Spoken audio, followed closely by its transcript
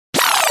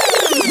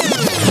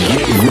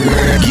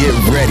Get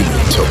ready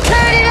to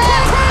turn it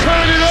up!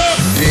 Turn it up!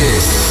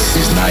 This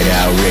is Night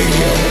Owl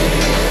Radio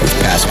with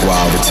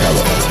Pasquale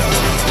Vitello.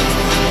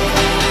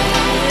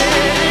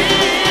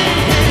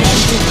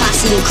 Every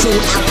posse and crew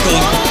out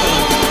there.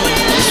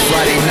 It's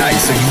Friday night,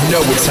 so you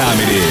know what time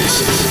it is.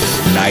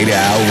 Night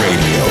Owl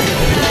Radio.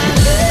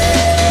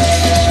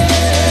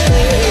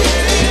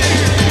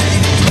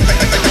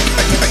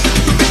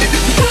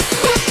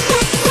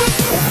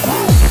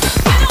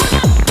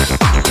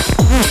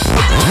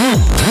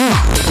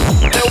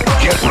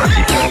 Get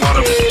ready for a lot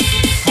of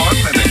fun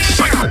and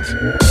excitement.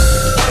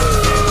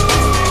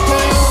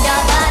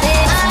 Night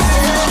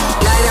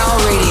Owl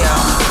Radio,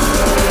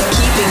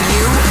 keeping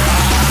you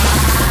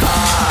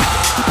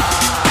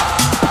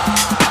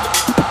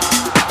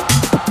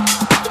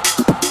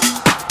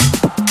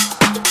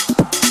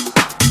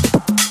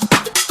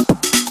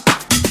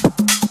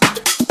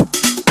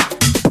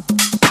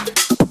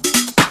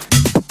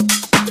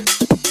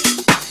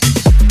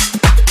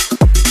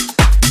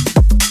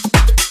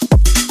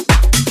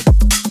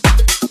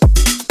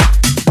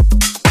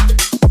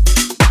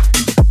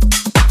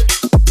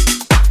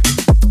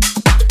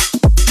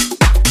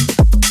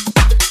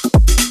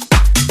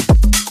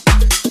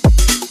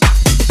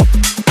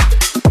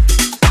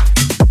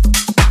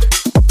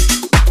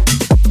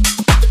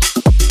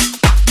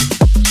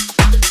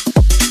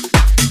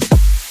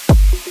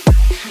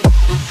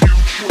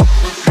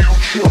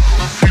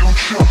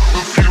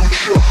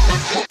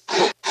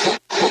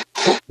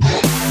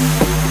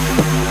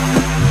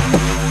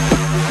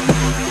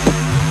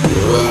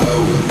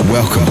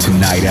Welcome to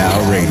Night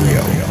Owl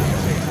Radio.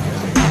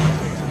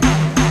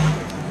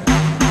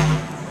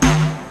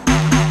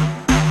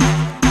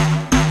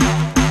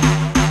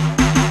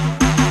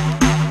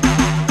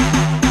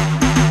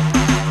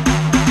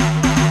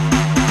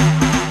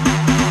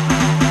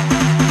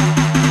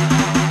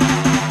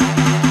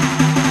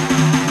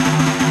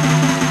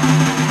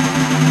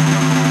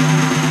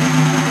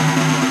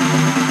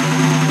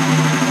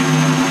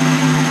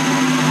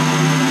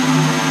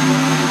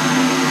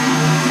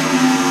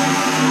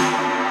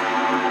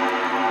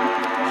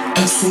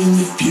 I've seen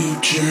the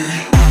future.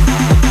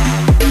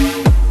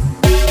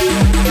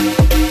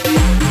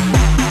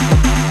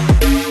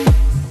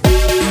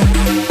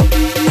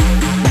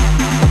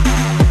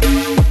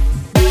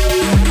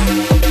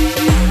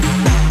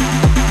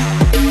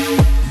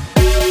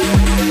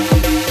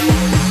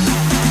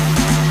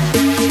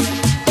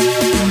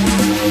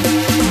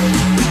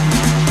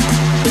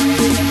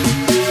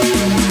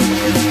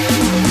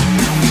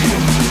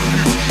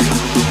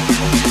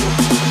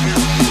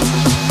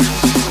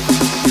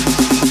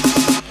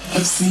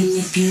 I've seen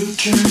the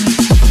future.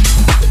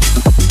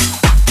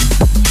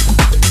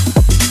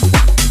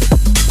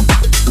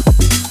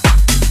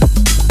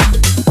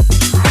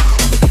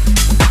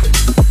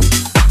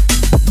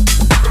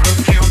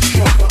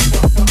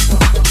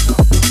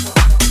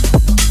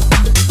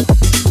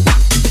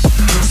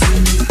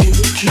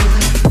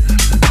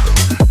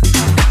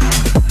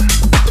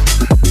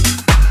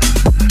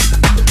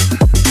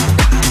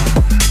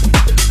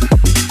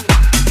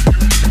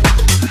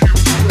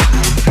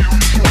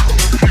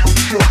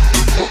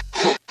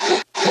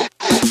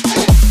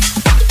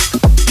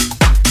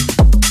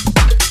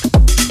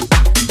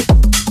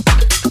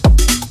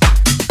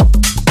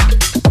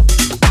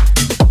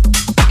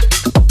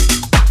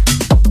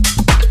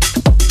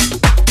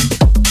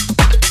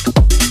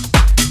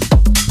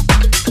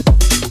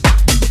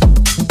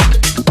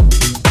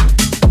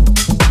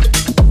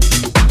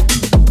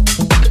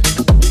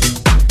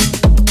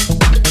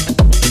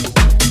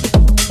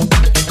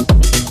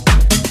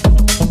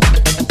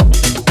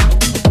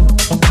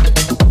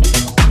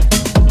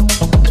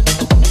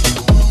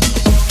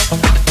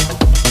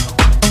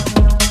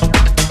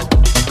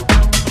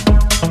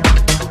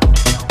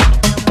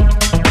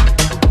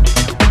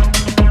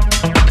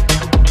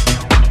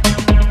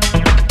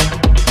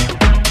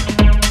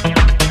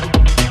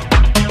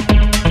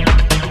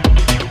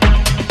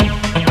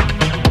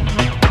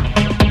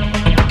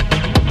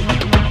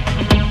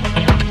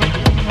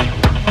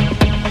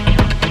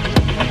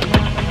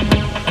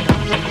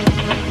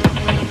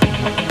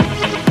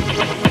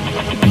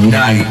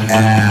 Night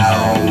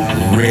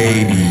Owl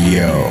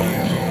Radio.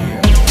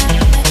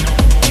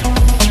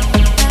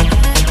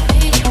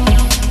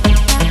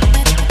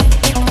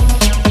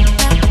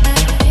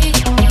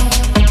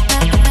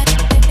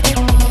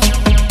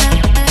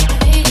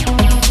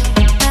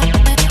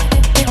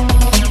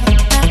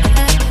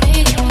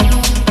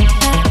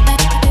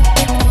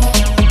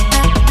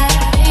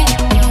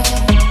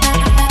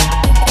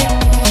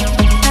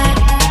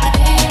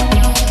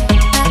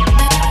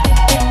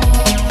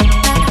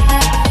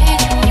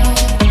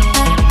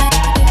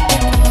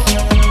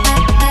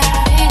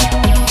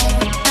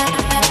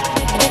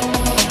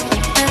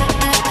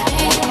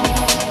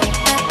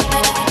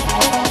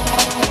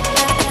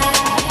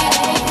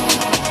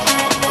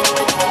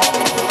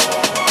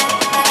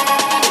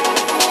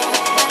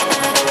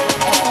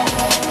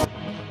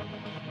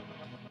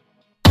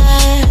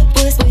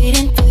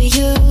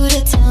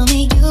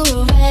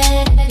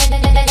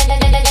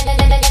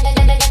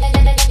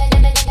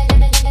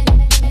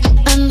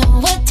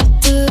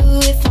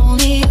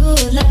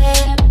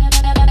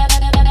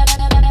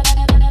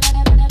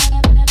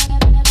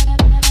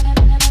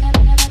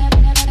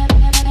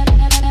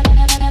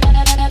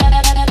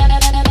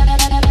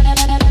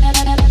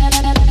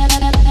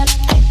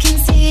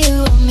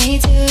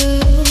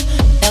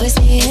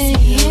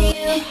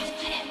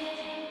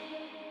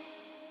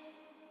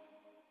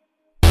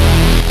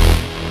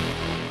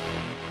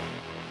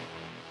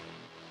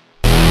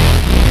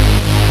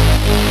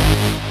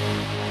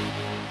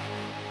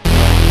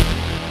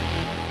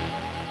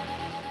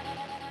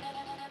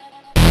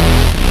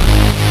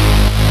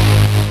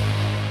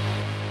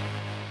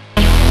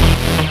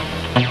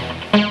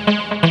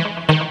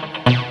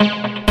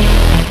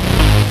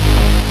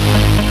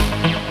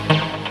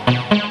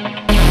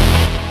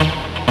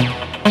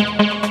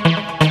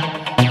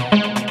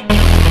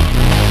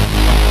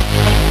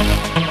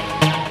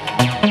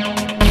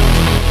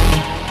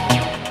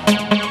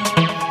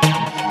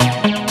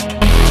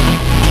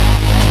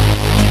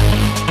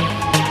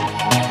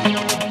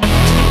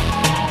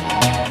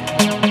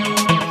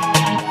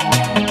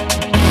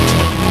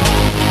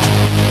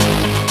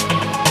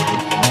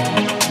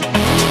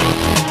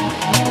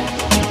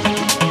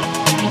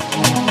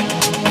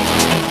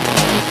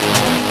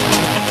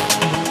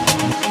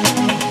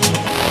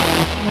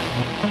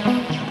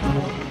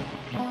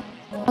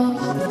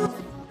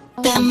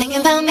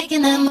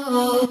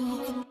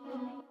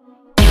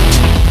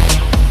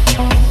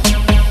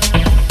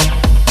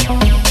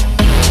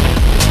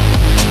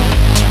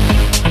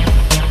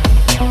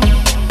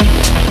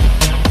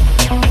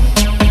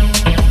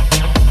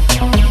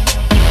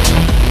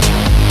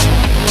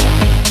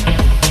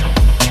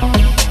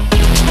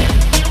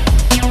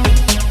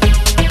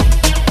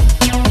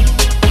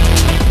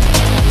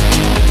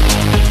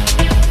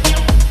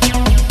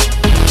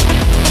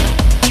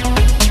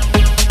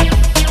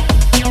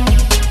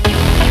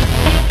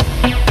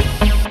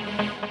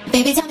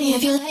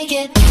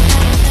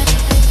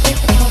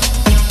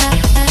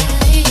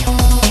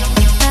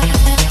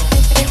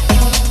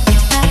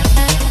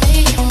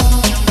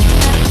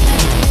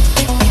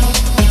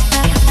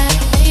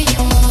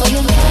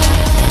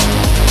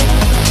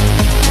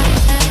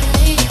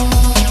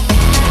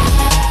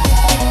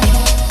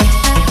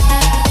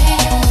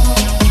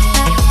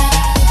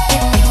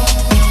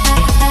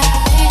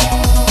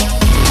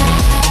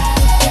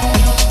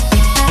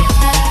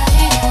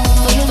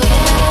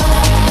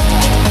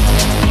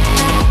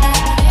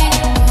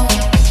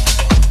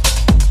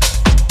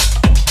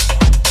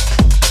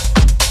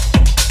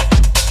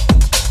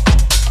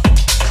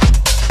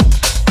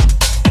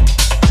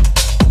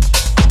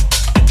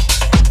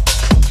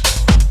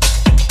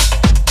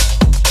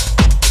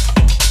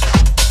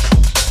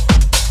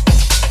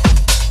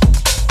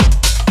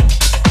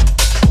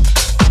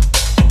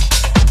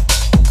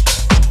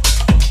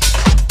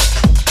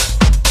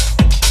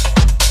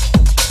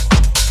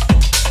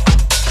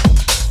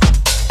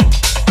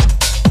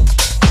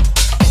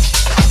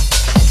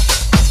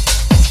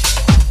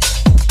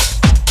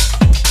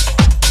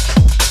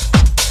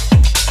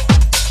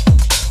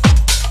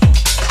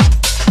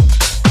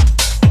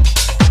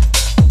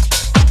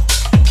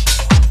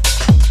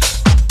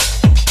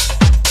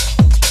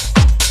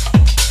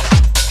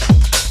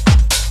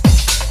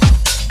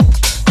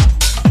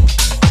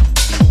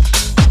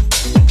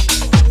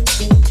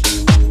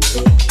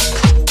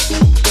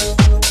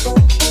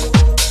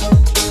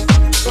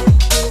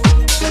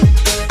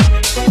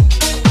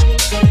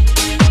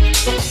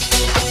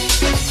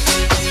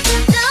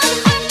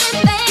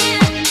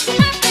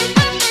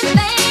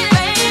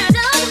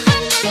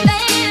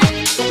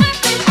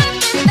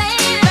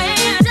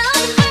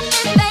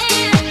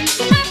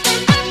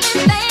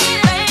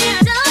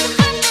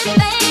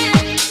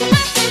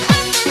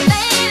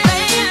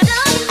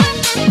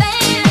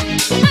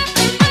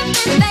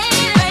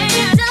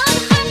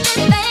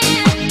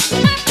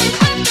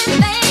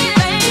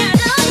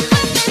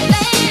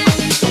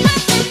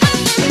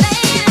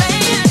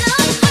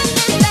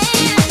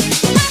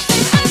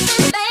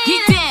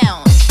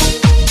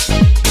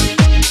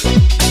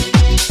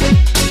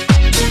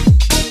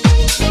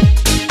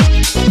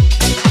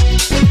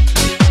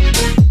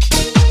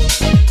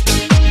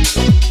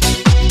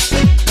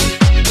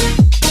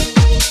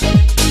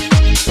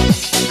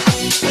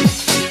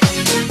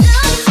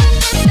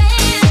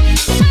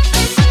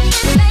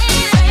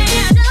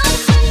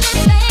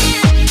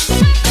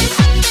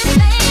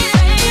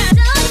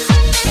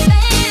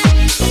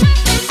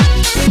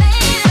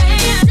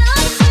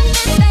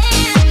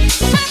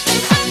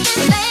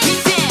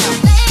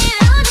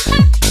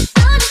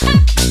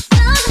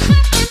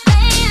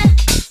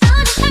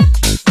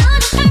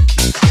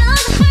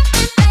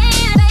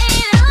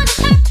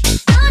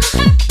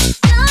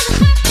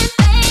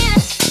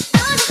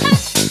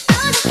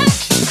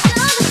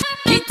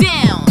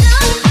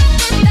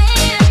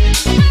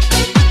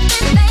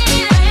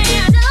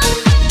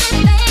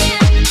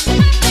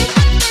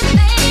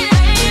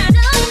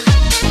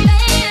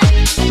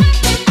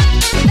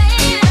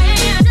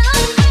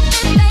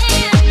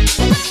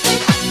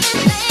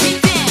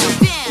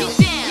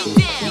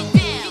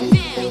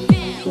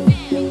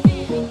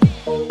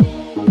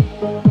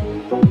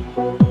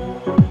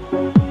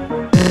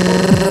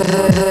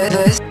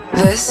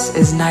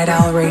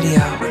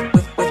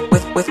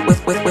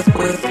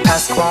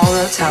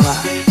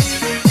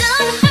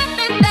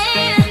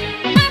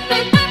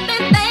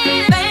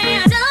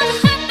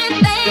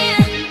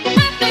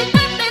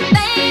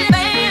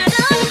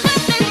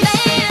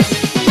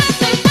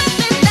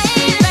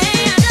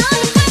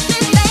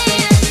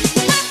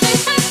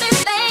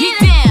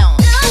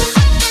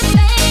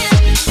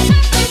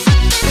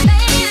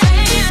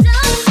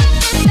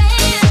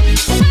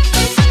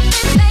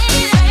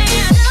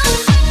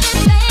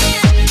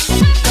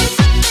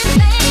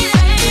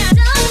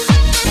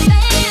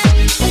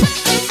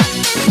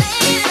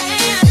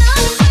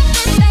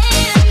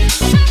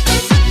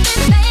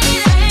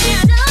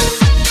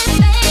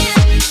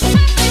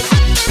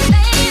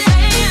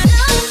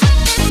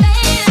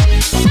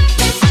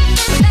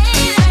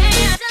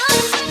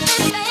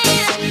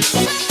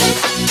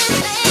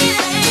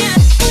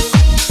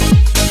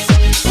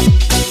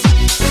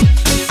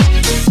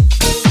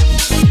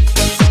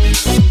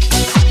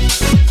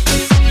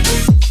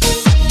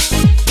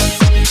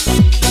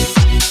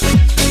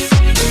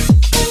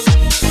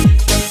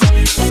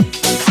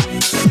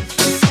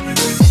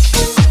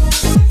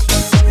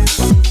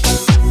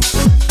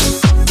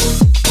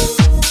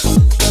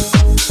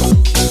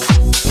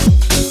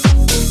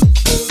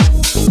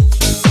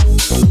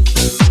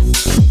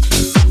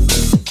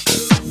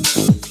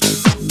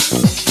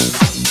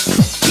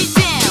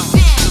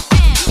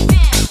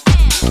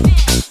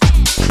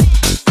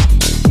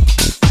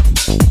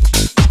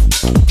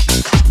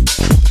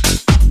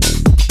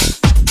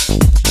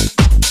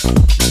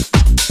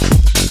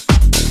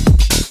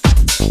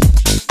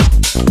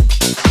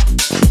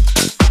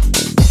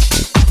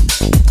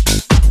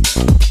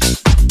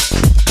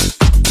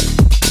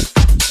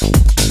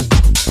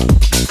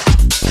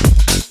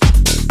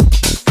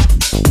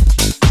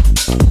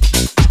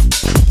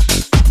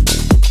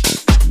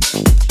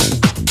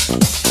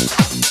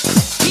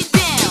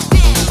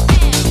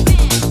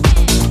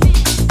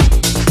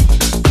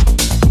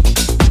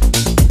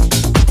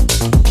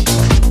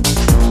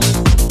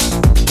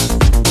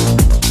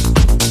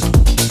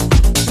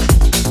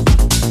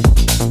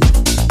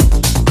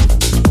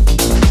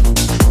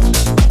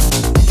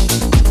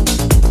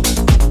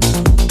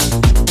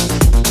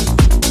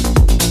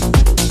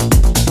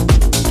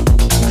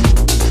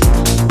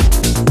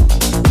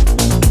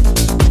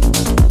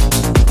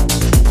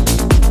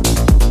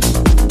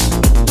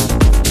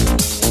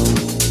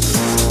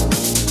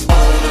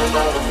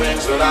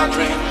 things that I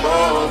dream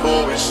of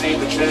always seem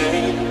to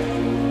change.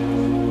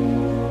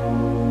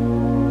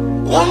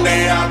 One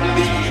day I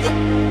believe it.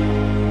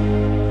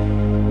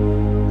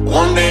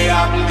 One day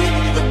I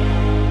believe it.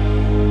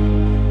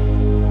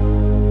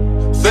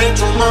 Think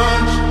too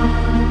much.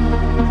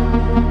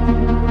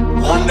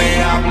 One day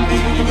I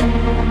believe it.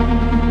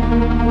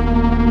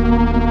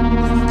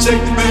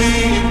 Take the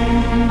pain.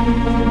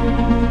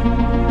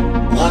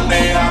 One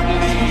day I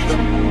believe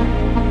it.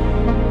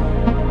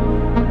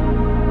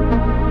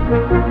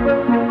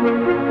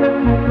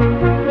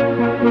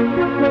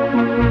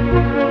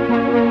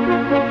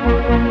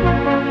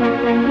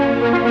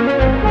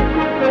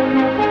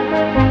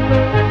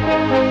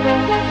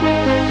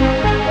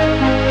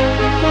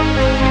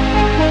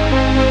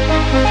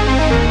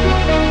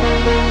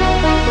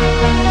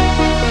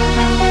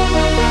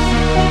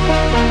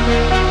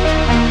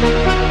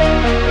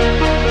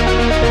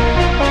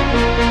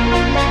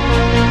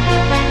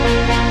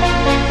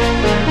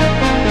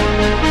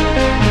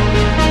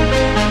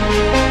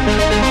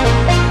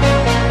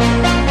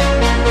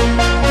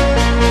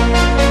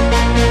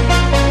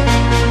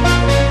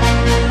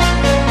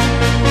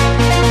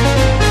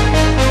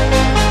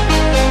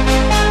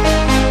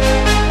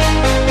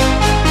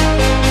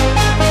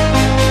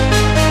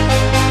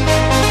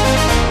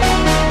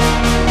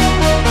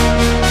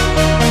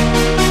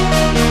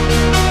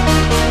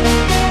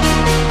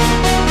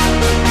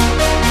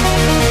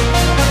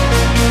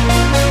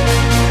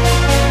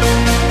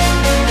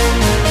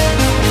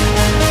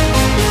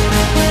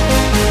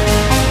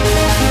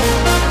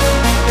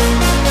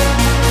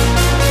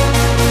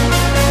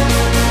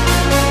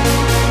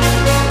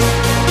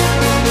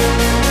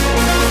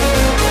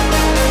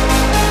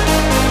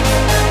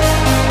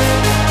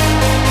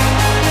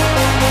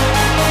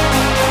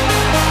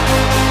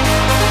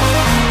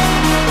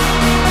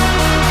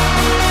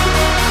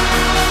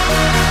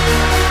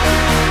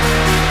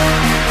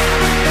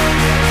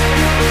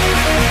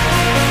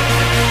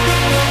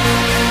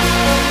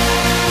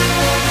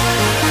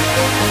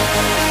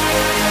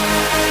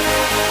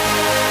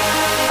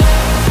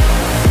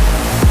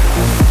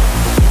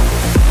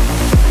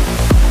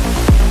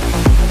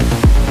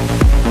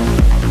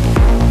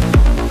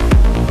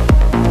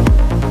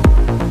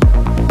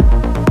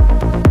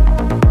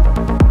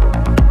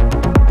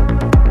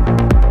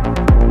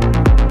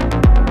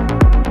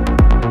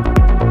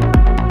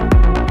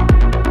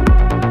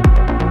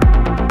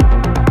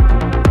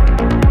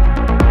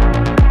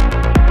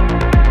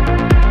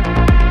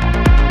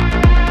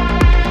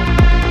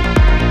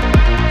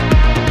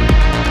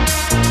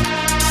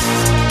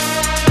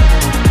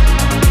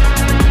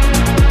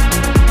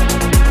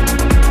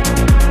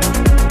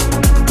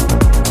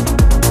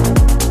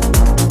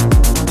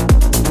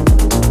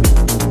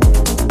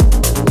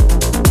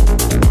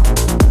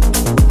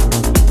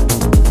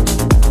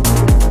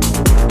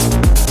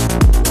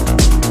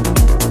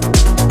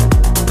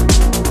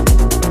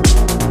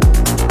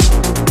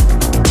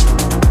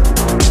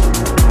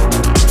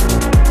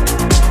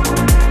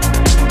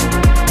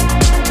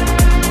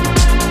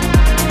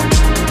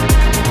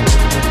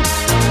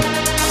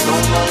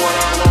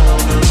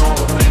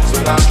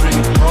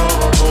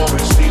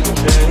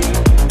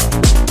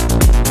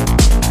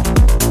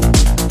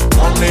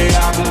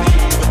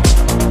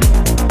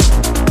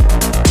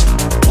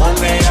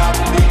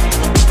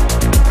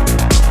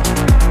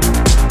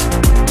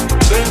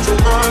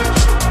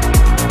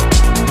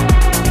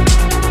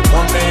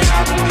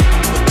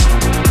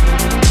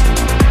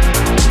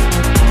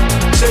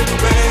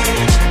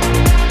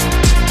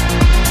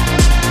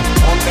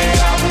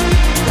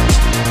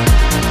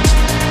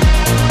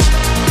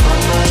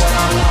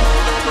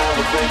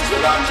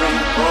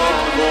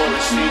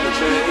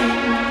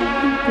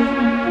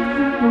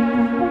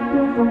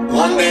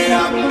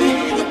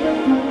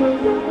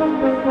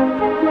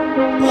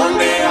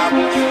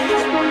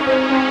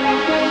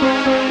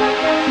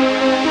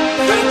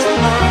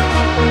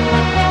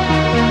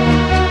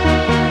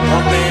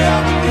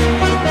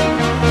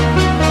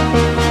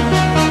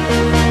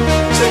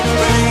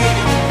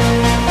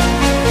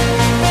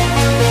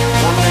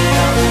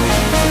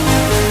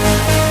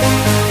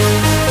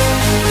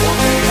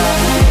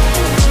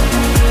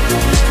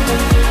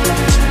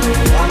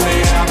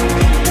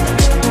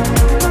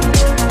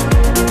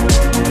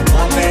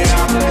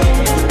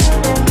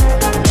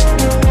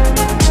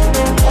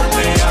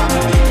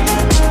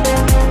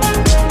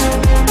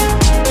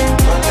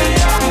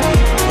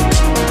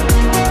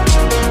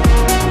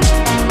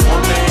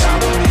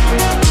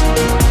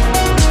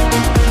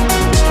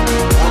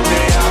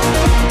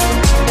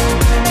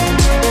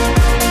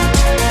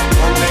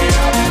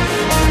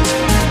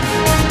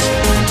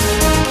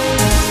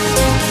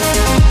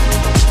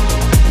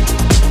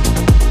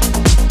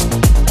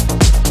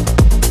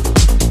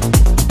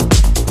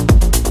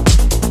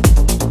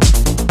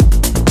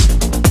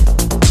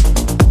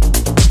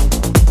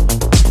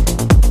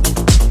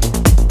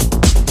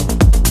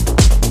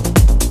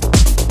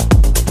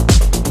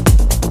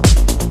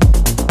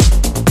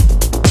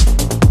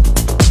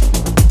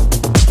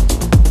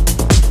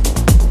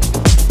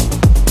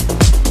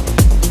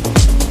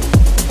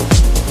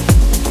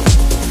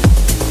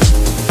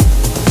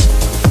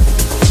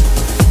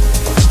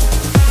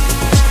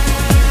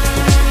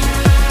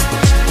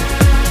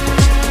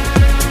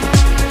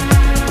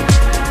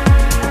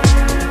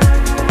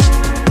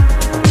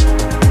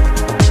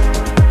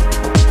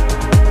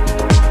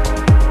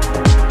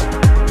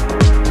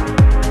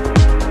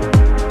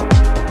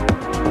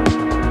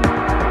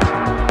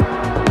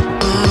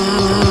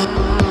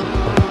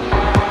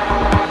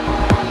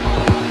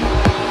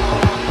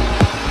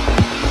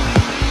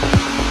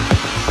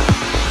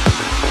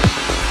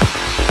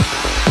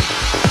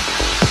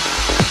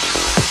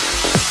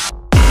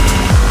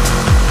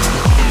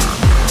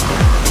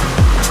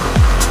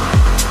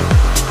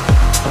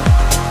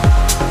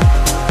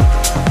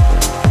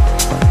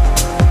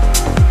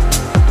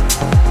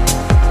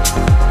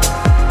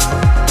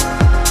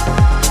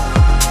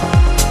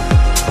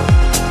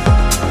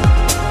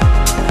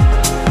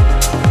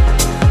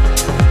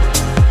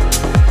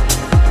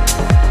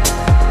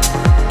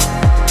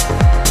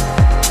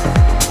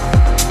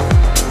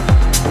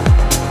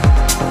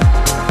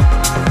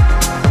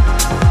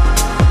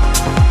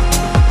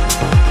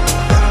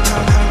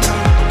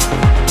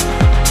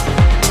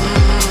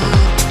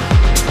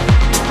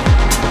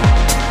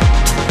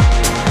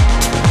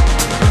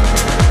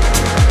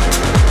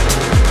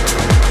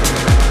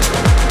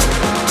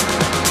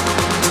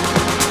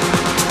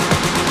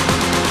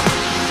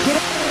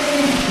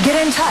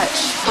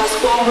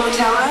 Paul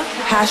Rotella,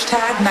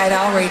 hashtag Night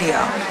Owl Radio.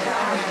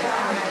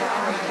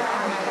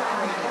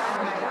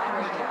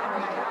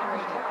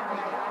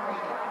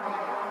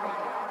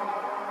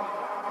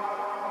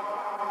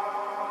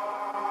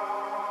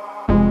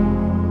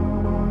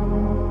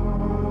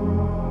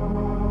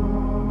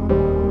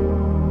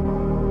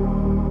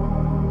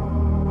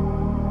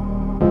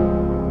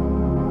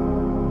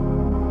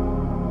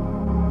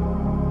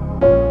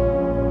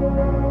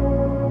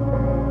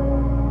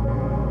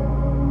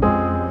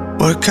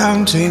 We're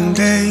counting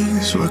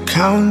days, we're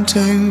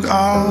counting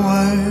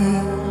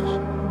hours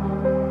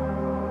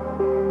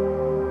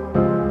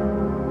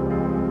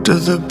to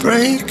the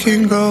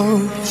breaking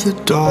of the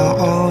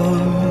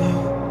dawn.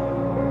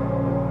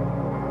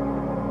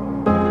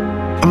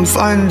 I'm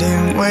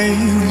finding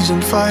ways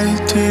and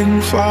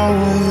fighting fouls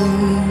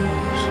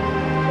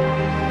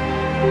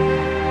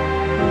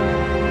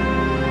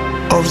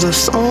of the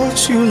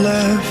thoughts you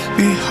left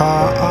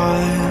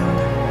behind.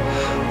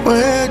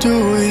 Where do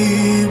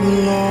we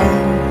belong?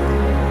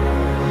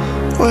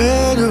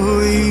 Where do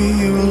we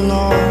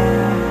belong?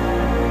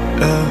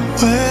 Yeah,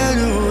 where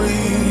do we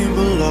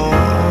belong?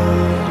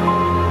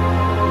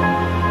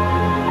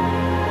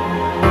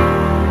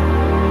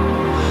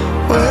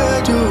 Where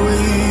do we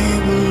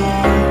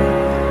belong?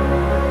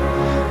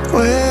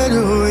 Where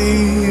do we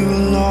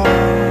belong?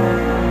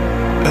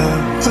 Yeah,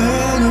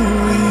 where do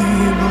we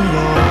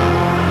belong?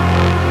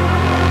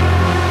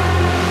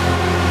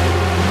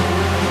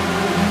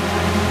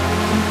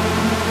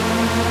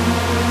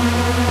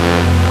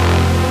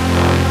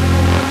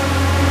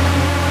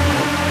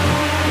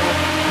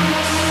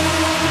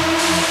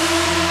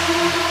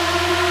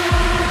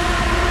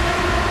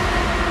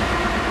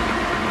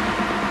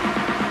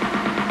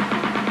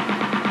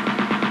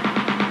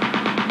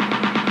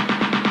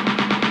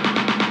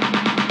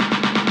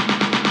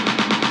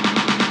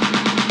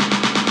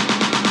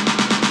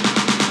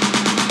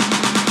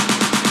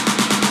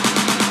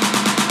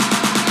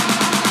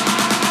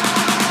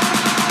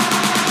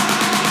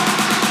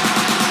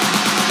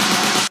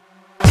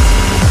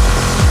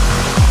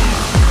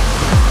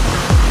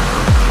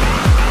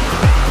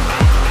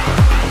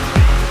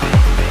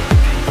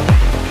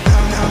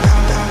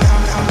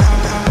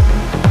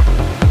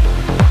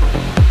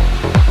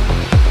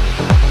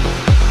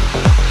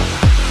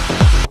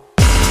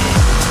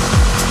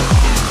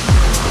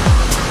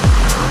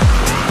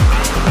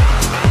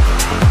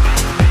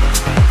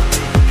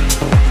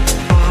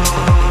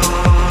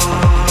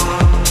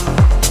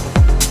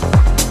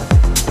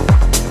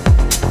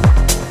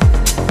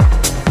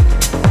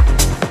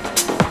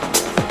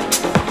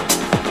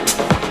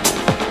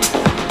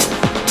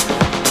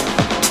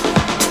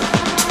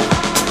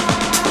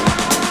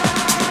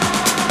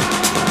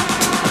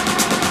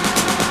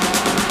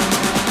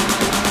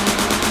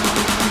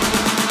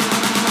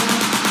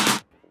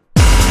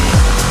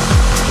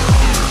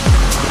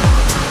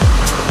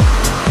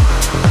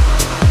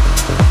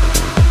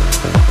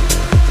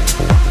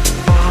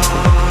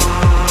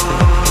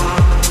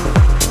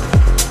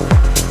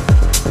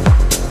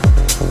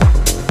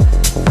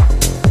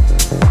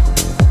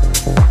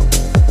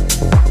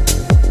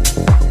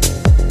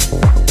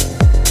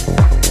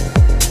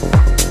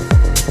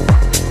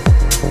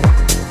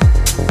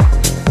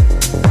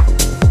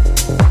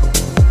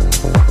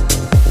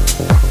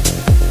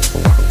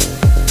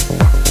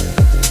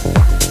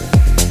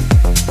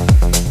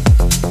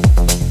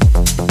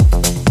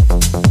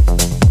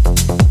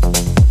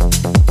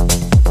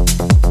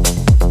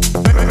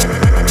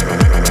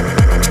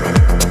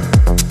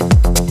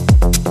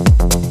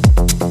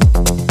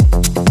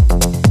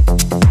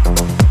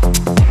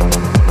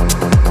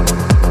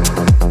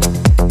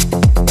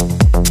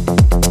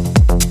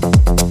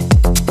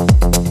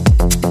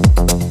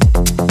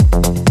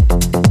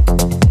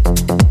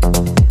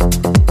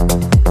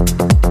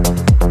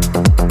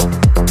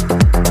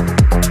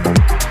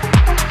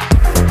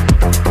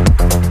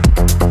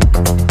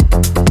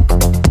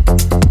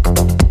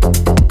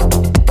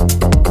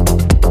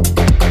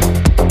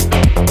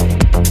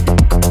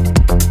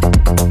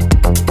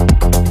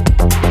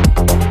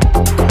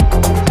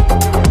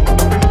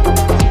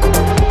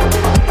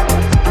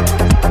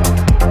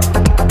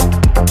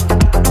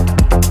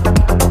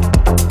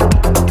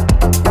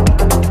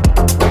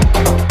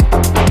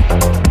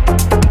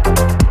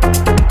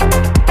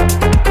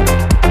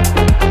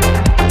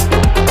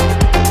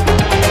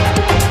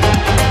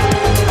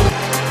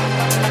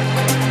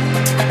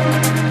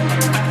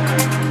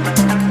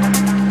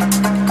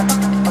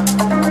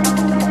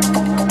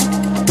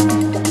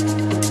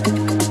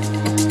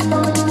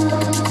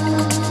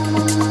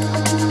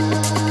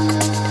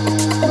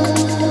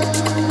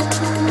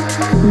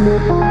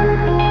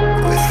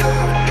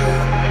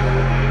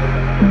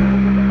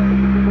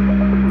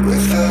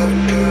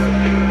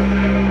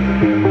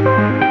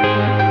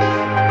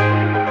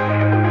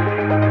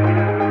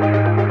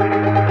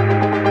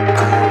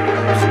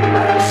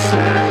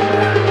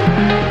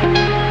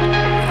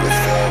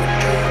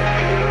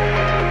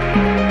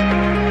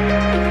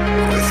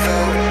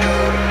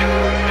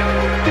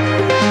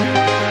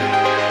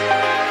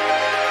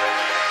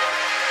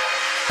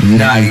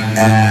 Night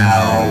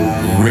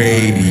Owl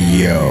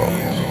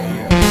Radio.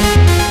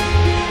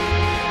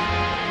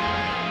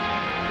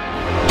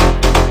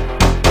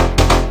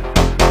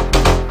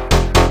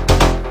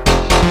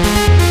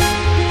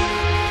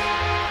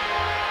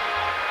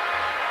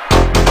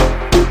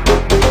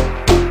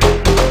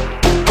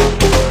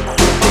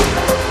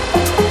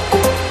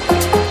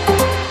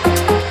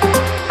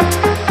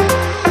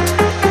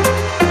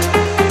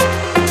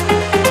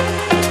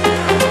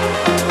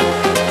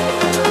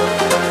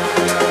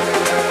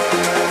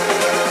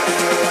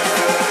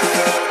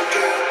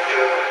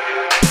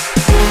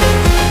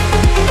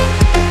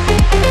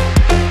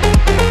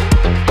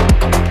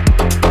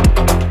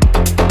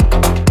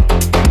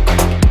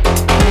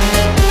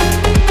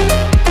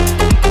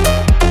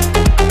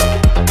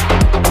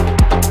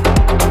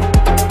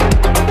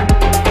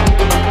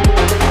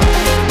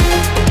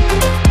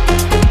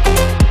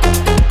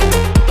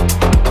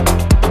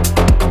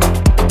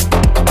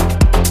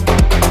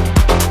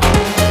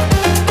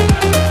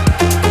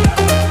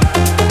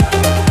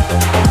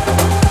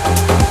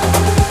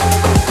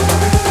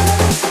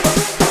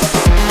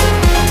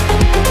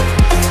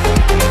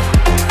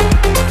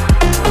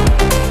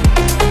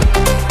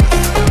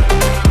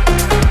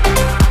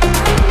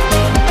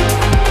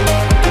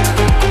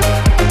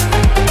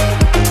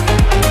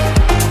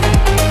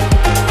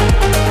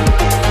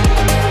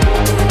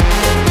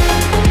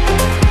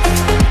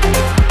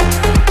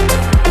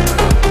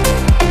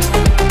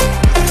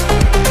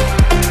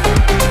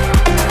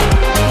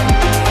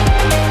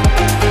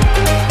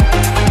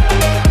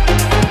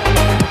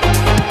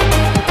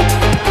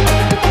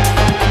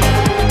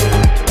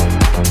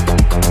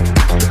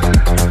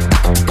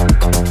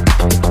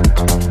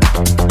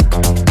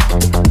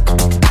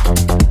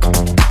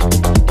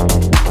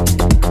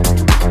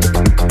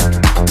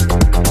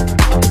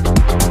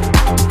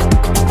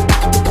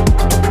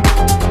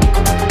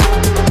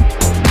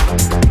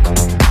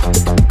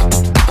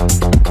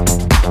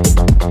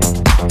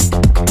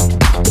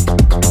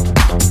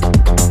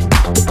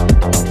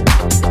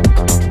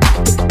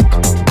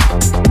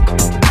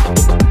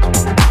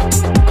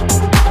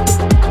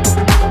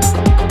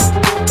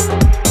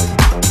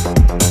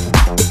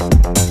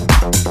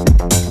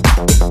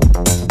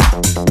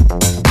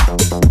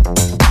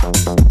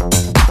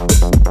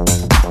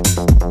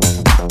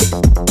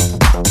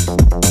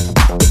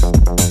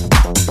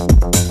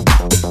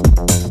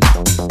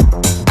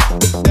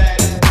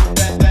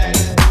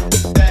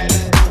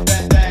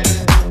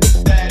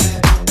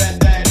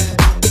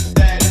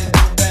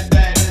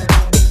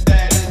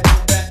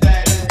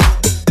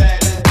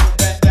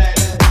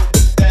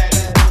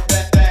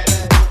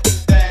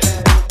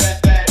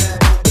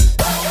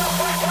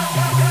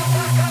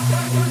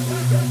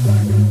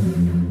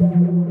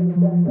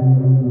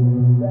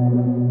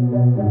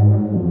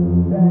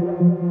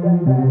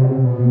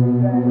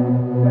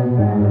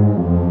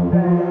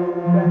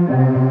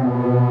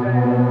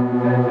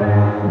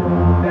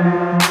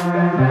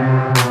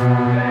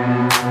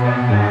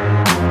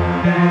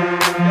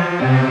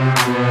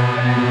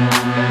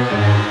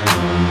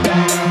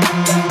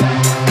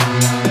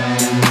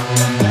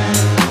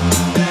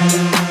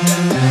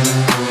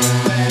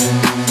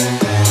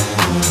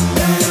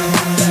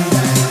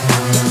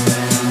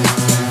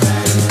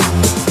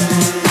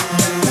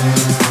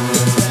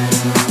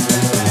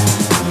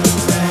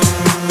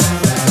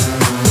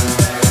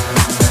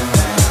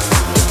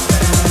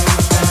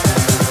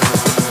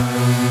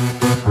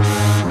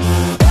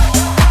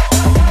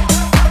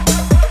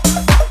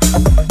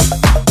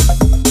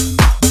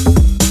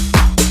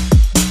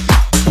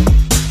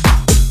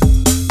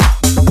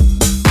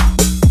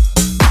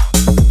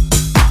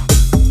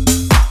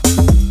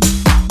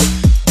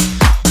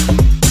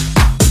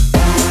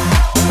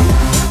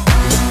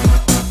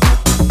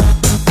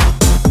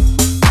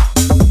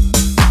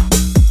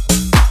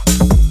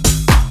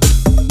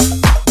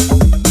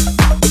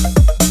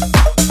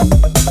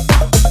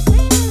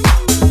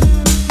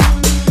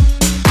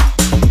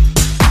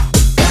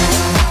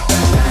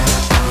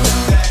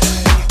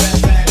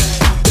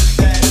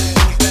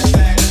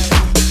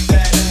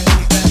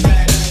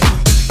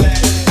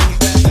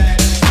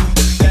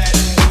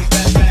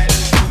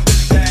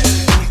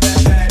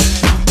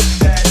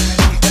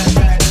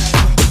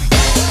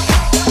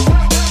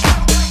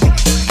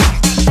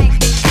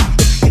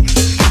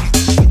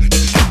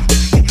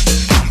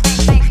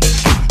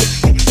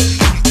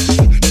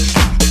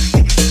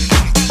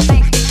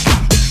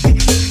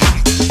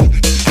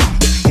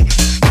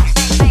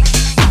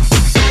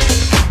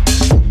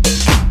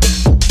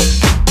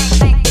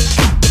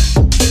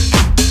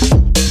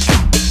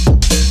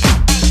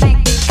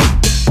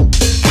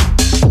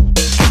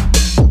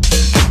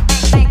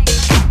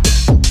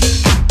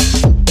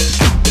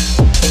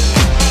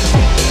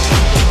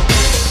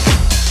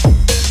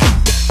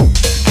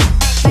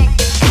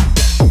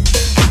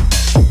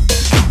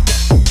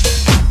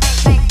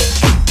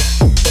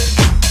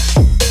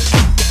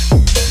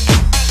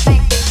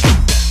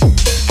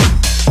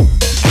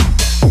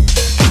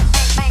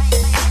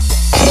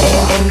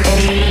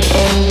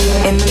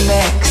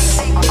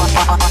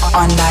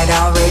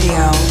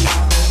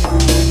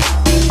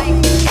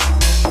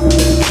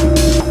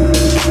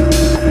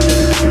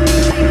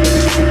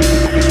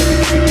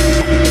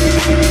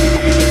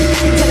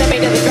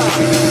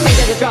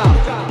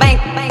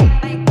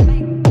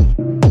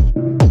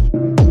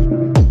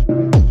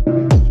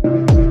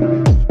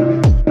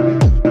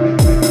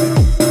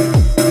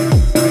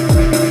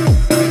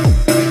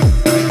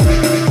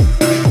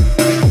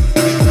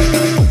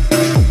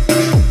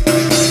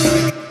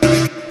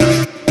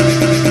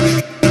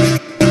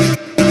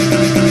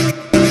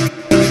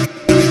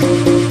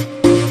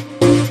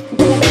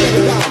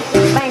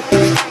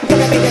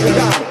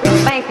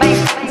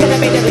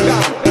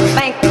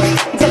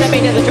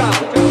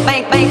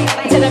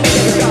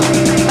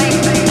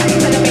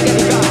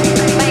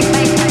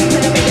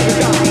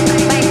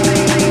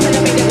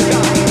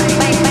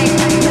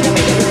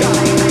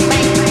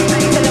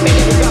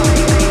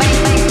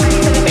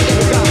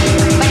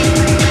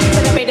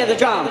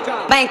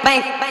 bang,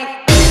 bang, bang.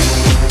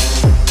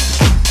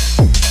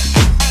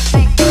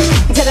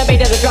 To the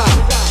beat of the drum.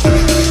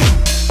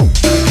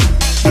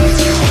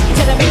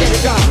 To the beat of the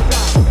drum.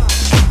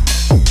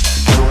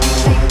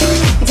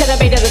 To the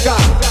beat of the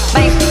drum.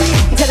 Bang,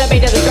 to the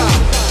beat of the drum.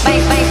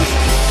 Bang, bang.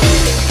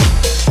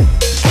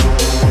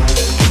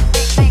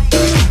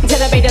 To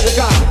the beat of the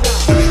drum.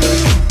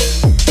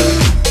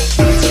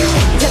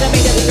 To the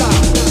beat of the drum.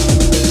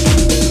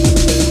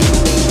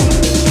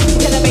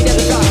 To the beat of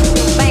the drum.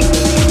 Bang,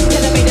 to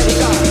the beat of the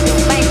drum.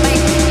 Bang, bang.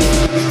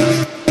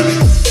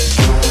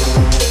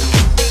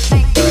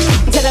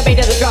 To the beat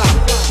of the drum.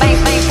 Bang,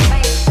 bang.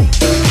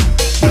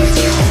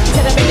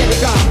 To the beat of the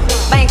drum.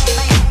 Bang,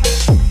 bang.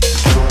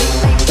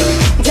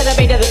 To the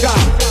beat of the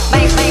drum.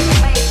 Bang,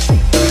 bang.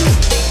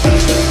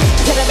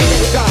 To the beat of the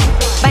drum.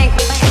 Bang,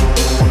 bang.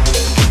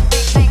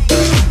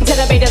 To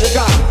the beat of the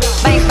drum.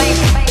 Bang, bang.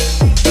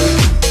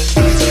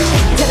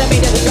 To the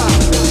beat of the drum.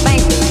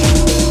 Bang.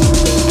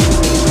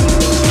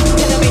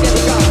 To the beat of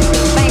the drum.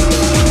 Bang.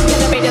 To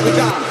the beat of the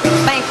drum.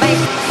 Bang, bang.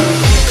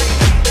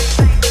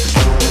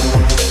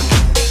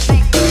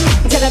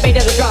 To the beat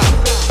of the drum.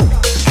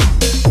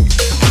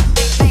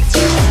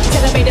 To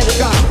the beat of the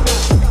drum.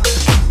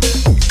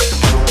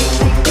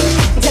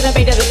 To the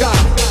beat of the drum.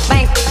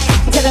 Bang.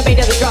 To the beat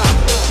of the drum.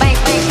 Bang,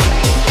 bang.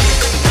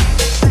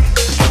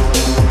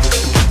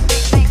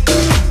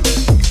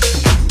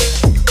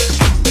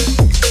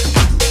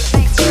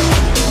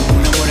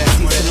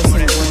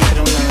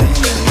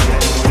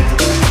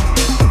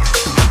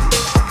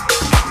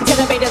 To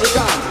the beat of the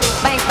drum.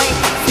 Bang,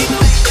 bang.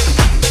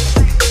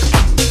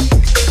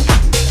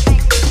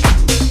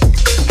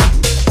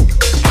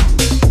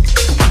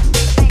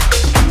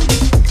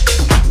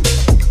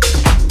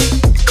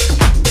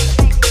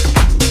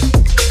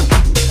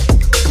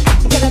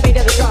 To the beat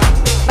of the drum.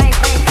 Bang,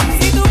 bang.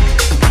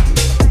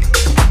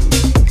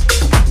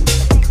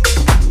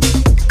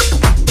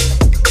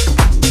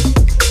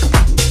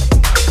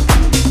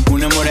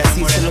 Un amor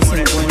así solo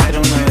se encuentra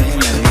una vez en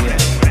la vida.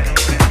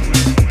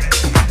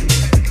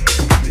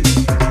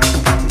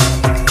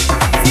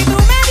 Si tú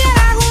me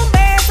dieras un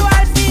beso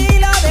al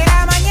filo de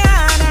la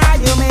mañana,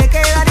 yo me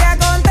quedaría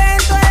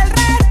contento el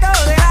resto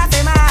de la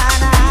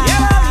semana.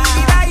 Llevo mi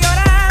vida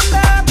llorando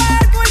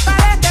por culpa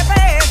de este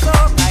peso.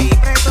 Caí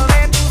preso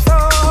de tus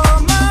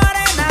ojos,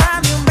 morena,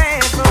 dame un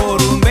beso.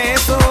 Por un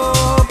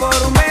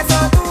beso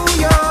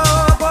tuyo,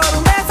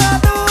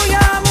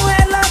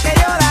 mujer, lo que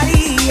yo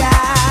daría.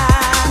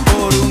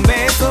 por un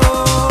beso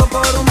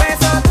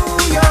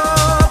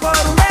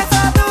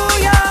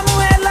tuyo,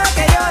 mujer, lo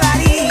que yo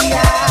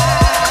daría.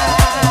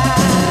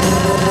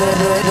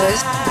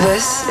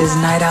 This is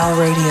Night Owl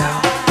Radio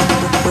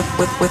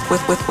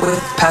with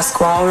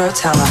Pasquale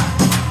Rotella.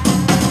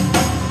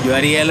 yo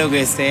haría lo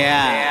que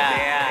sea.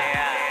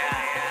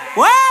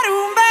 Por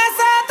un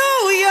beso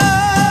tuyo.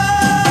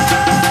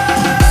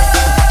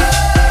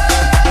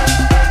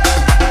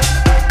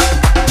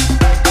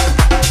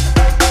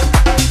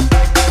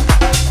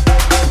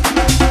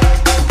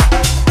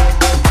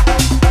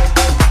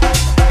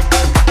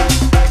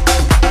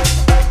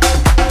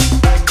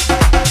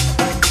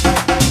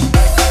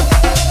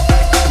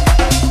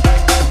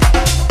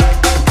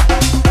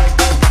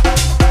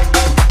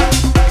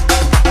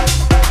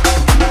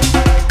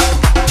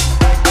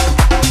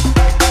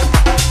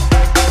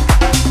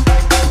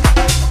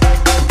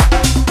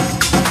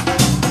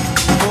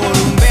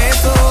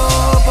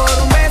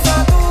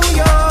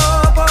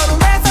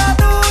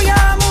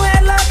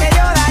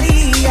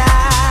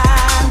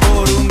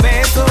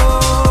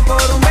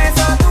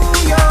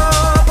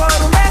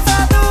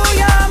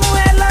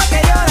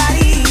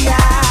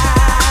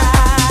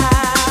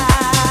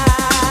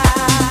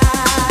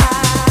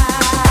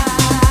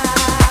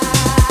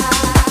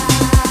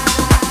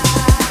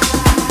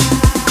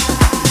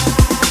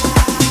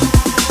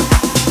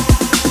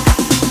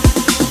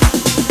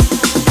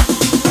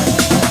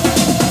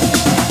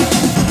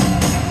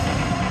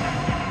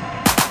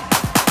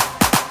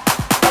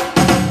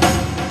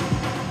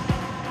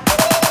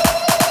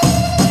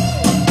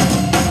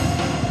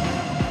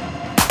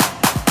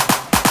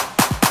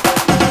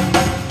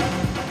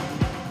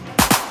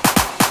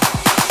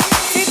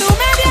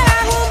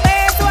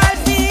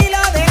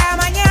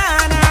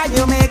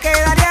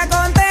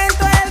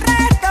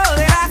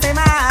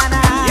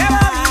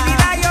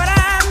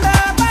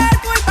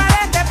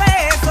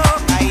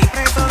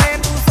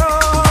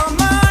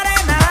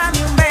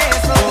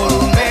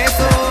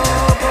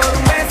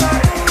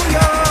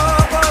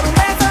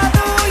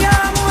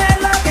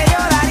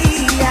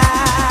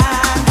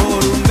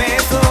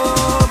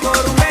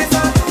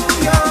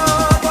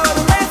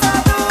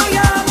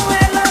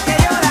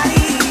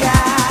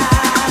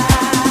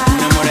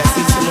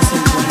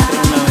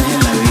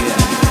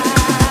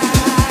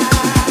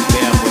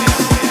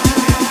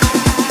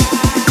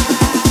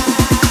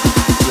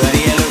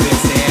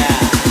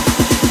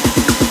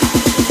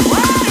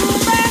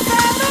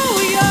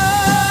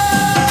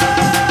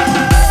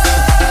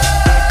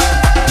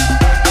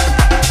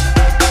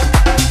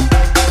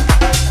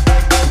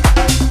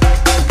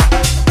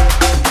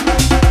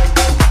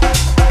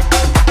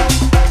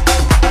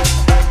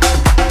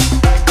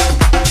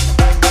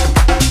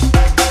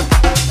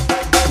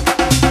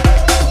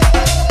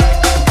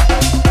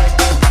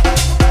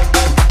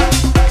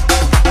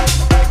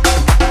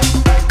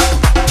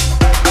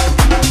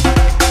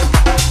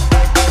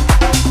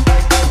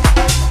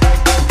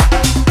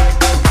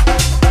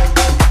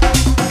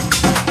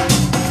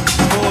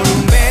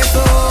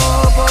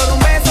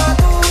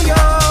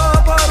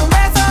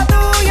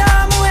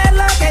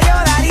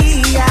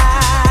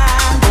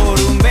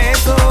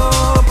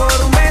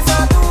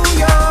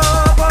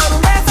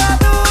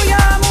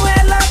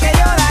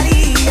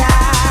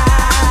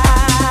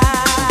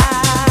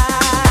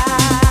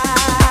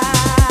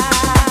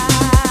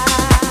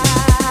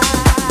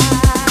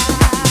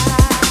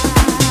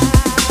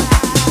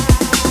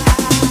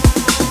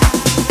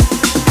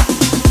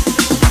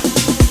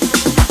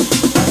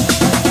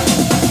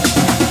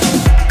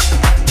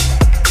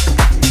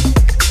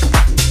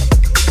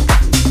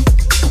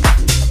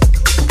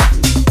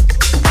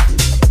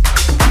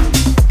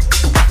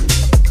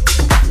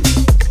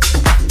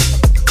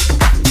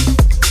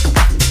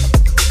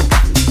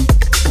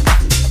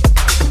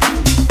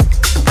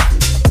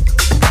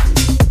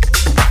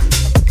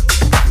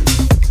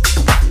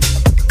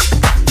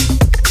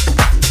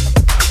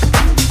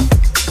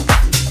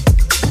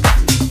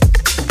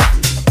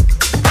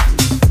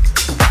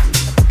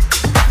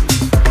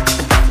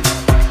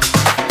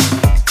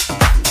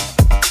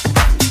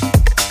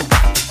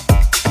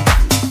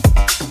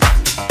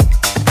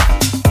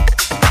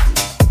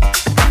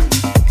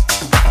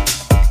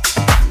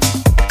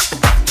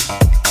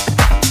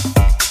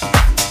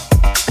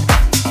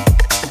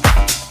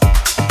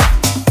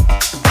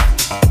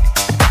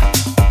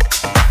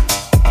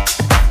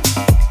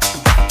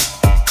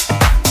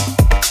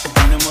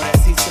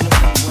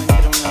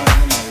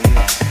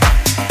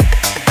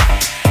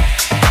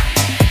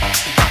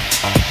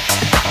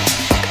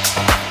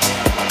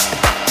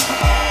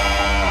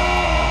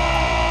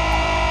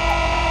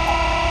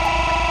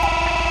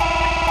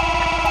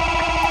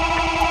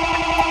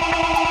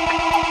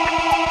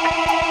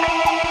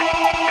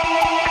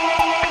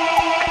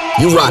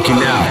 You rocking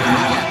now.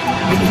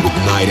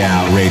 Night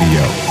Owl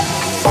Radio.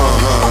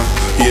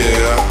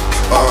 Yeah.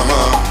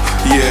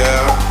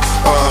 Yeah.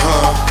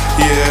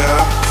 Yeah.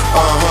 Yeah.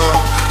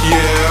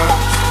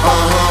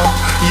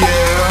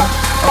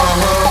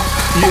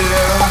 Yeah.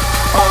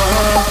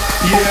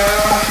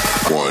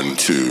 Yeah. 1,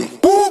 2.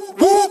 Whoop,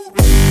 whoop.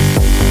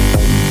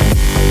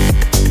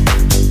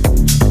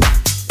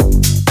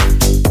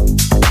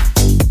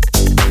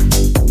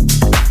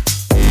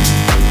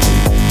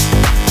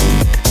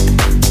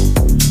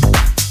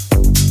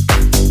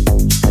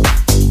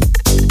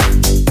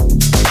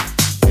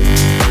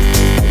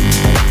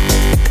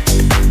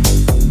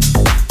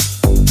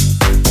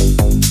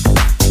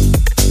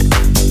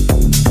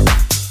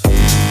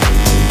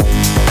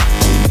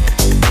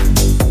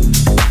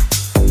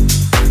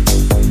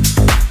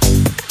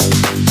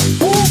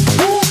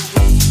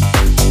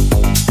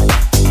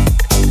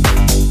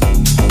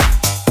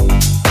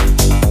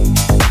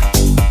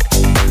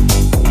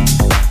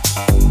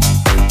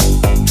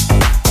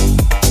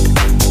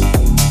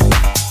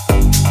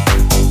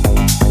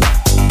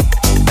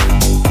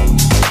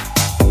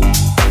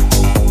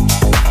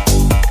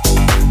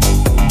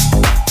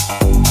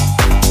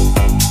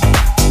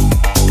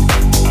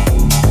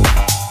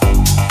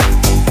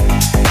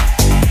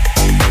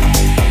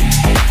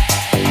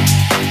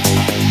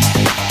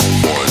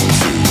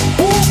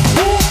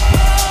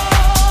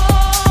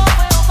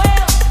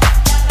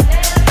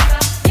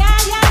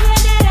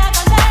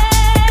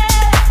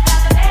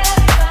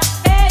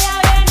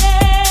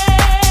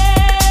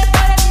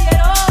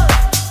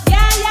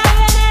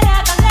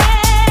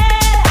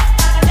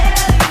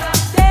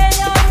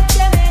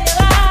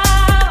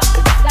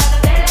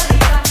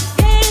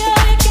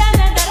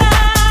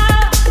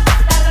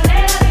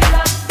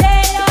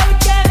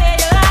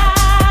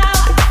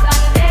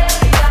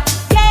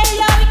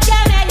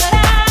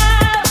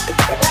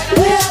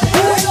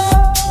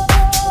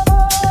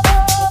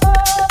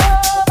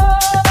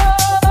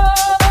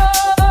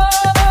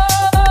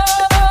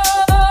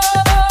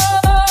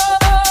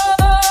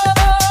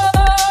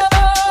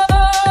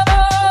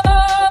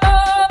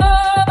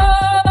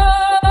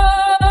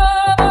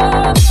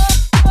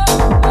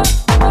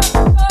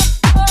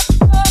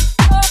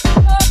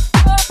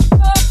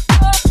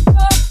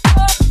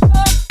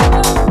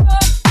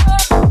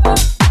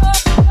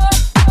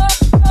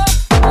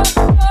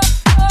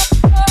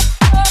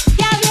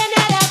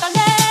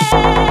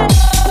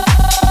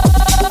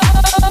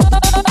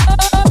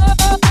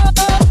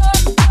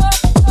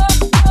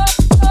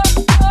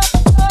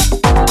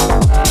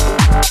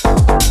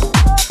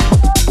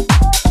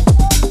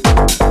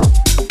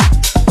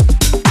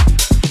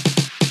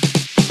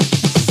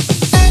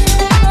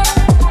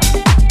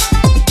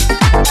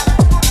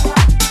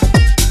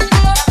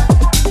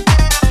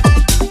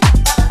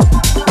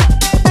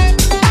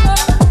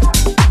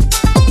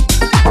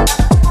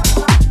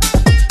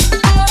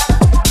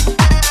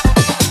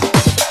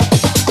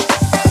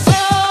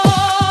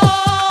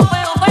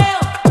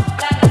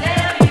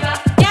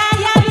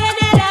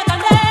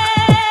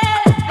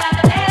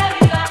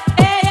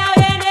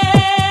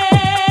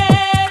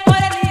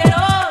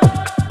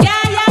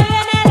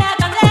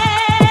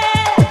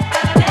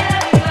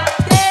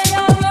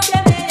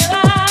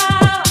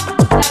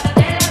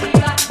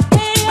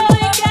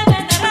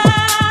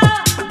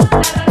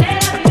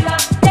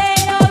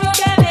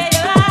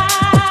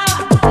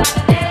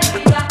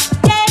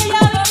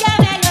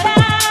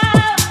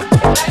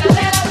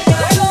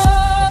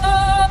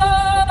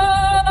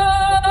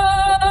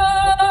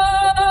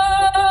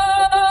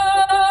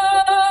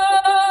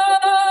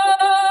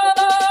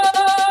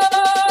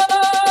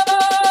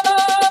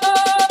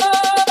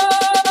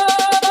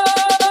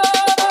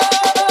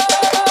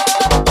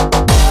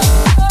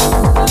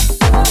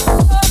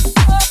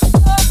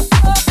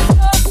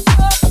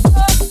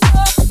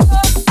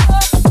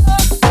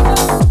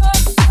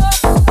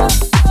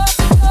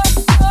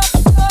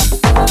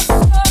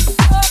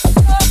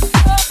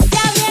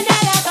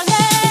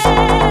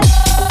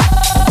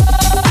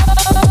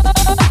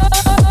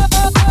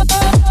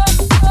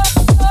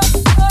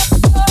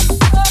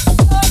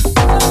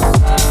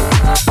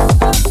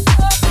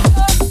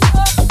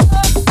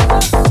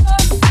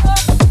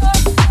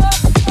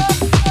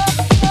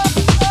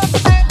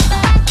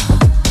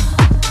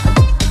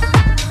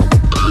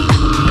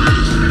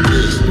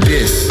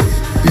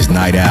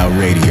 Night Owl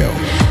Radio.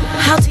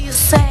 How do you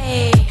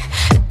say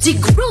the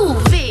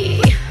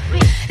groovy?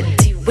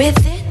 The with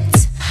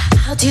it?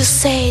 How do you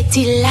say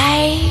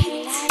delight?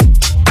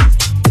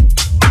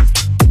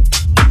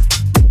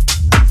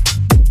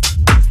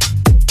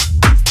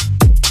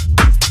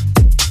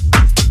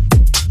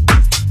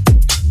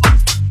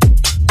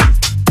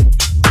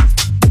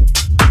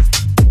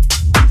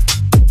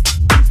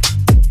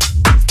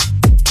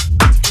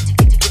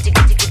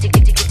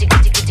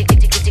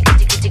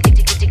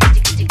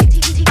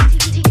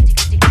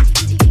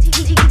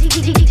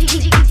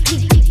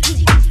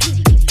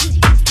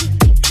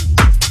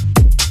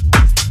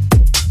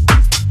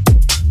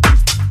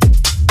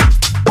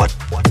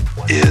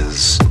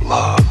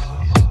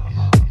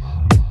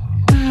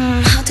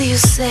 How do you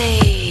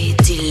say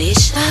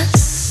delicious?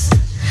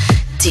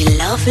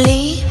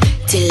 lovely,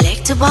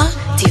 delectable,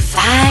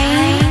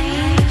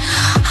 divine.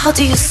 How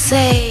do you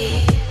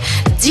say?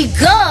 The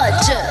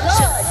gorgeous,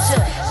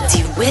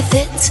 the with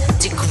it,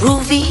 the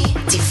groovy,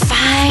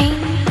 divine.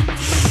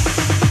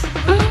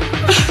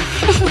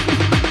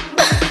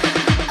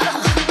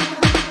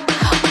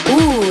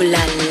 Ooh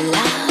la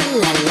la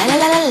la la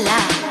la la la.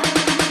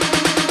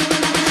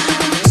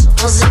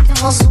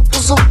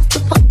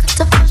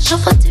 Je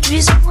fais des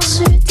bisous,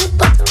 je fais des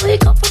pâtes, oui,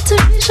 quand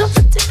je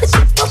fais des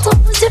petits pâtes,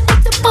 vous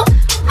êtes pas.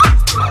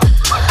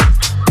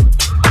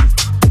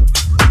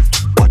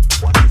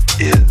 What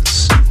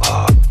is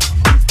love?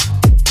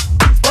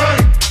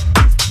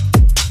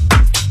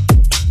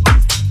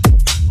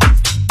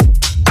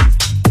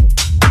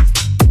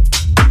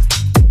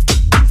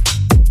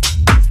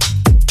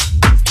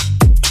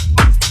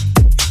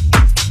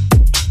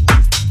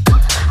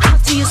 How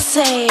do you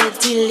say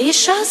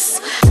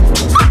delicious?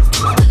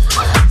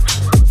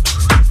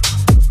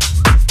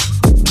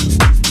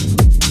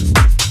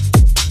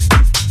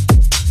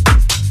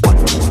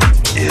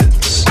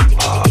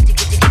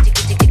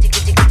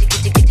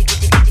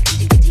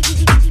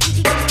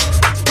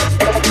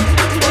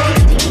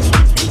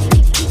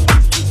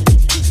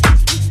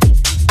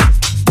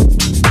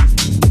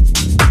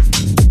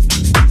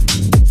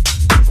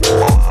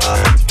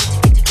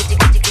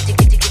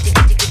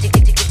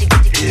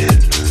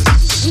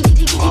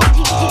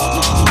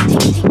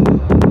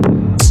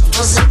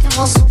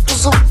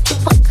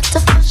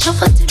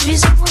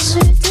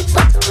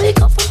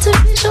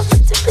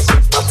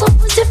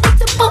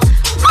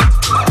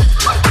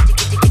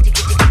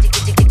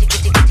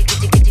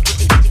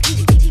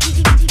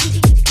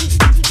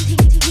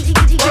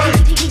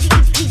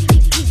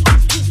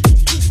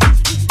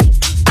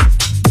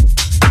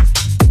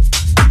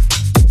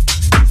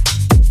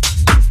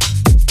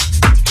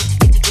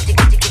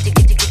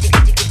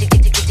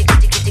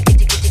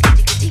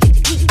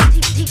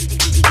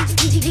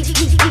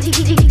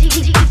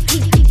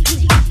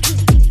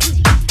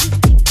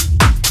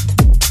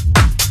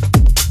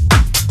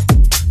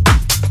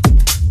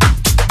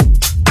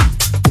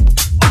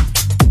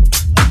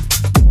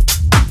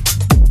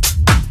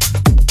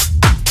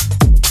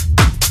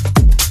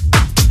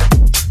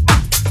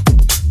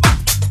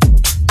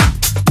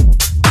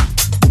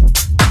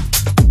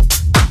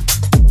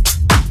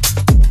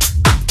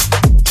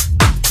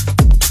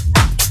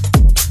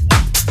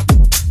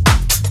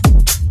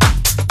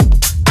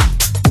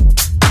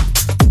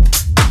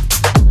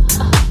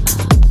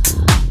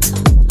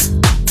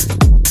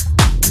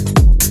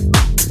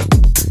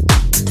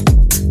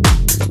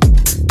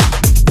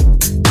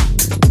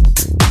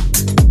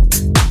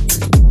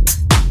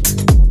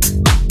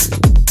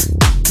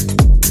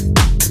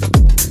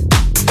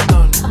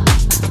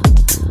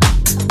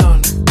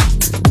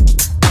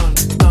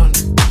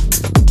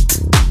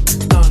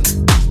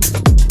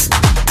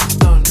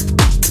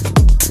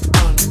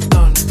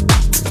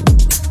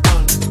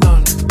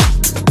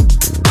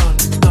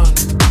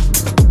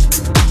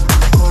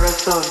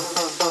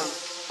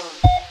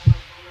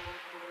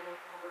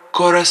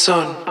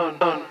 Corazón,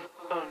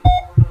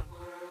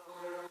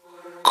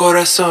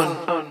 corazón,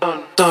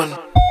 ton,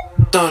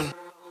 ton,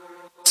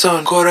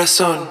 son,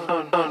 corazón,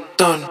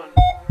 ton,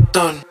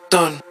 ton,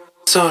 ton,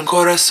 son,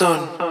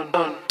 corazón,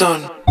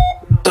 ton,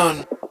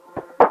 ton,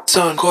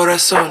 son,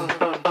 corazón,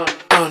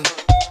 ton,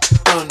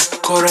 ton,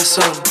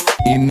 corazón.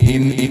 In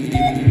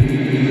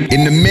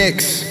the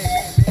mix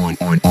on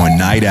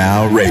Night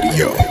Owl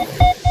Radio.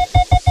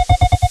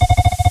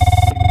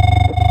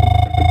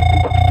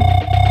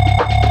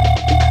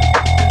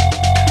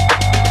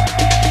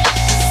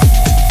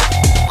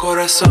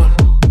 Corazón.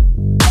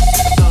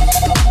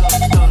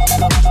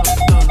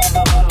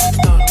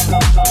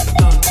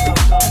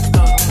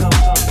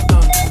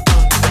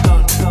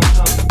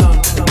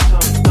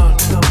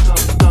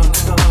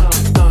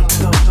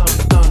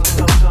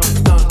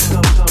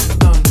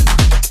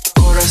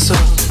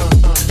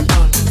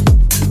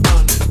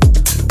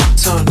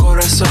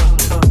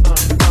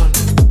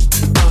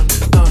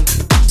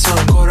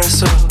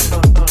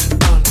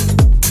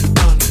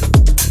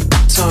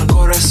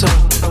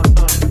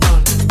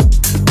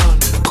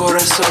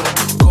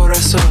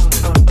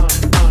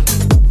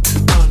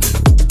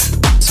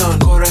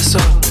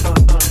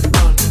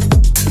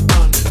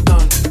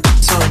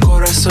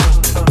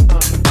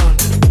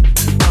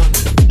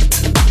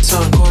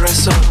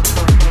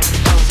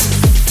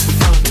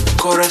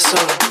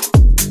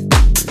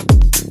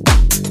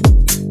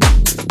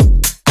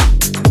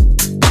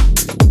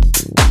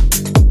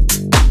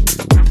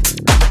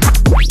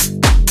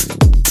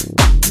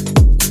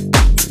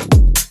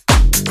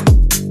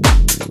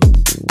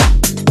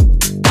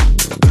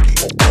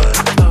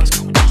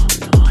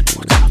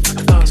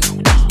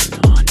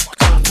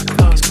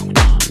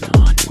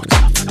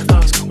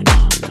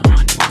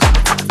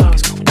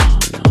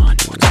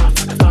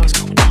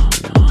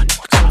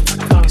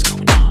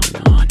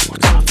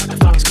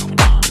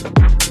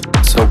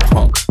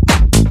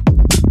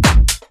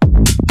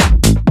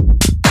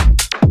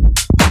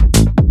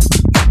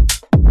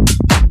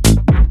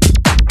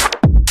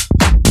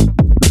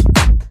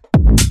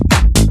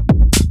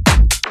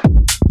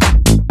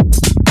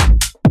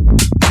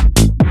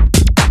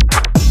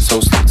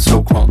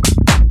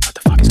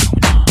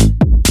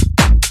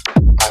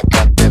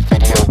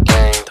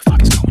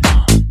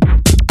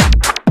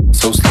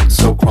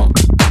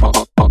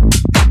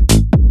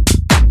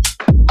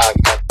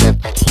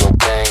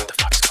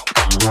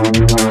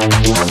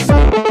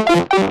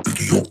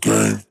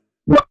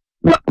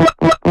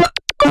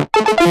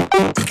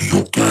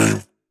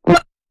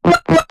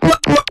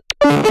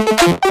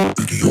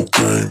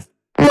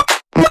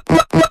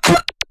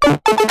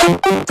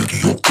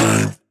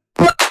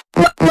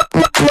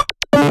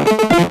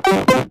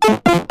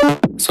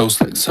 So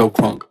slick, so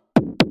crunk.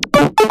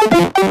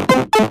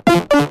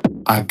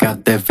 I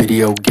got that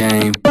video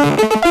game.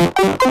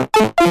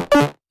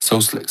 So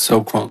slick,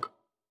 so crunk.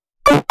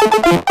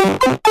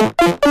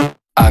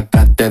 I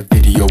got that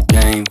video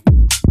game.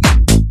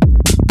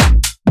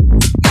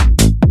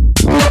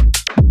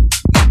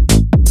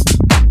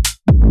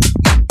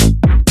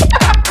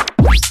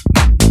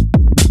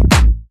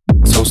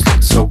 So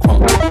slick, so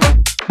crunk.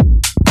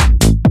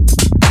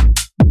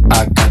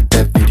 I got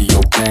that video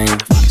game.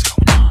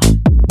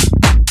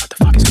 What the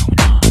fuck is going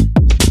on?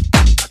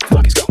 What the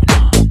fuck is going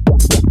on? What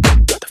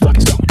the fuck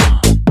is going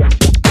on? What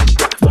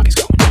the fuck is going on? What the fuck is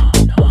going on?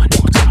 No, I know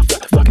what's up.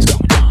 What the fuck is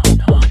going on?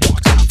 No, I know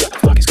what's up. What the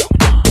fuck is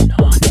going on?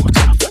 No, I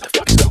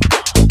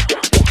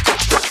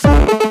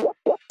know what's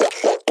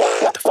up. What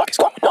the fuck is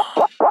going on? What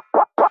the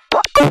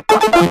fuck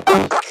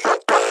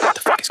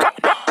is going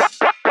on?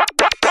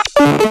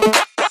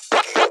 What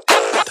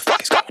the fuck is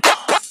going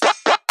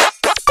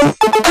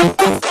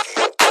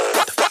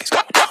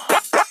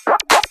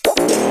on?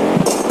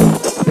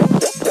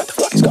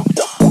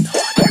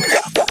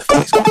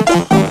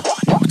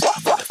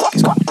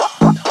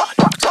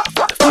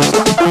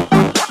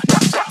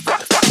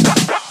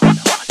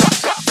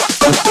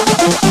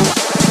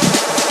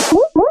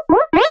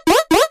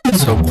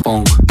 So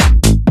funk.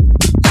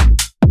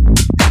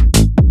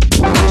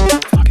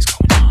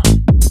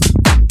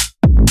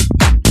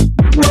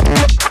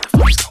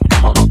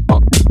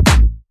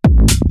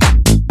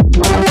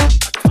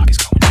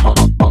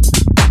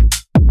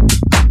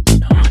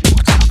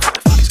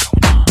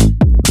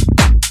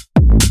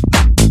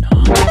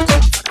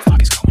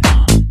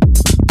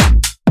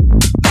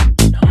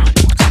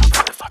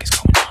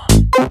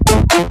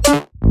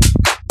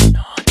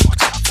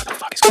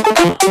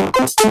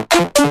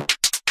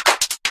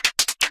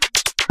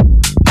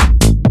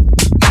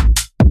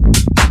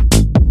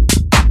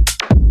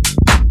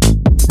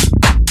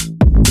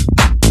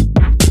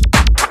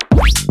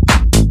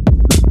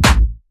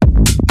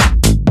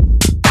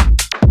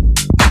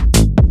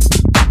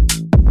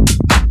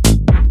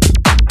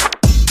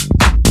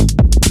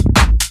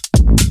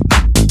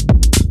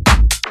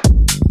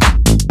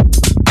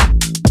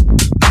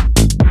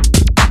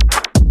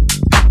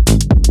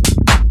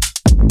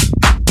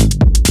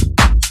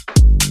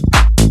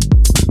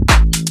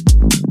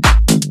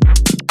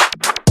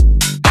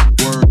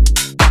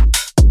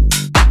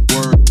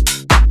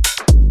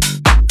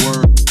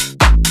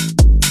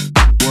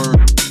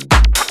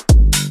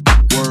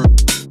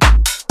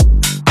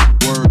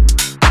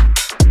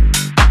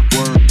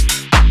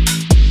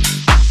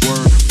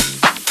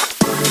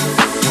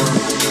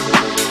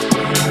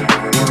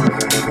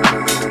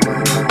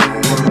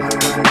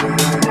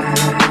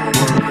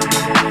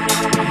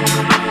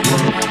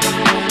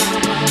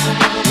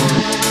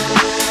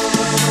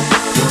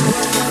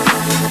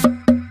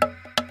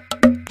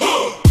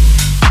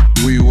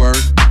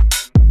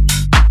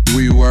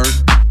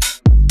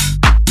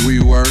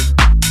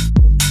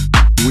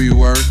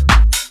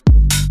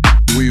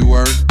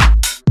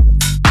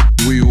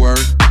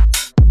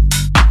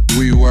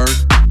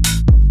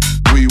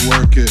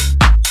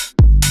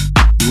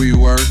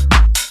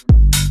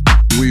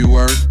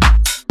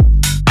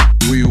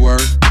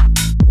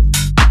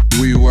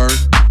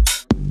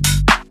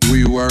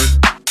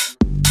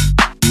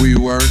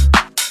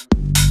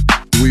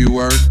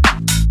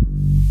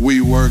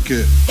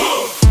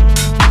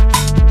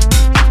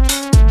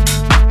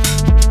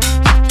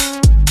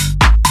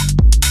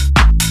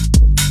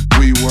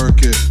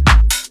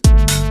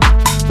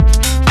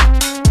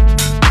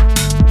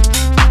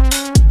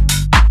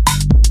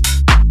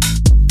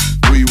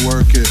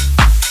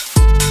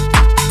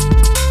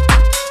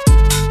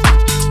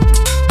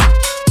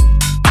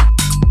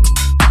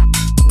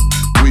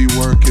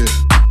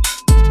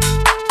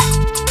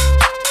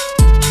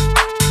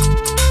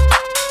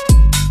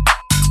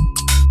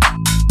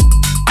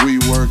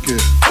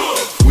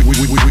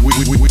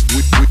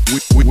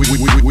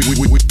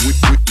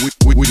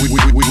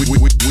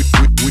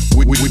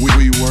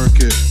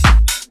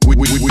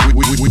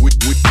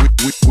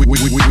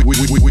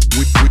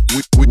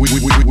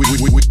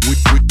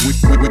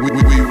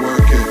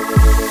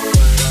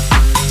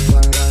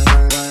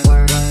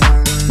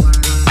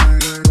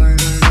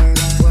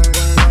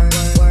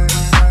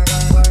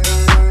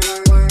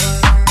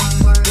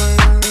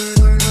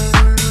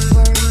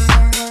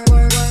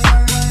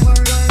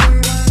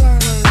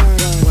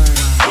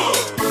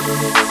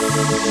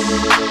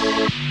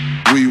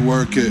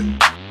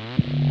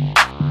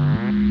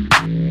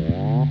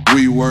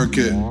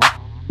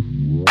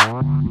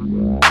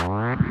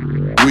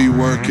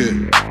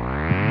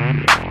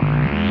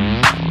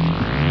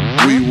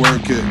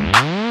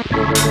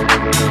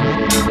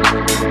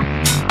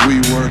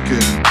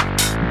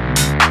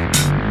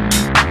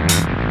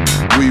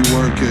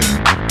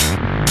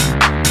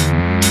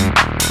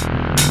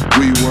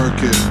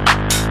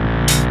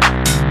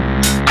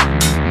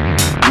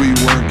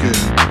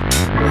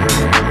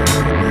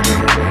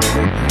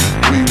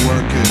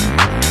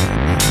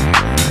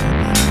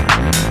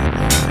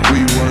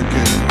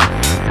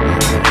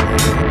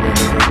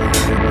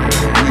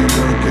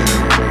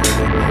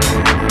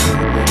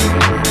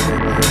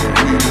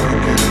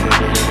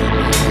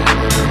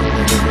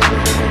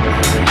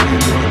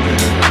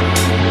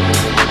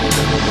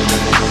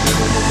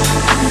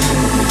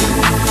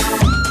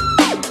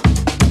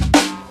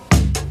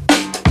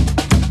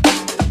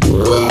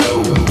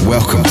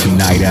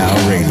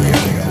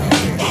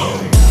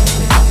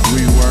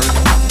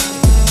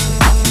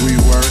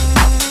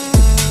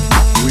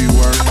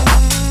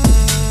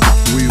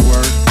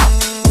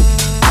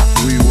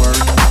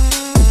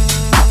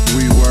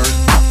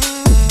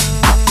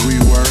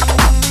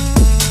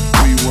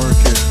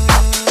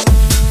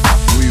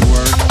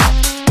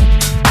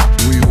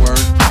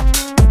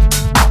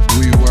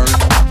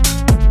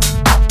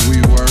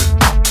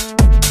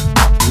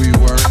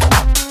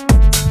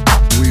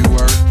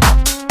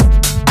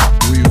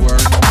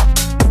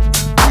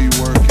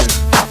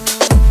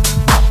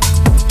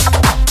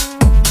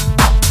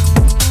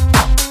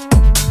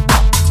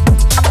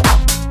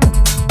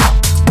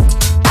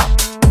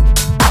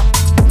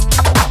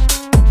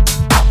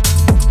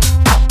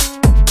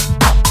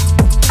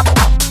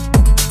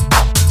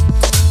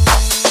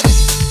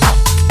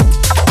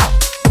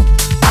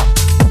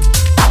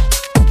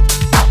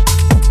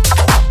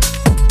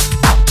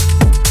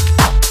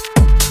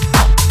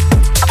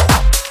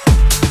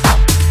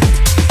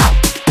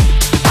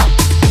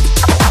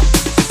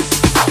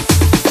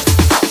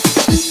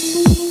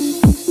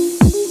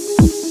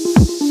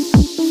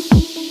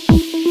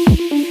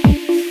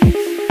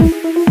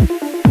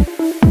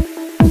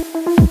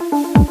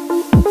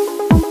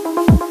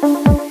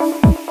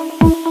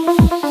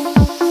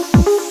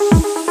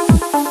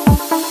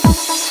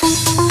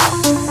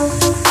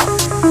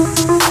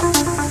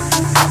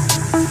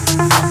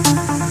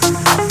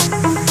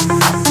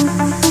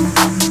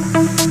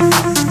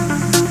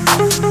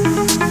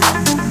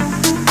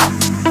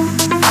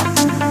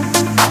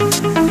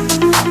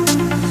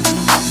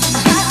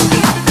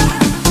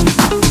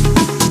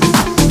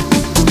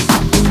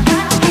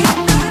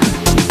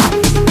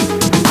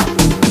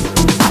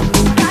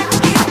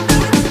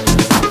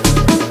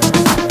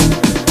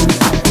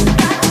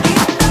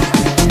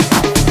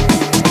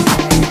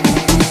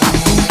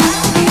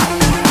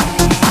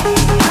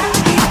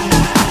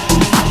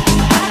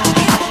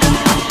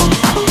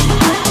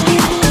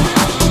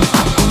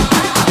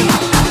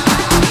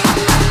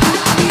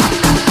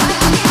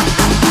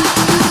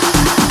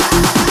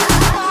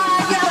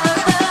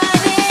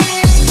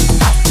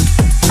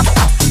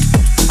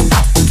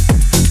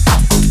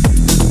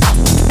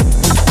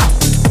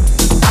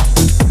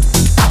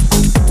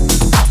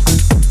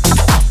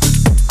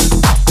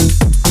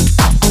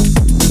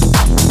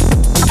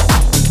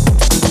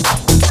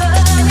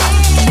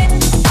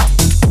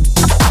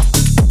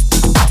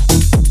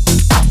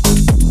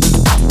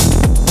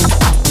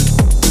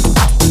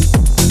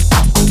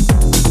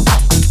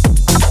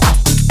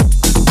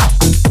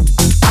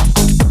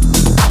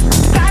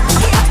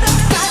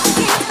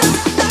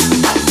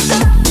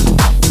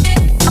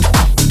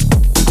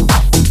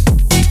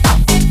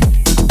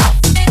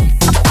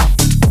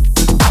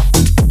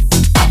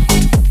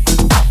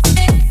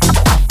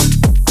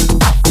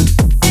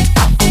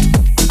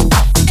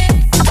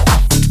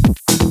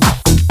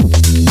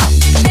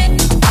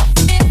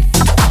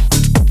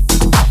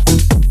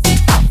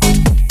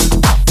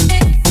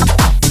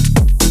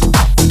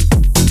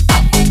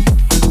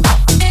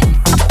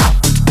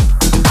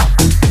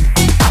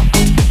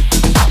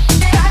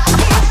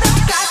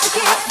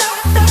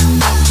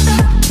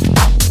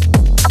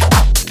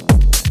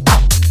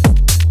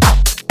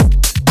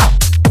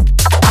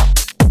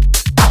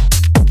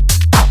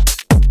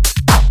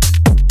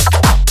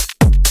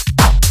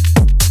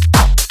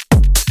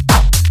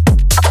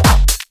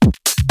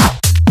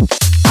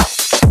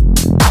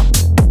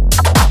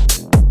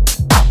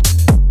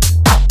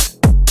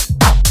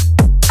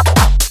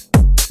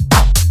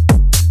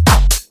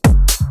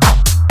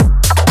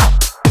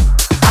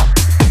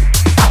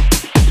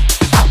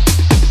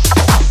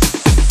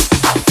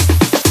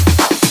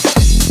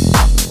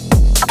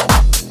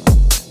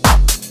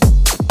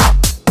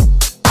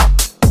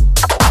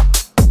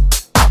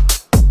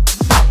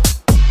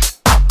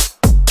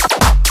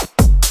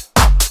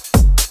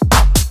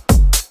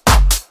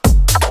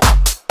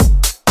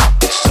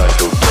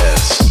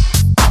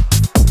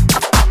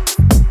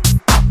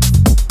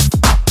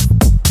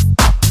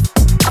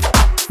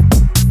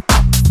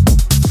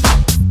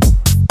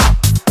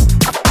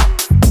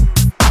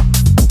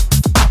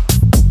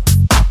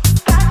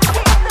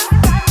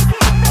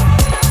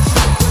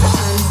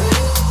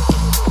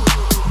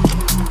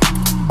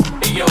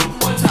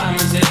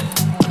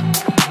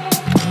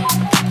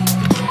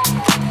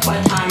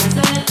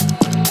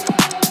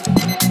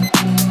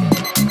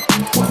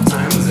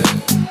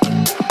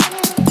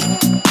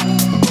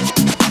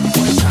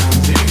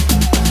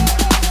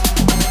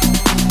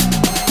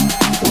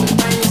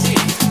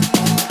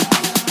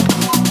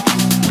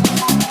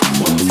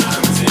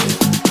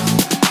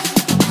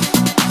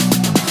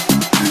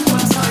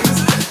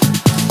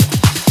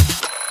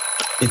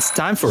 It's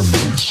time for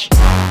Beach.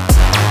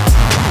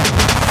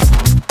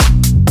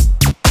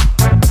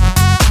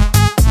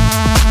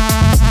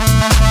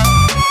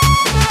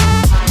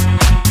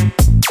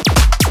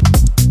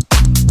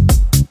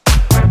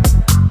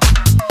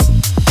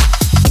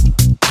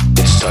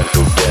 It's time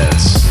to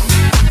dance.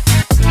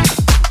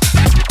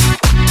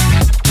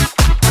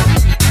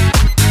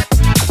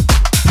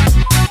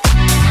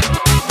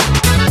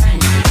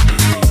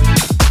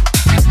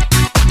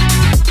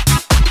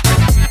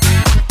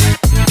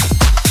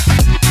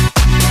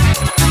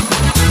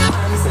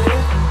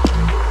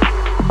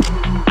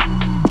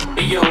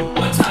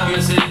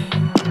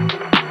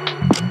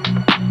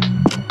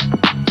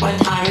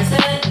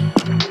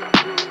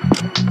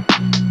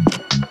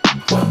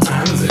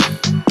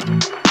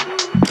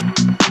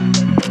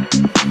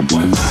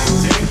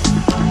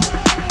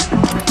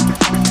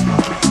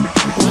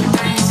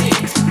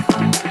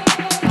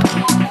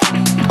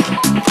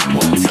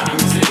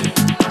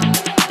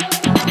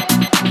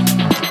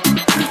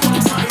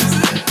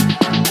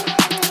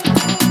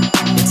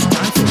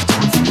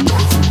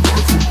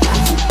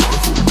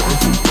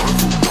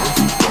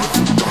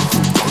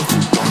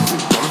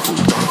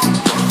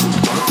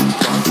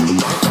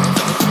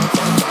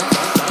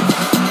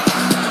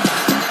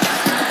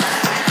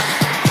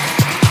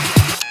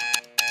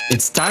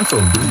 It's time for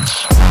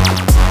Beach.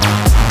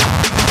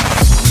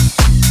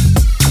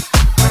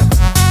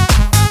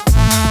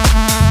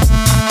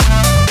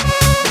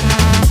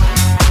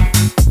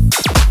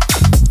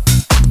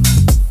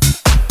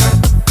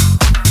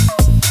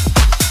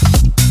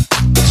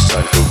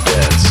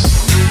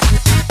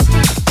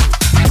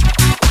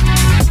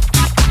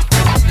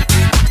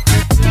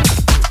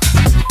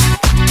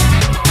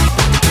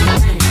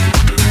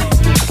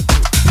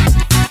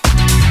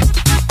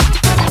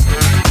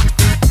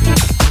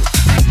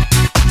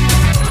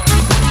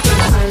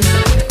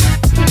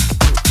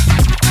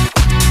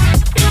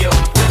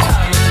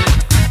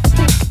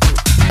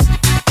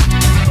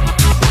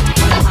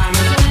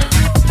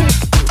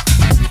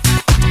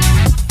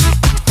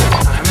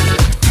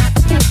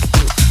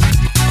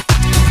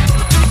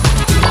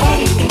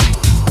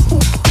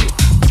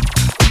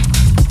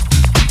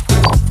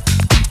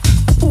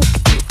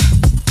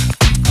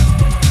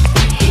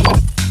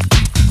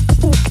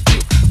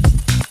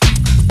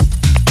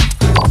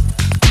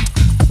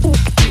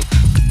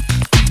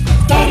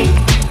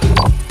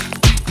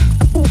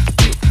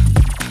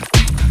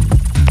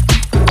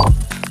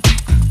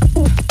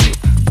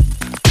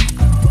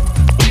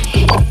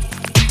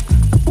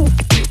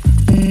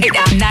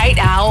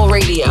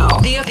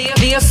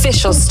 The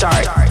official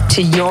start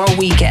to your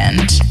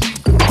weekend.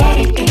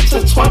 Body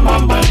intertwine my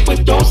mind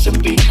with those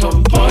and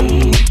become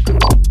one.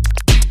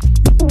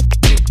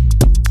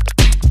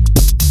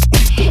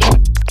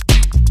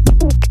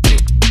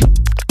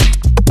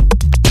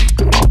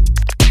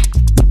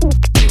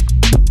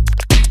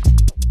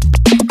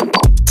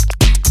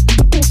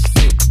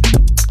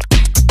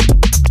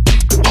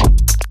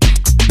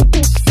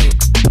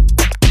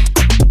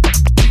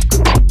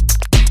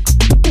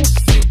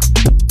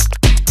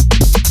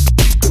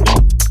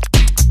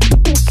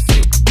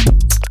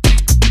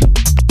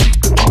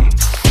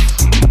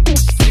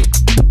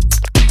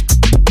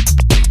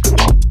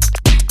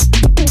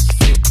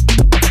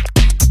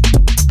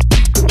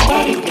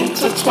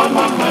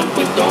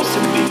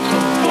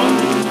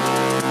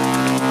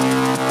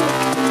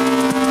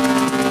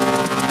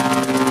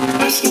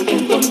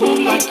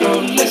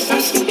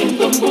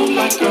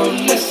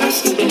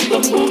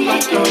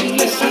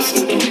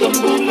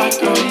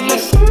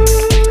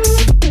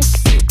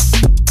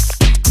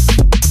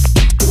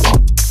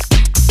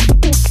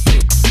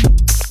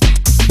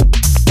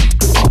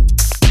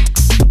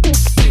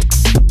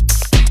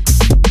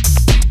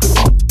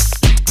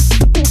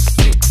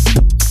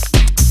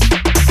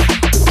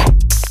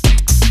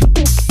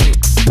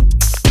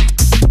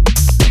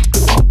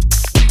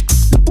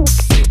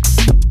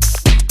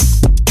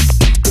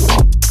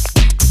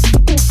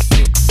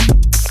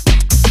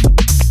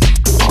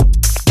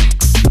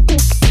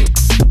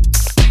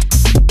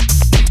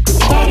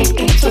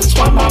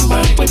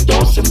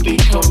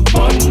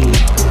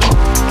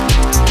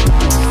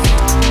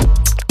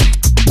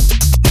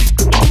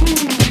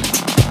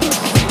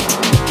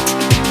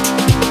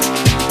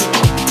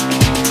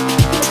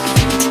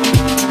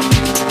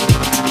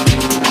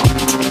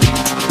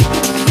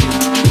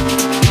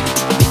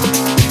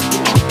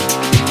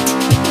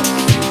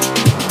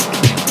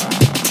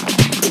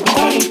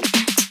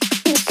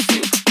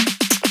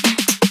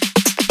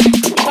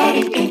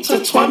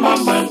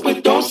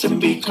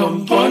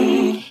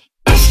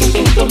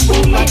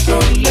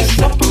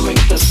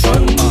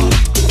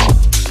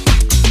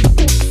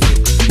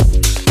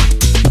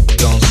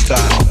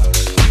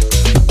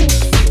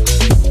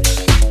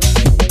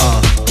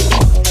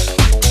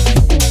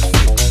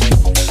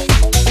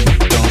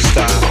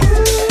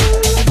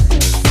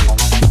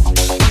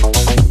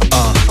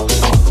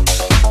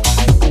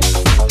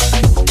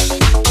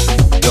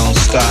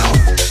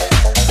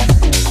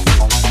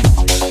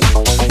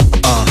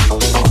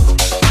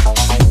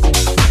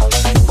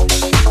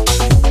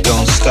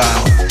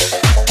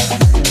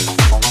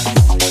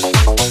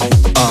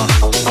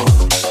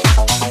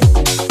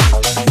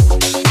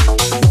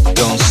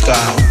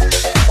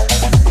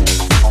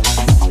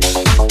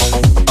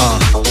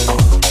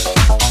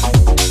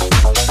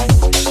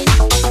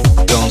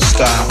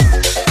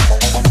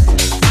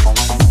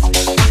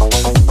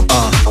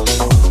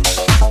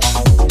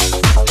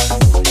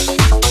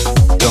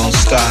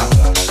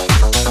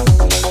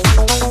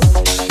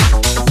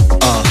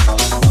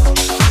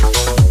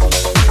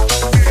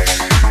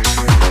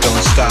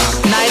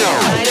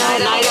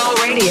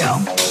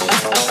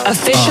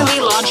 Officially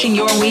launching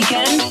your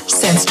weekend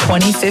since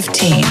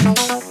 2015.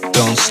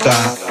 Don't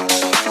stop.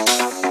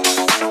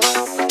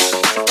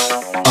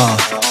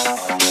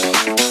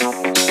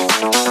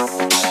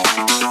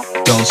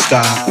 Don't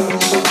stop.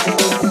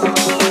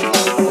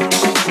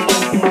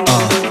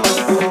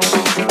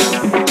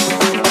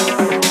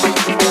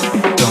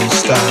 Don't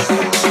stop.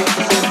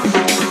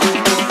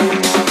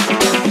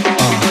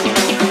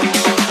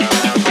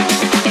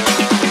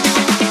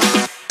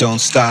 Don't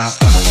stop. Don't stop.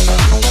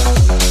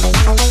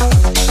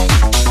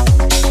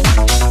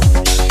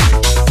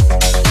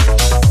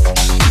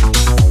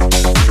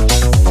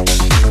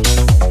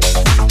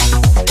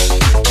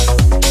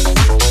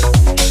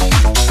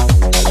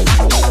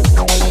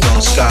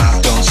 Don't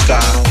stop. Don't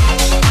stop.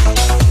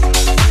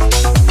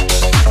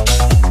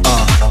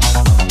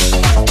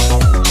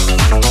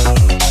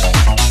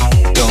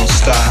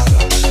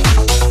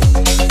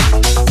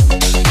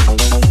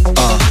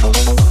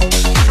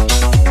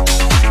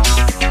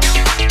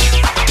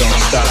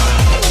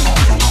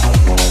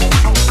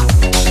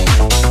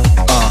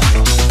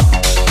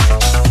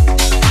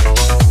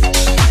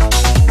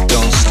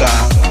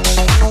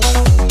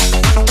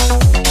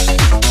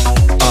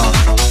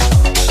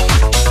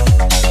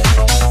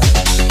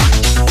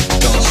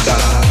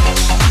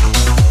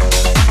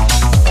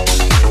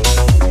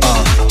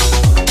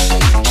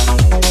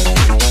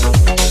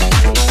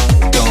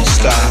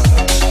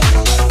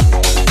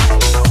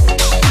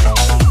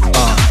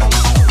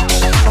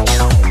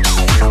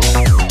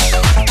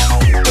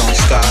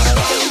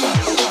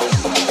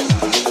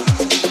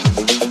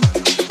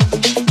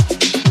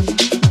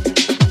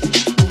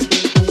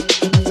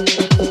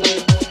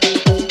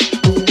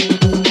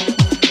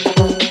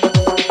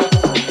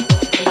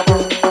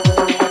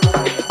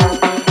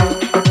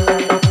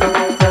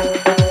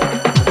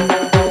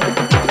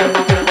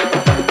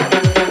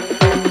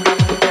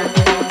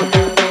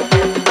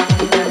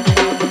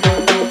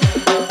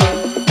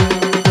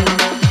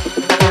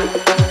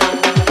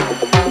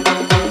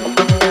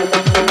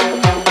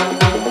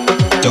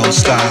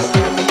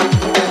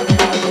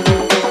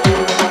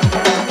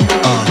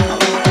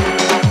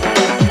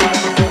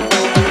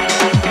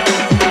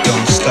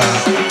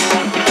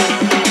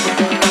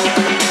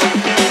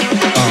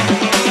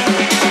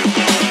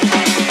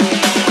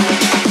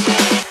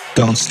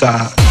 Don't stop. Don't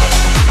stop.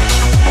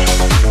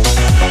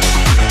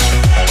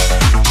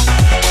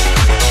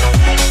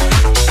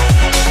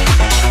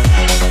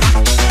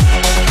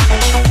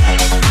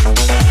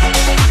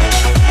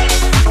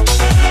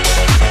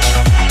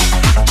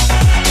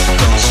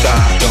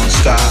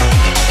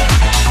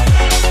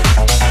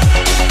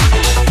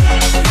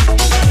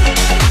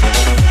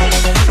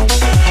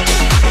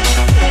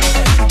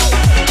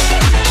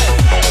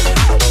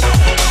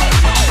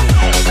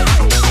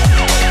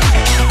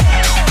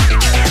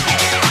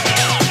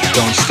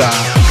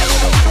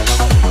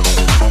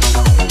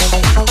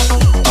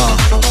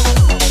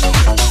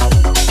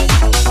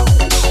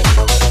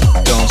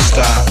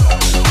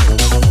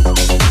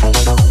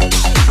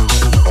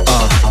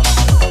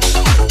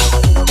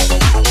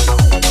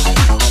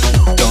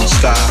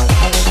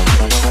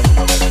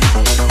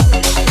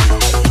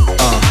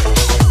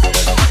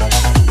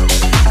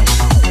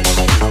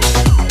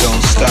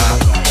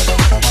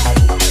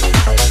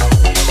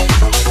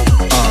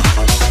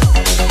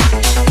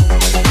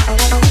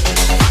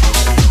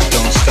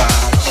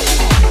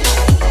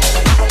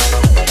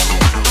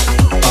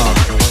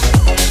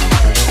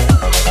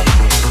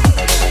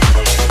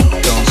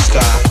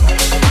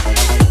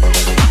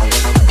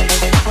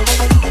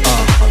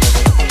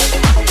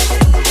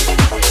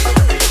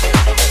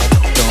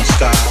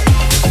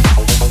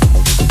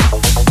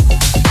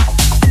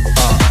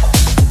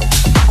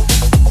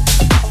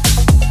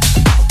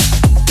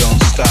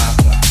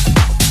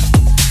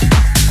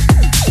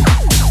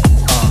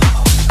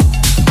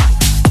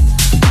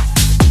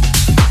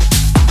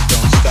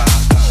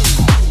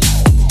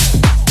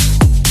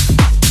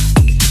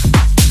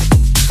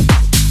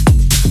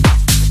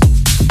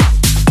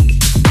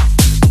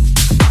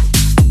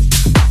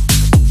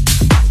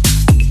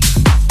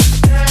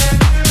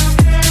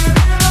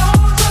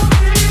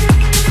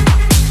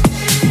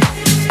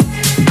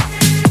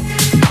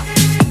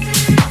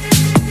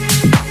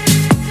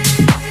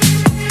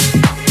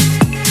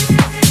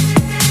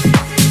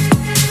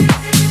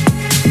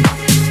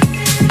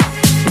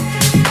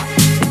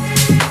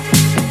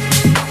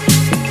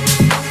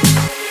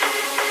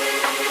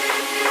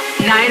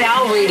 Night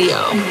Owl Radio.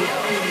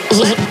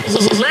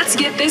 Let's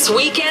get this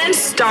weekend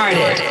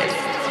started.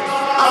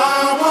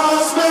 I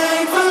was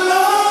made for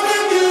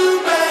loving you,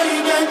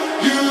 baby.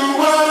 You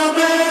were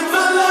made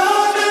for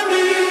loving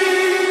me.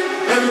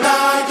 And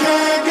I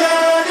can't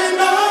get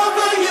enough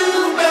of you,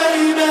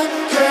 baby.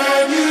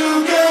 Can you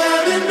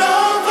get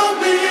enough of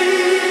me?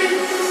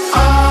 I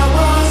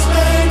was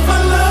made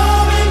for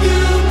loving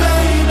you,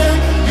 baby.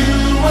 You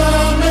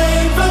were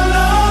made for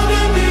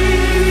loving me.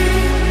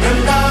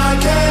 And I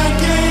can't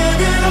give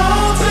it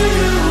all to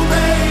you,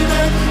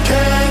 baby.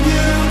 Can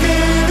you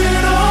give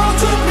it all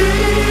to me?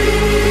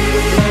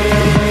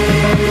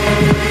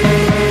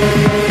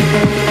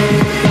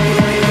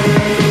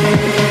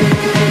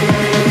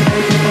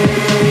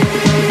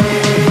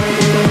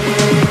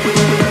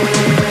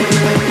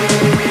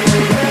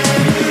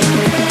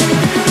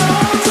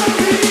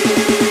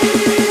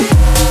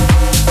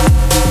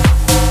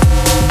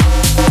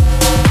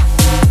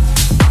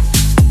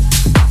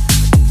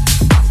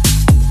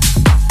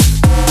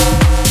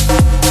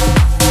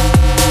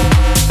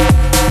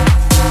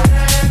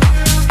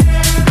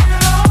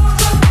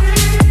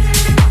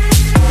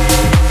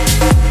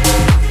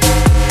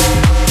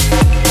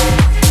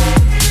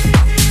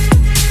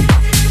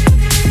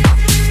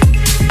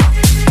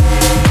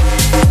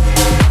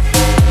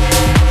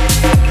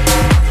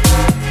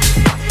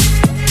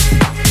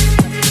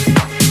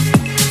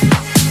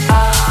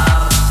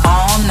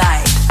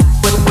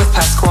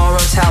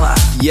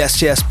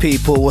 yes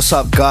people, what's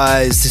up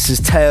guys? This is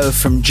Teo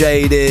from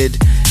Jaded.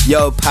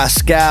 Yo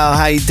Pascal,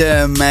 how you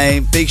doing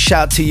mate? Big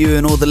shout to you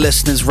and all the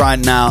listeners right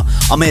now.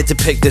 I'm here to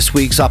pick this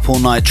week's Up All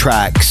Night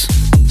tracks.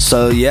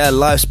 So yeah,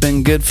 life's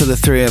been good for the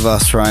three of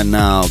us right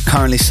now.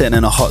 Currently sitting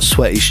in a hot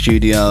sweaty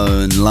studio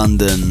in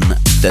London.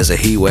 There's a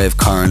heat wave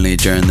currently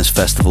during this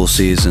festival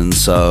season,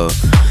 so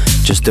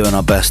just doing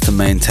our best to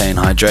maintain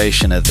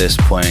hydration at this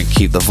point,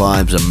 keep the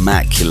vibes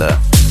immaculate.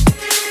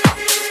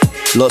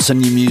 Lots of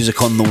new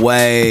music on the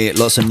way,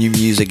 lots of new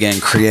music getting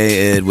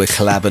created. We're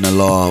collabing a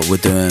lot, we're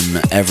doing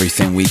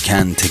everything we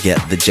can to get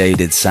the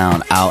Jaded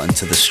sound out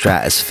into the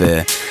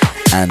stratosphere.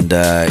 And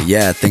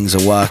yeah, things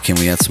are working.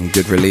 We had some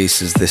good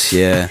releases this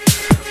year,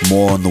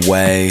 more on the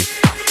way.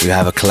 We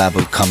have a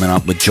collab coming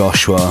up with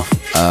Joshua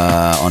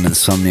on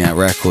Insomniac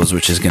Records,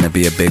 which is going to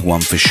be a big one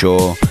for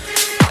sure.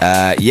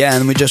 Yeah,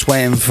 and we're just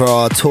waiting for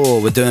our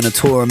tour. We're doing a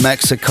tour in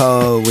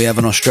Mexico. We have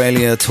an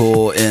Australia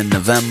tour in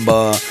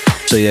November.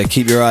 So yeah,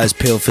 keep your eyes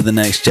peeled for the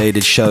next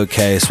Jaded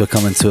showcase. We're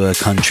coming to a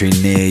country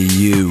near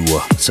you,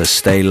 so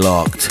stay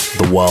locked.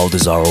 The world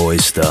is our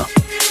oyster.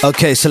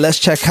 Okay, so let's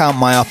check out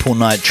my Up All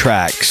Night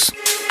tracks.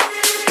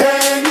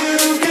 Can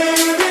you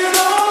give it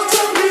all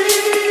to me?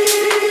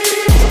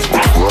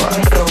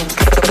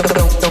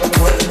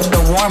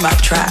 The warm-up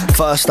track.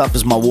 First up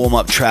is my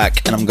warm-up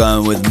track, and I'm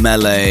going with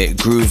Melee,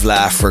 Groove La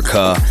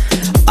Africa.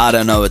 I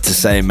don't know what to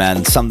say,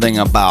 man. Something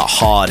about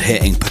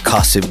hard-hitting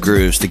percussive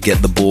grooves to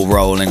get the ball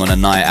rolling on a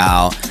night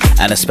out,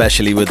 and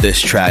especially with this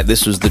track.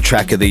 This was the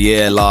track of the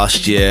year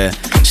last year,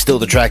 still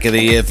the track of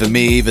the year for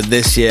me even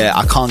this year.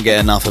 I can't get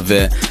enough of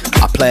it.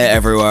 I play it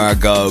everywhere I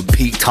go.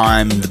 Peak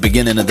time, the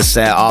beginning of the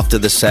set, after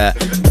the set.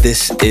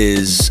 This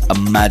is a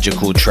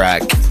magical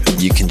track.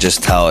 You can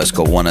just tell it's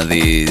got one of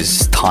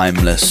these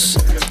timeless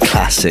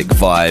classic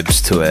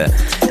vibes to it.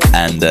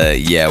 And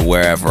yeah,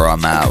 wherever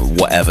I'm at,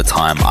 whatever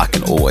time, I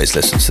can always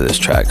listen to this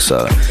track.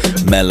 So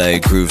Melee,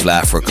 Groove La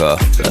Africa,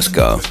 let's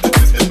go.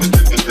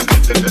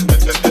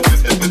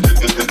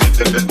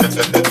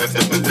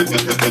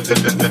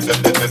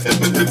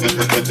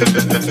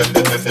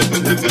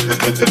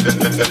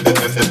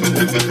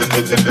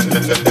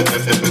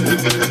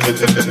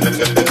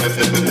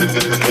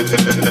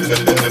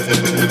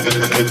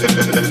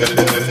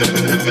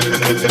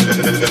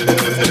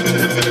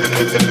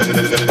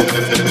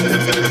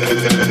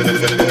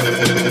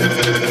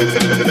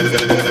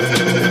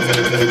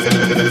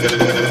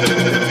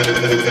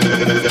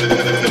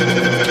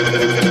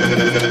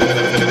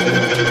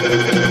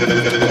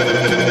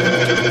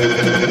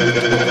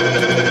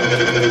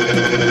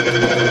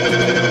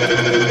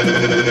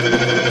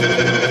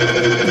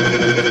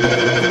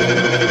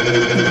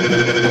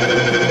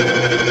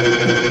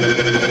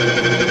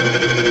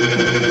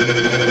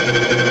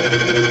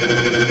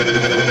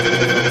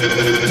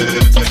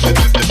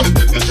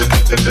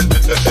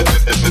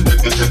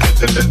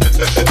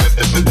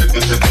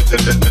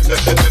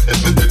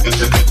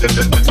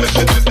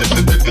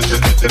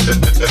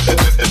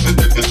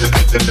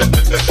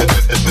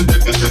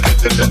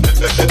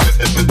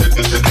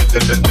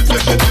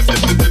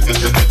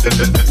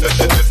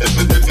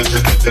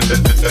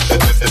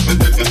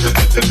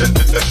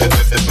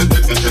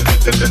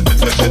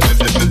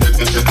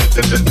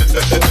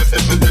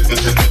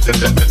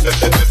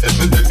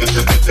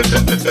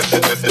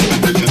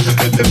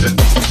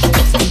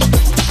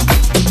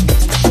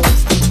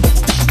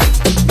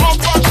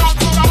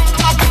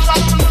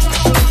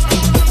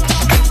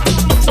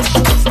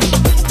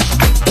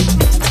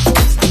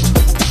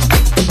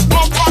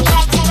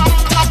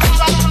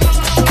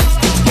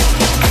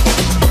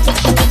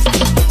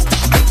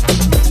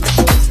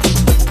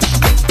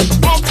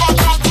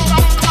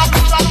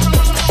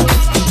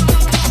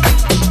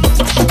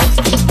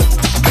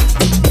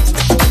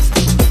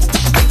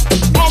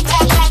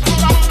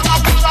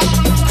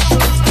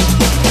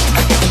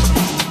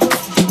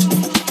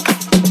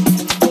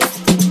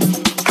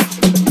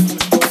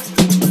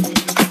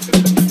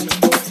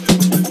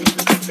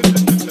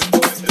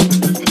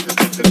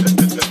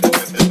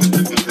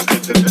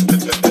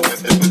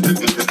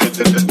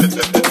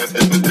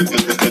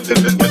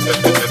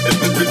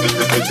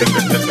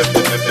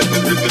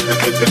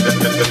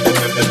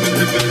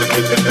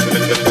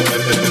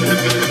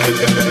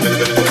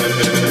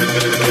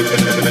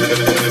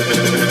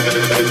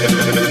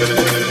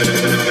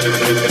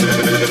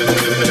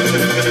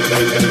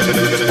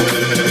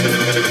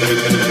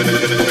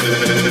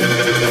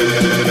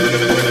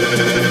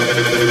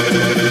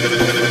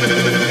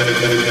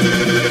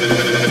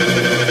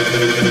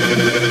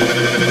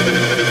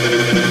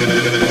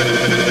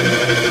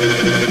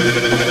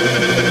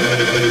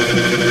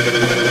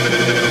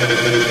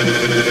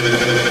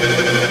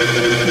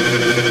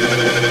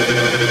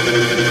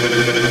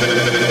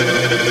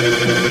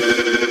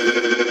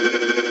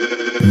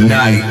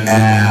 Night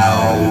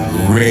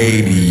Owl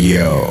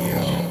Radio.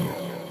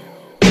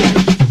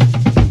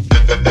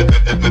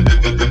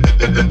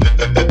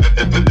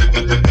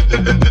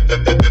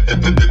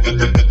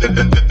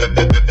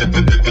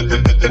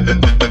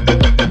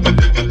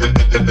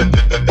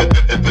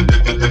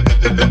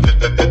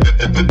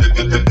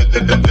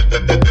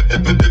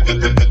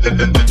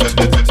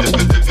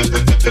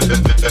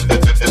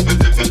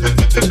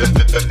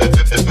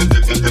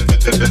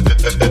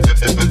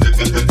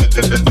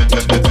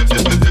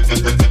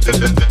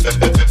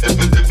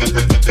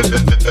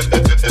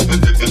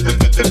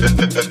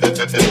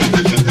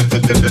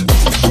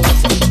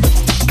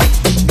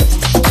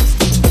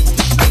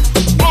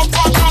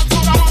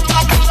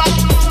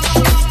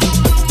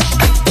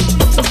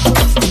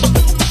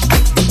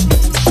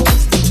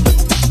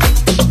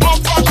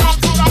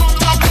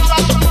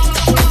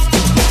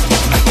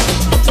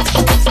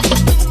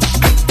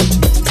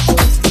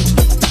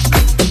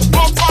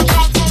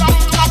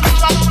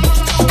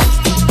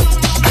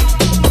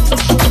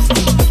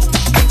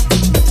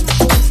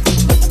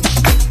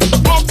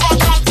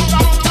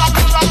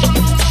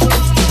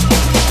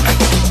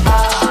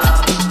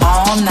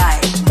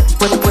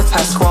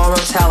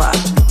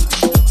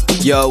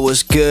 Yo,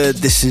 what's good?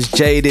 This is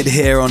Jaded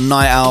here on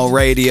Night Owl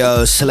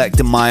Radio,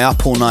 selecting my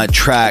up all night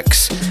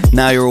tracks.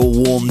 Now you're all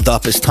warmed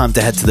up, it's time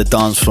to head to the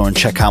dance floor and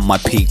check out my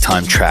peak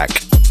time track.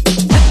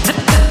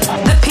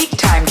 The peak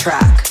time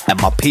track.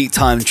 And my peak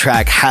time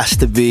track has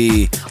to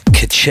be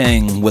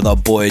Ka-Ching with our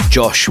boy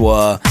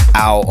Joshua,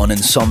 out on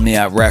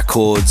Insomniac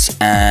Records,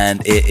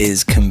 and it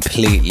is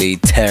completely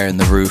tearing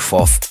the roof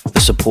off. The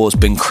support's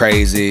been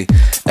crazy.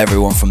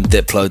 Everyone from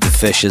Diplo to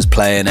Fisher's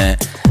playing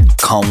it.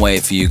 Can't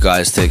wait for you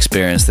guys to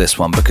experience this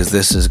one because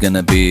this is going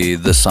to be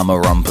the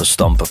summer rumper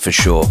stomper for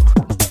sure.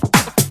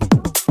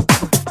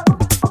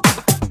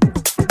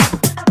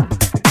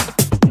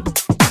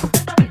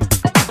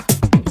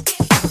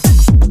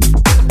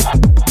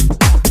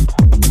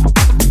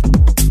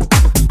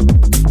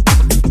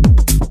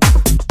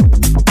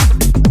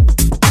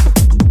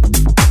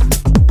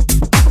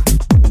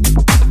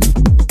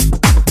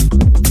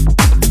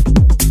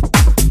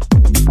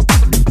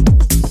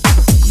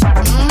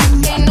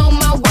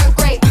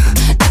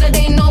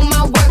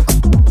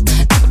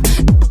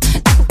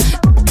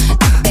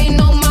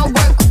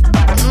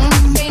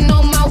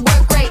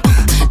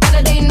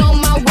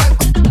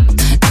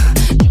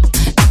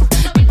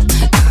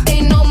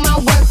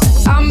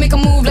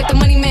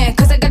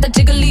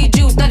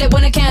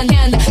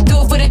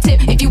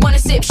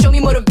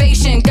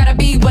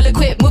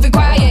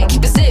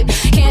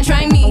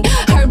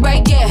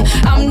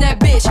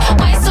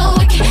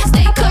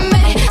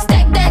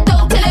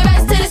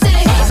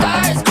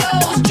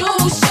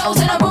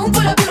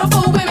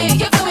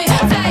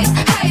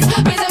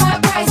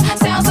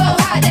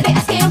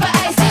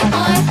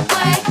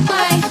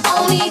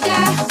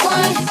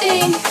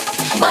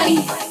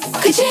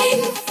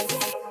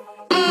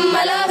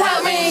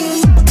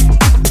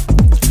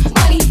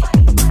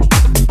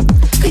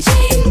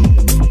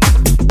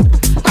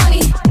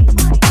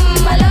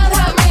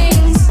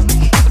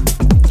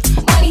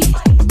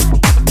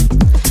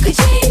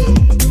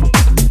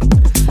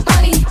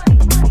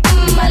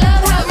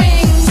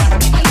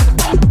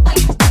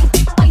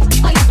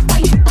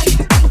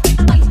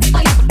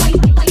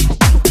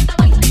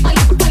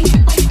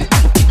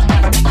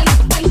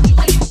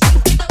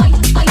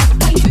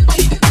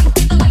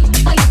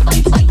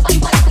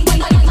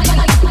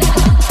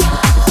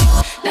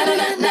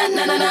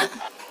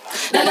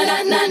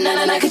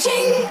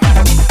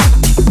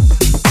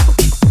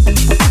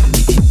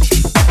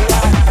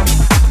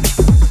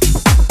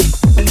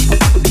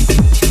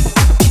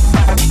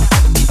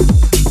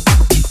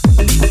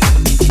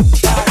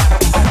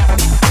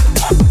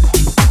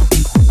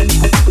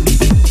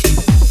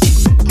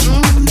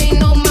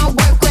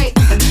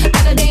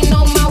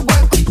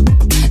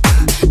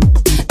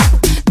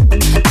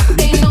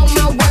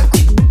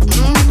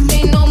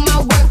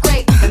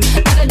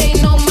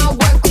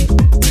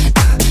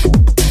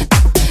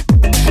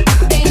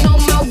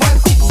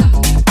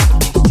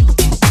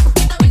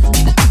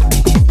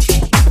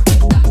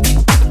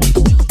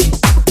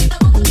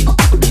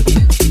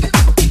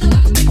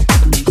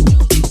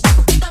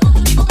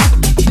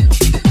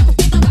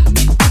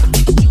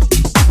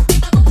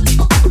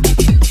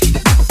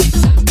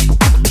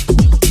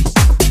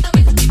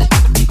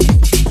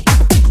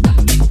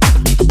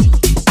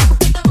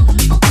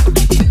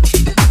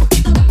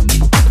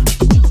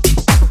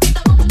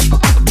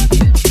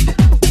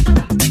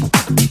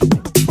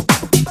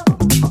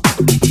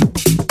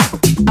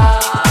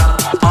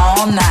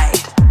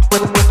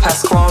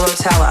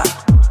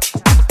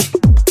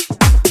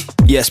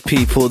 Yes,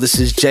 people, this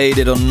is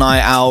Jaded on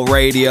Night Owl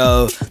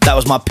Radio. That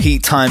was my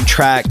peak time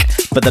track,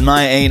 but the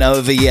night ain't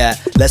over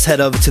yet. Let's head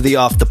over to the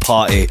after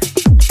party.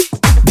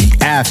 The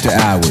After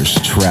Hours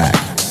track.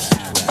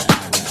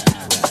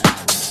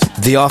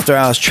 The After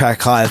Hours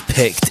track I've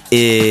picked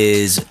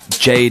is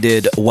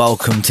Jaded,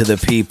 Welcome to the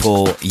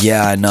People.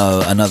 Yeah, I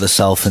know, another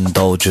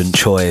self-indulgent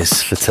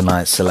choice for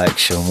tonight's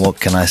selection. What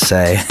can I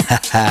say?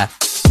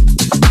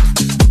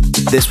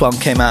 This one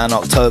came out in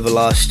October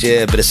last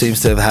year, but it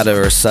seems to have had a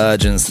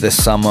resurgence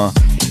this summer.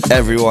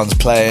 Everyone's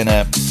playing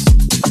it.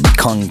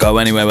 Can't go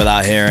anywhere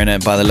without hearing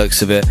it by the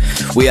looks of it.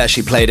 We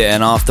actually played it in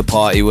an after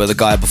party where the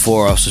guy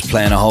before us was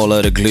playing a whole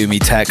load of gloomy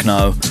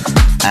techno.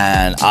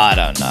 And I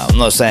don't know, I'm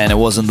not saying it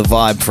wasn't the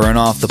vibe for an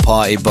after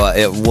party, but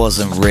it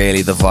wasn't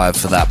really the vibe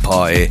for that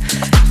party.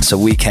 So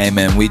we came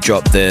in, we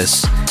dropped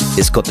this.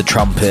 It's got the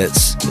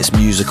trumpets, it's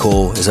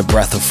musical, it's a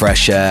breath of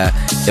fresh air.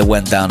 It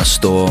went down a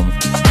storm.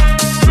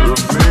 Took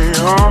me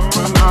off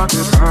and I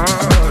get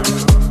high.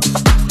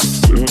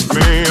 Took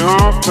me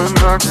off and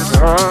I get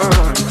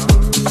high.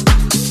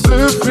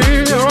 Lift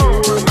me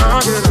up and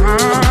I get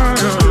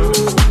higher.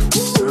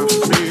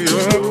 Lift me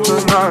up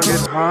and I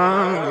get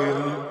higher.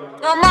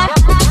 Come on.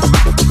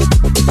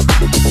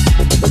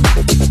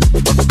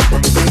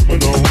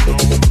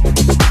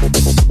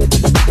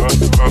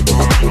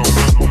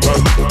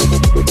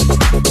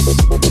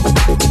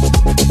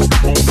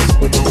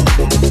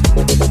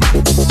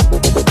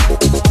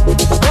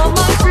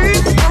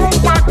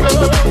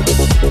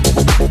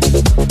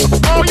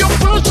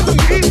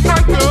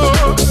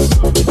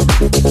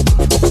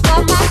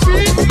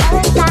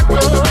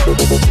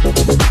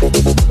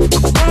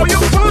 Oh, you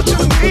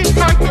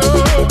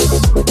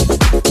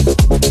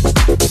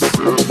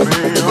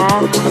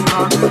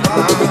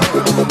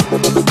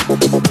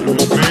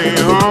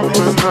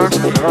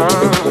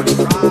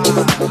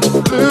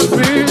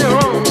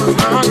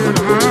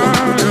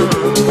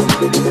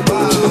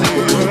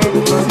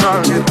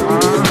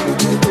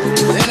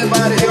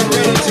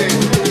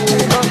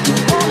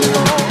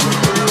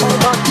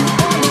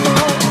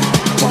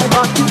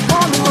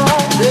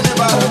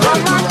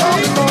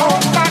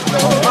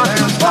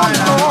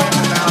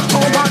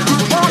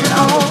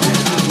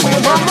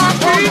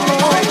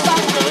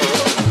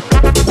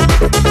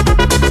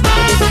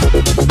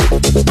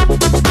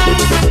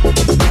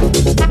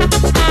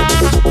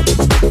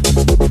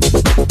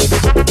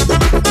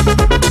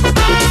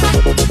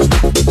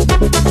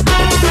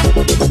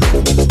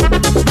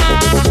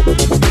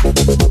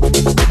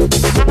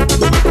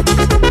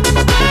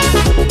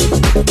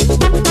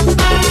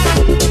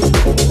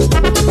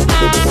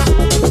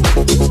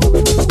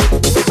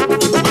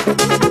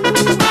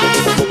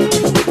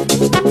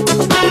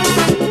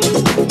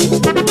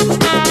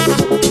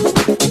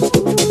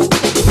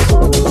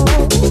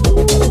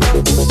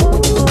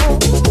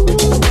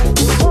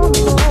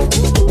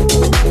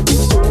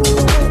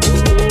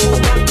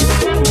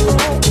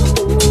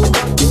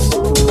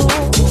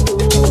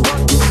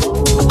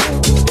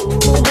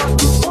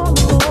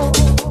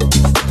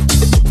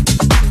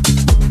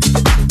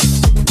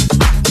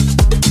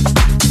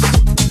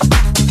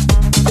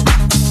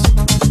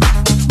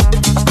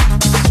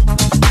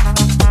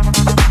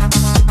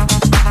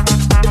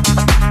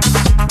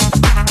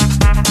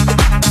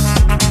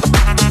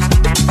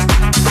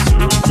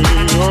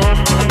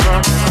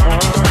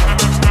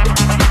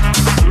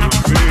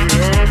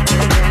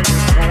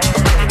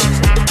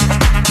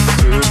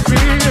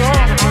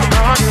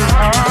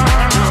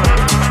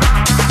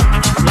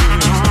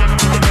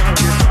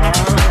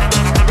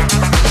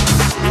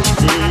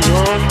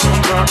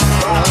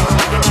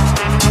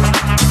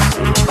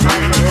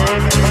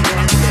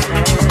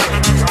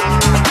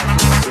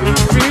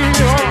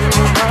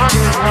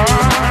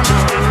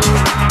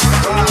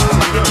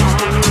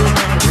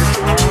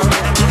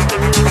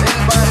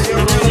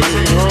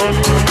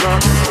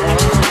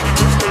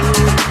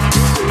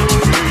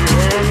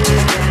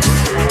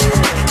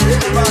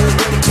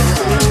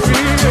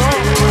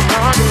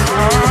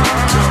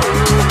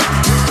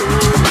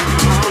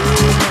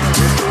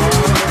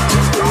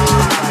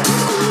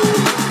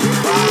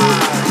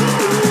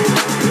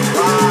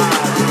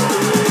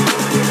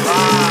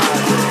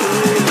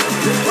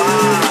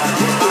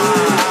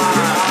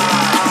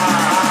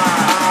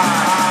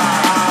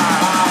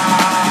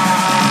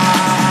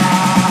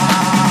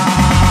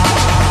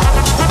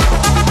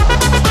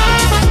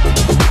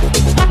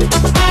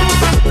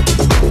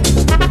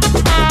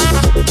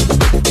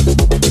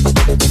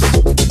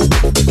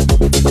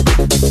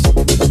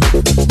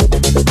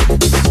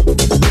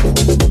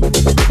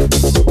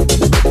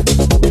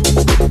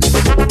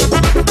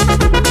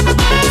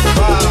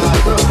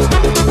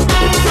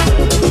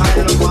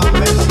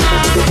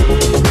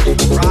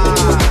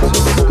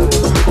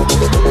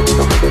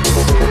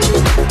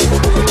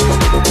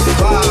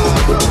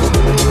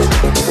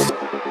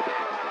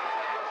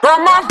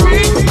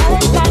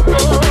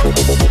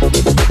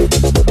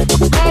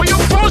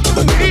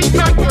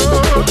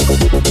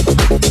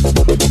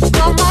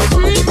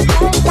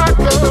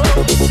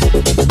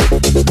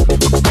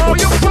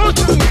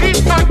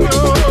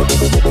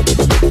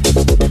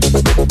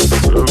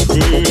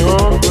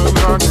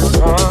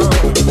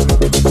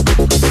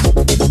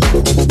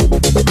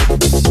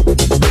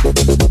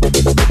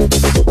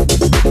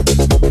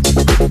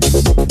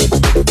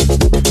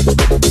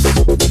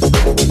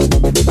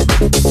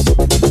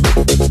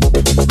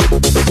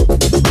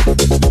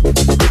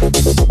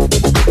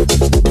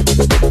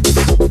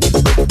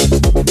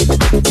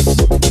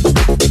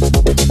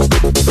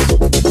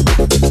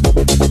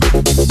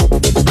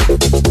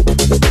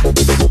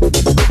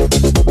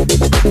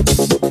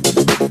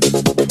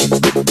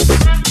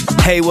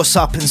Hey, what's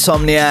up,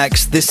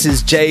 Insomniacs? This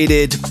is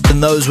Jaded,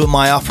 and those were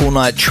my Up All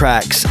Night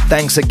tracks.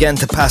 Thanks again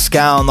to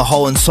Pascal and the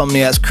whole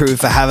Insomniacs crew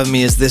for having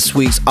me as this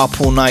week's Up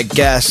All Night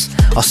guest.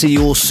 I'll see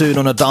you all soon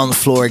on the dance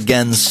floor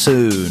again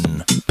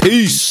soon.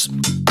 Peace!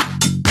 The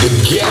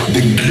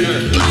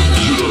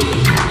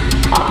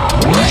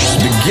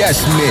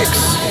guest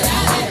mix.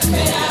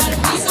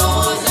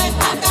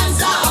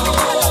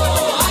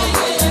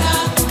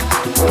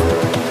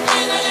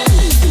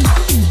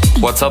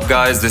 What's up,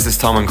 guys? This is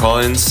Tom and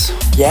Collins.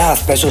 Yeah,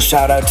 special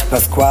shout out to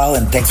Pasquale,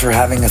 and thanks for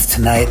having us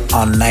tonight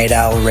on Night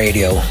Owl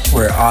Radio.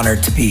 We're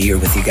honored to be here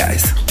with you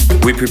guys.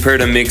 We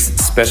prepared a mix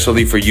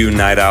especially for you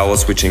Night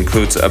Owls, which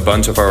includes a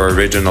bunch of our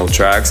original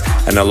tracks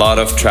and a lot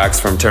of tracks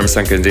from Terms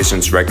and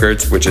Conditions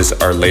Records, which is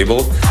our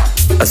label,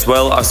 as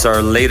well as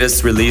our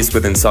latest release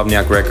with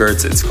Insomniac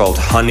Records. It's called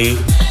Honey,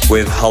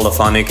 with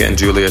Holophonic and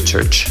Julia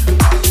Church.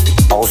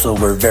 Also,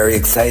 we're very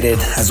excited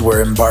as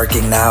we're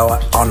embarking now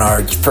on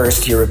our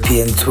first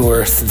European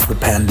tour since the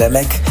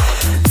pandemic.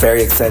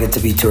 Very excited to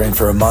be touring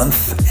for a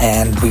month,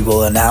 and we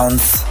will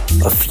announce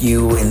a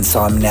few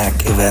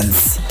Insomniac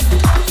events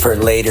for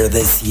later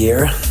this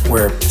year.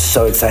 We're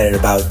so excited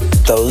about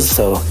those,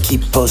 so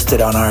keep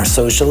posted on our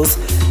socials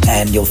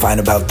and you'll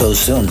find about those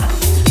soon.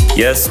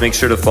 Yes, make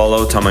sure to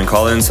follow Tom and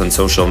Collins on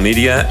social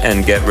media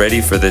and get ready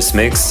for this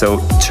mix,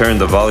 so turn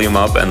the volume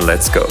up and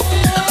let's go.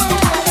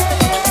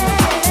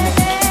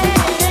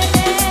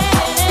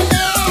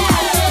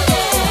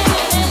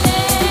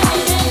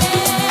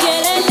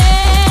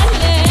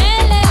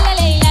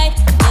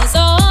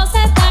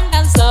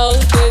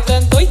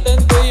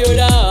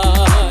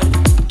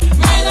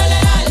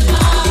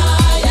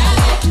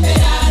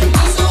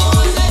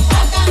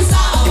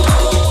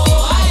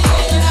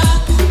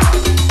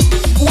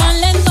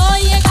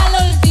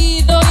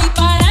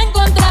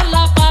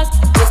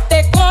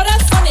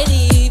 Corazón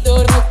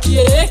herido no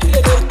quiere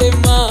quererte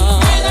más.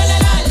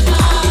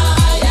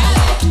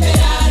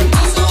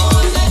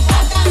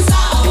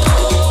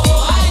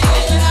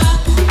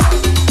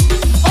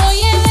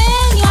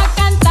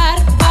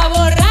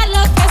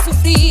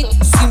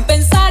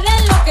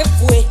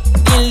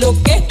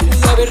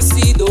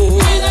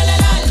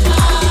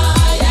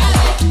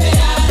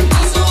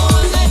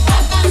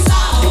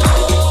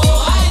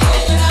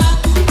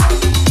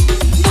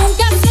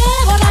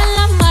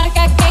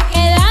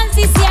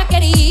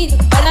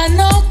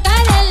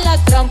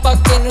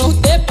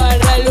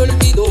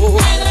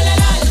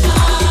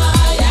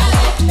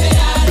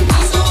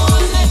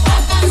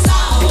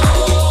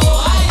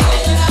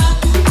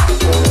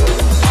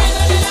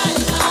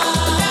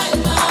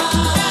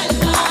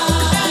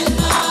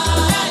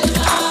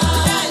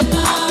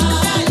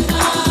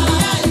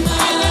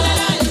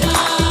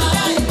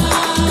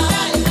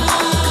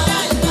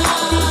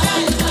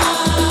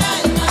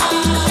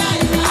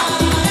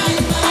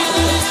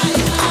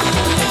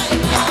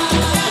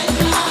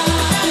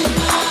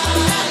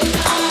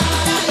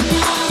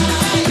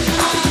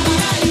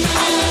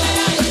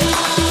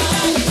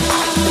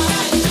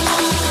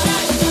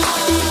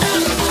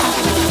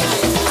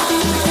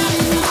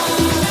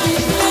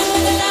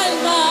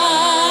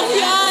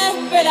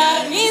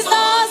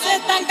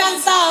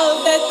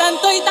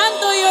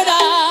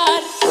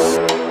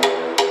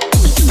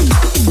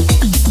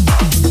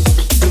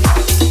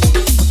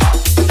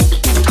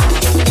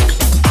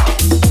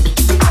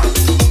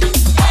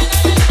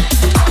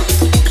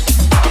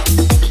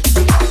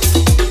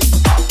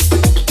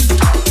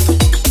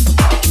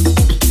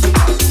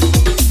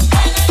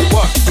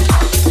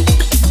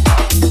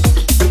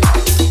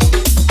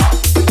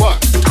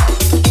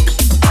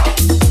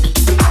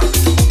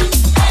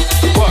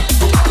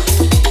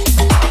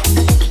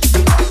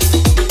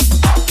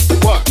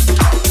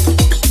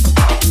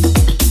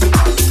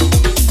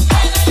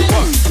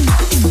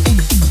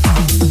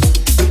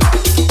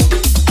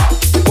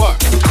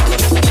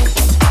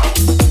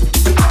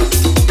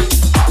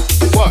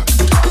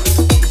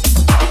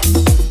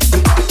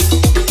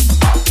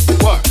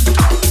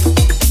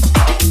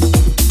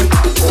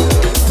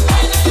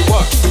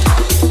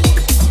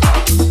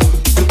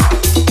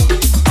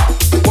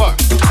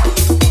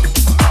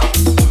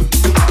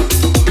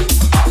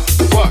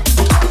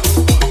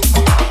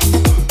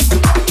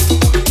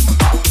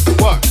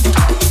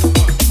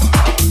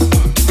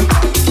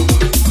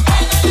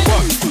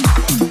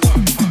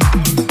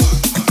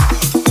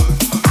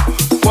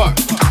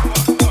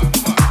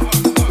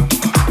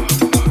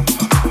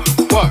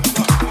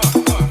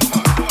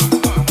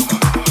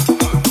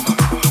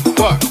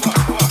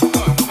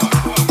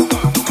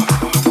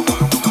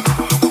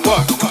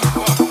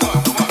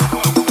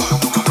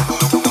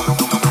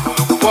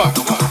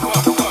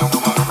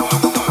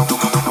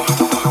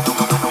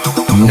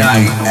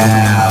 Night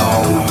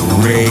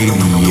Owl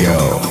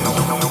Radio.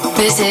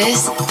 This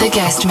is the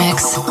guest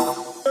mix.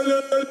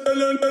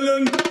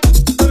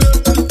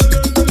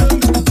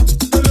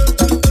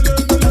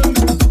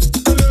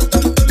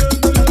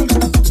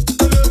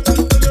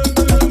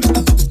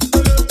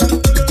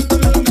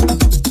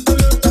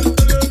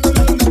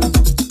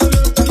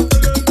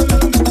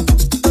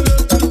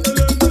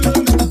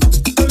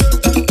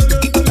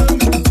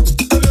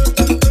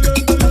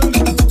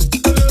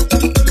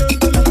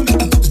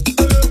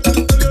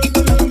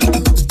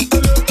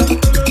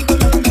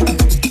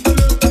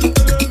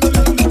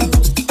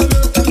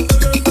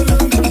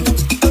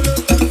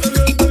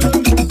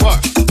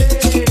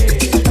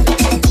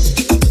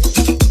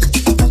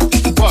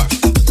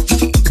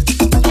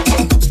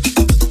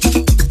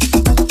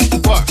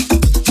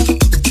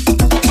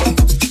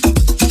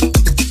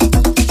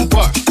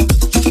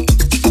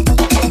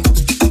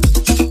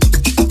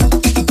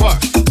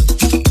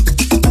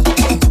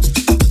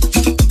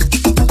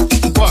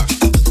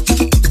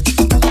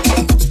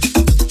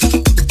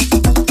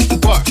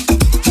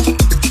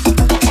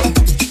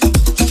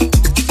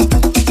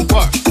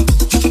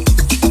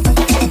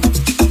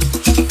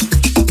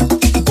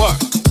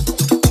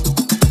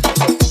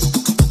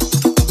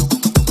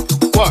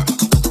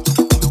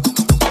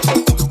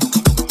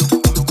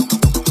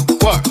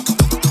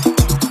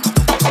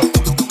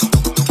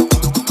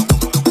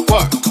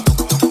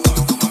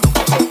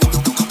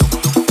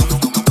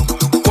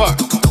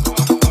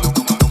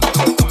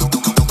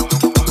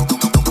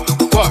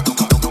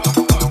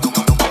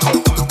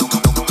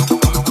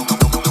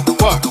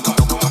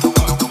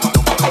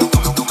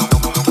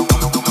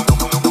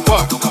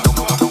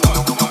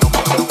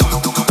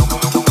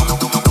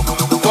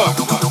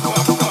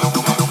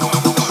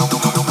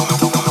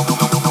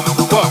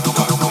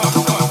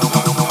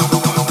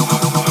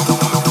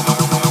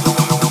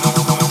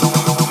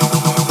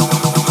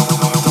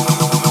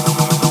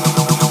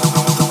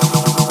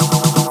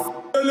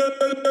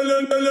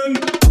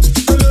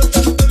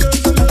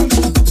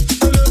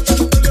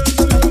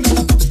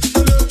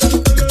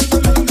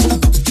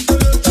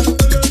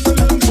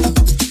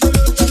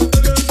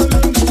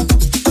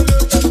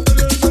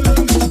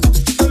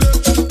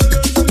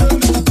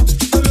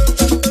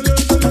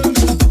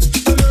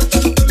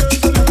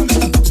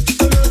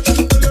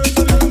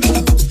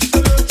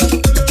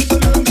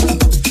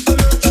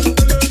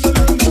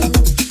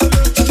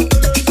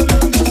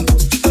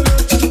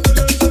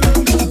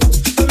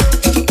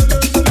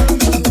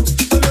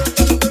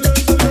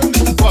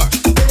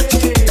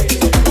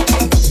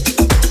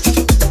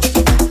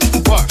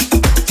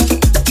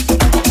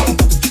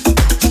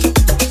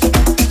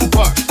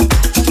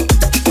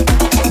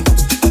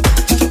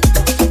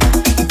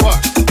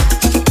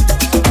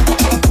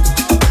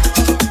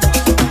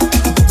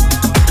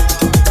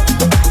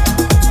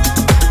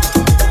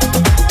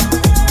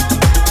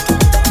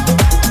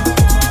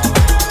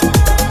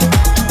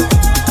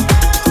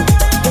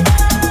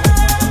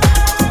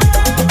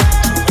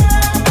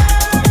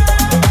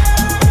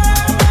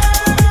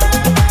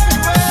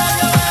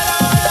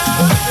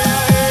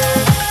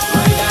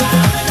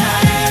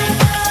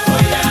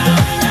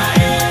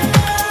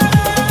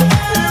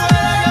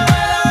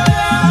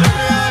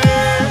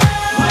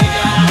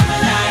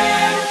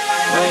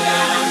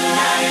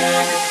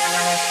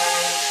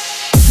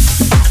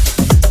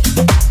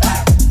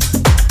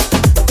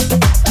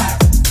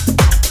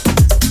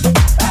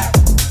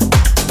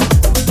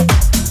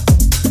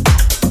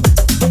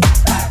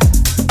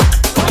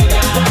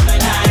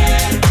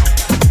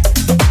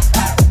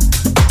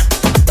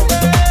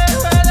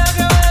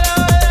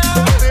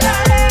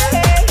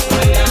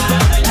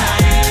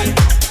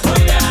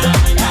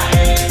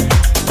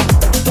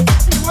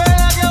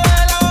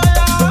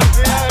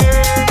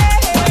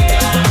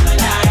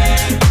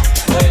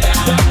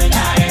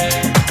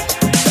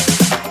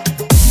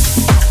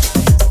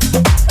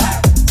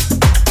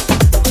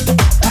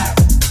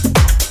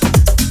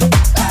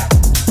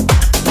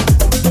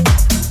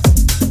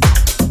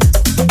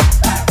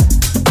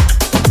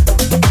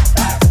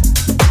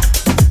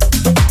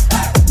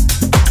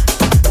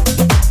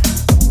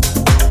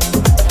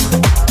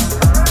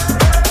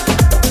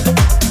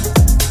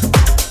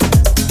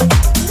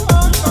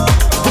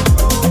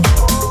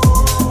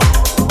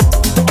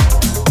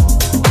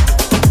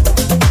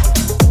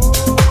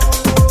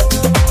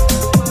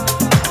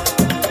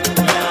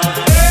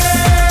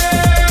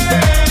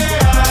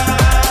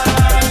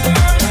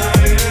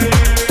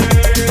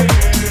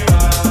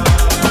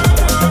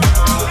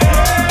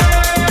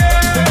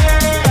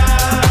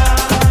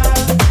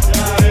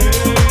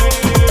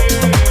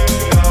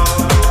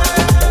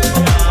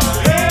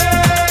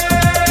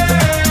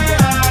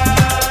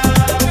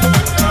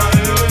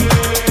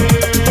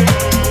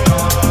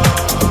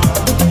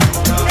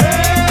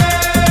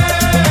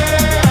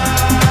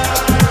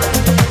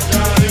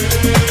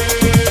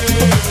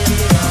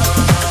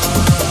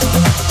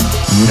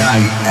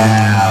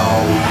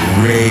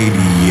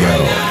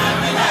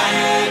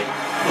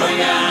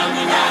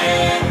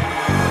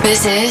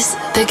 This is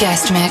the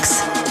guest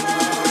mix.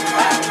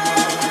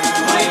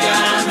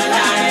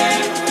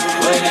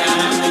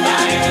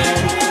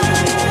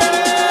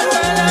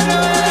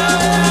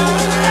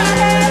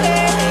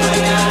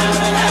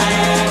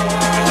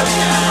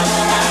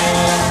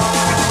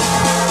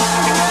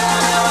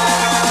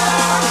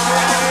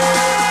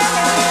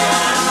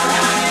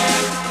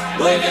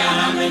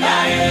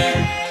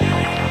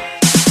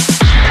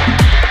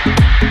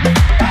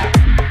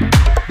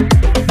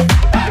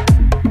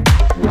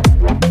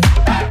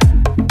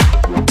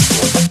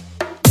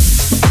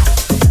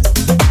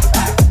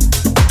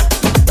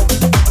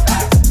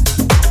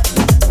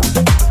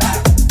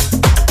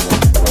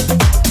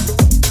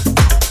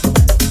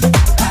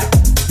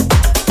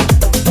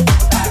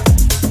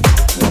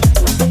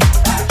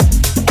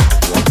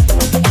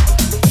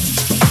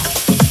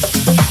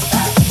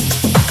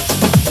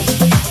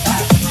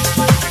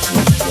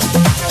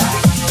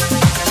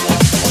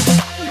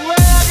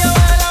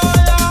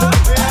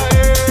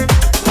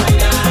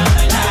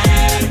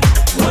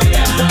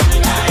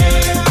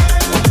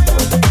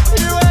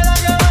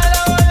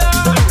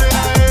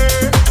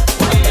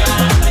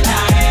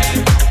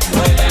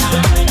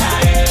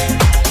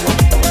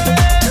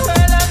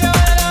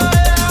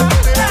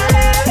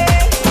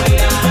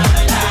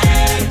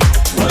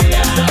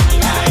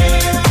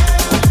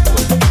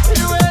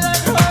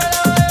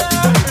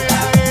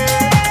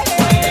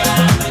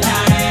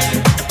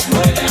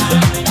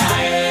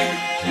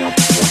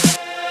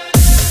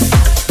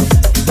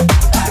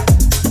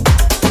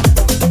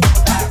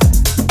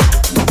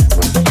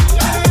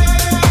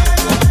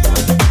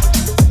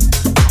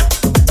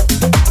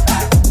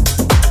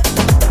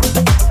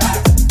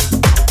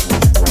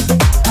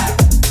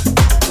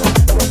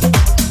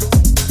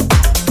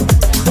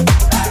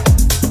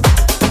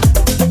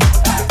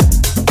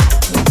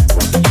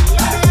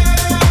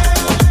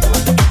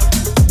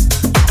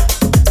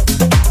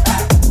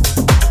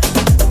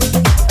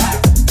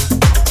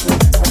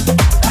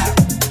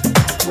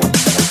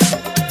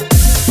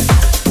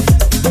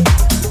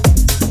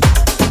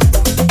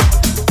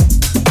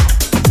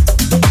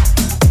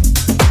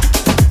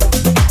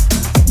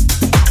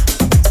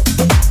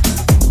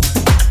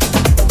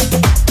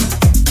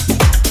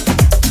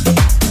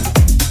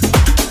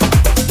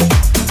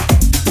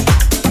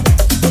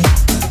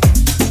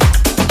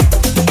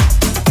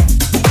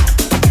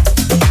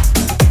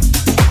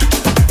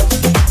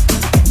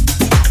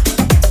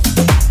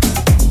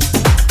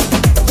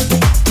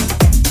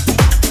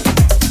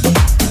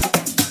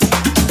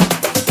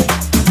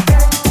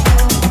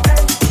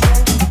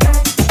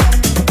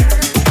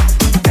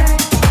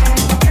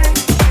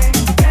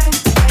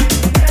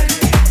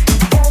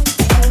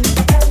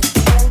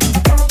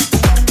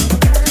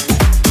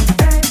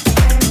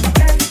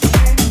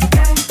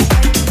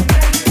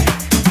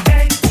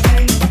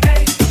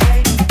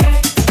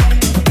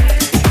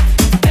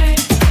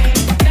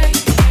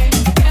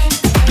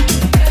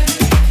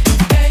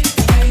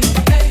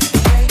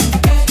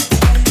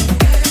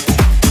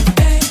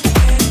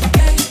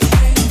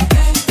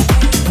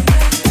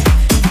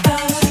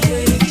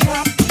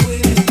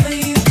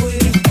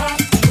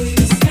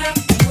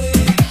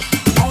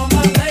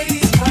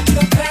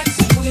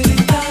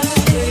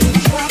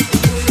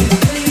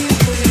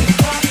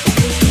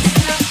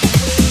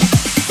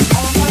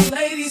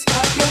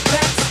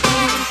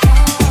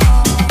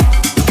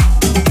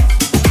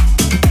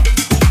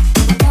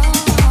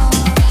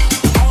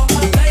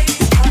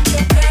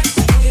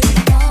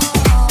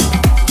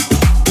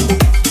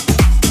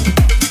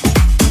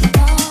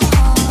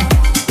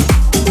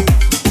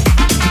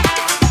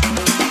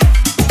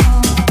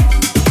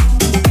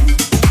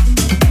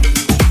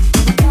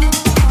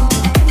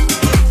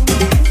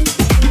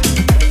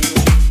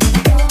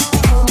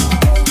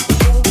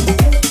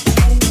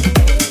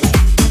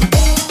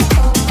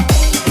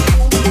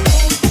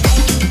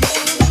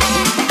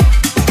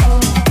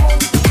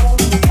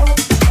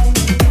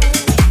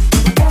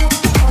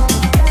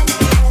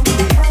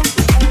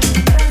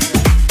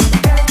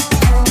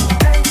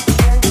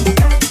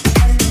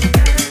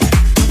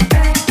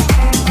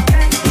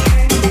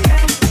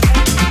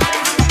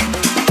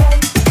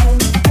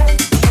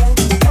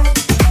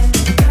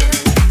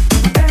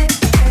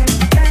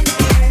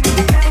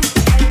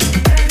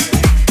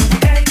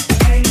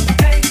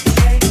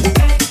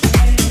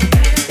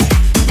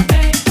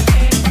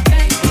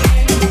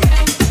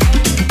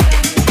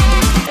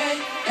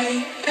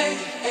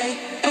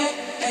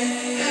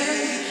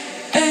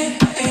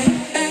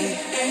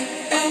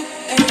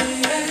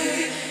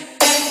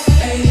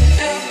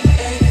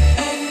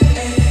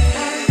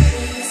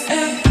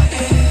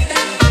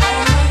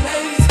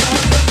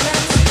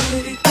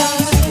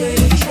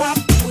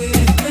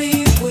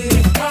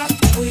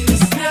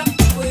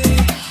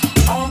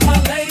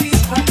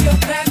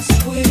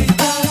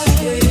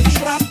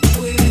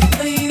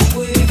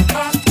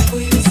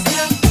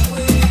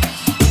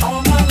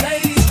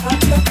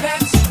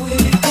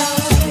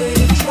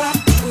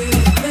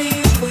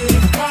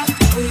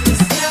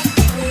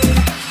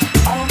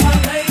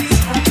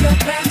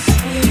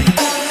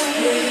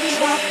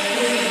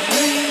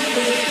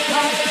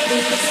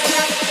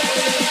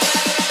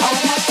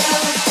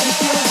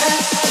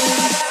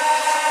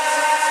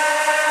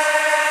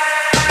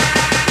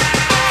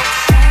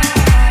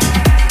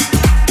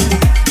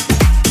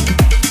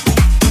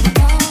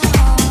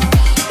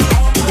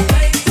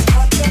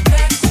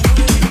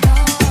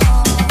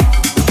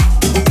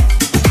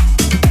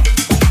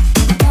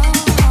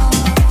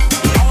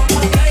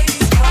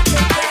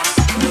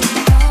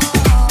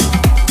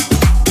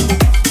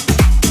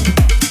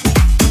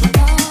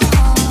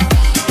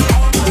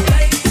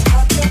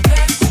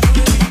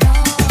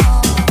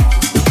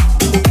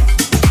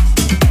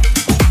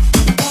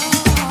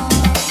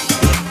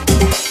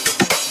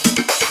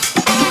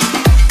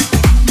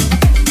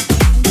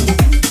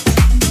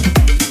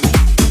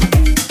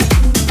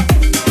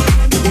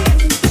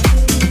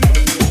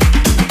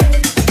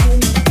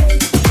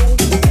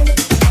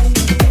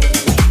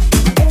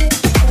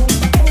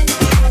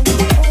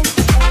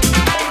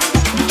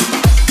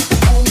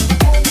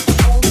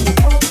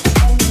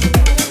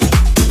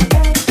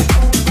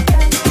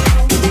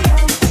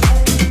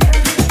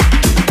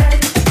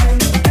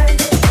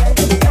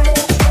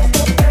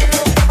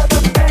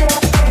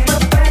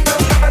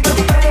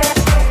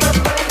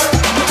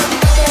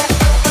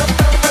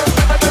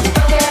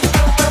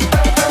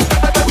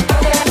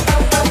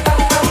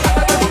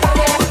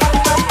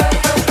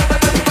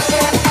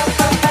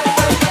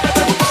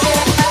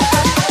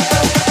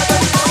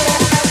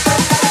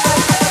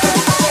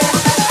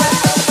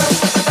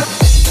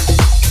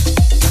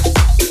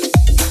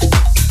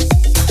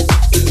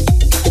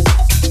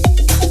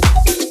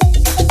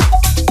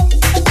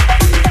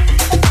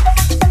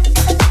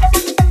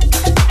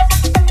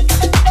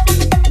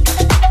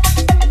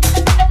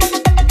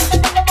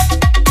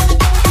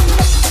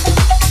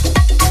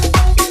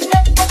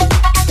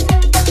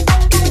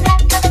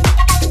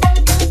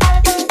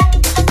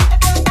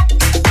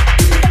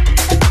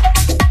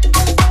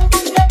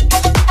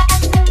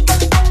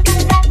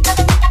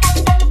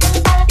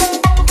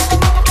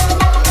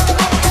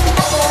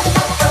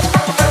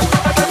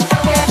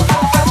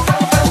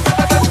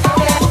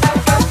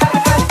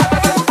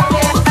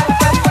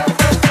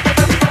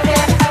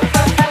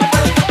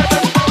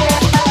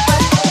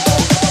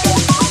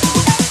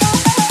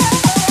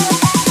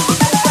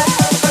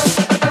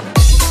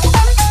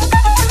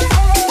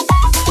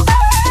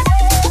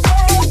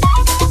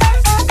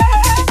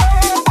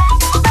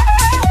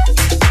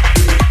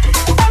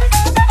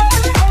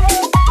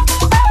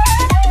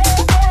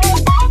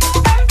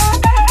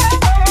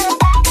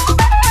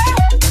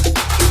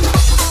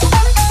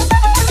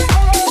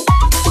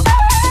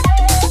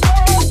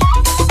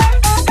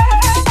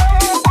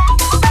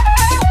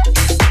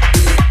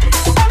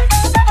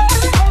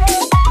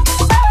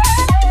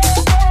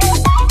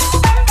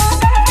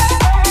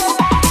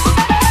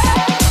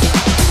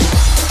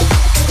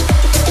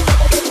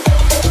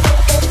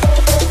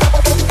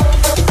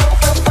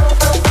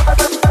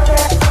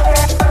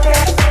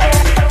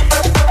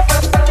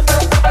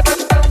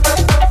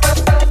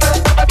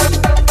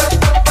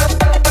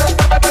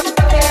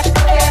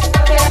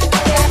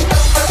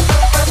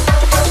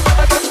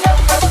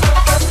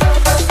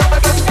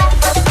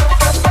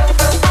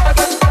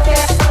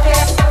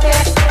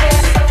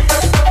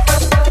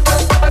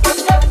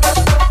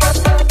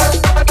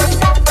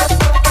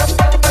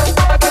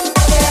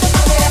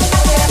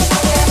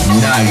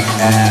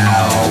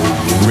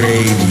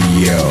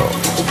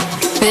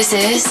 This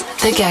is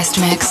The Guest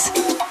Mix.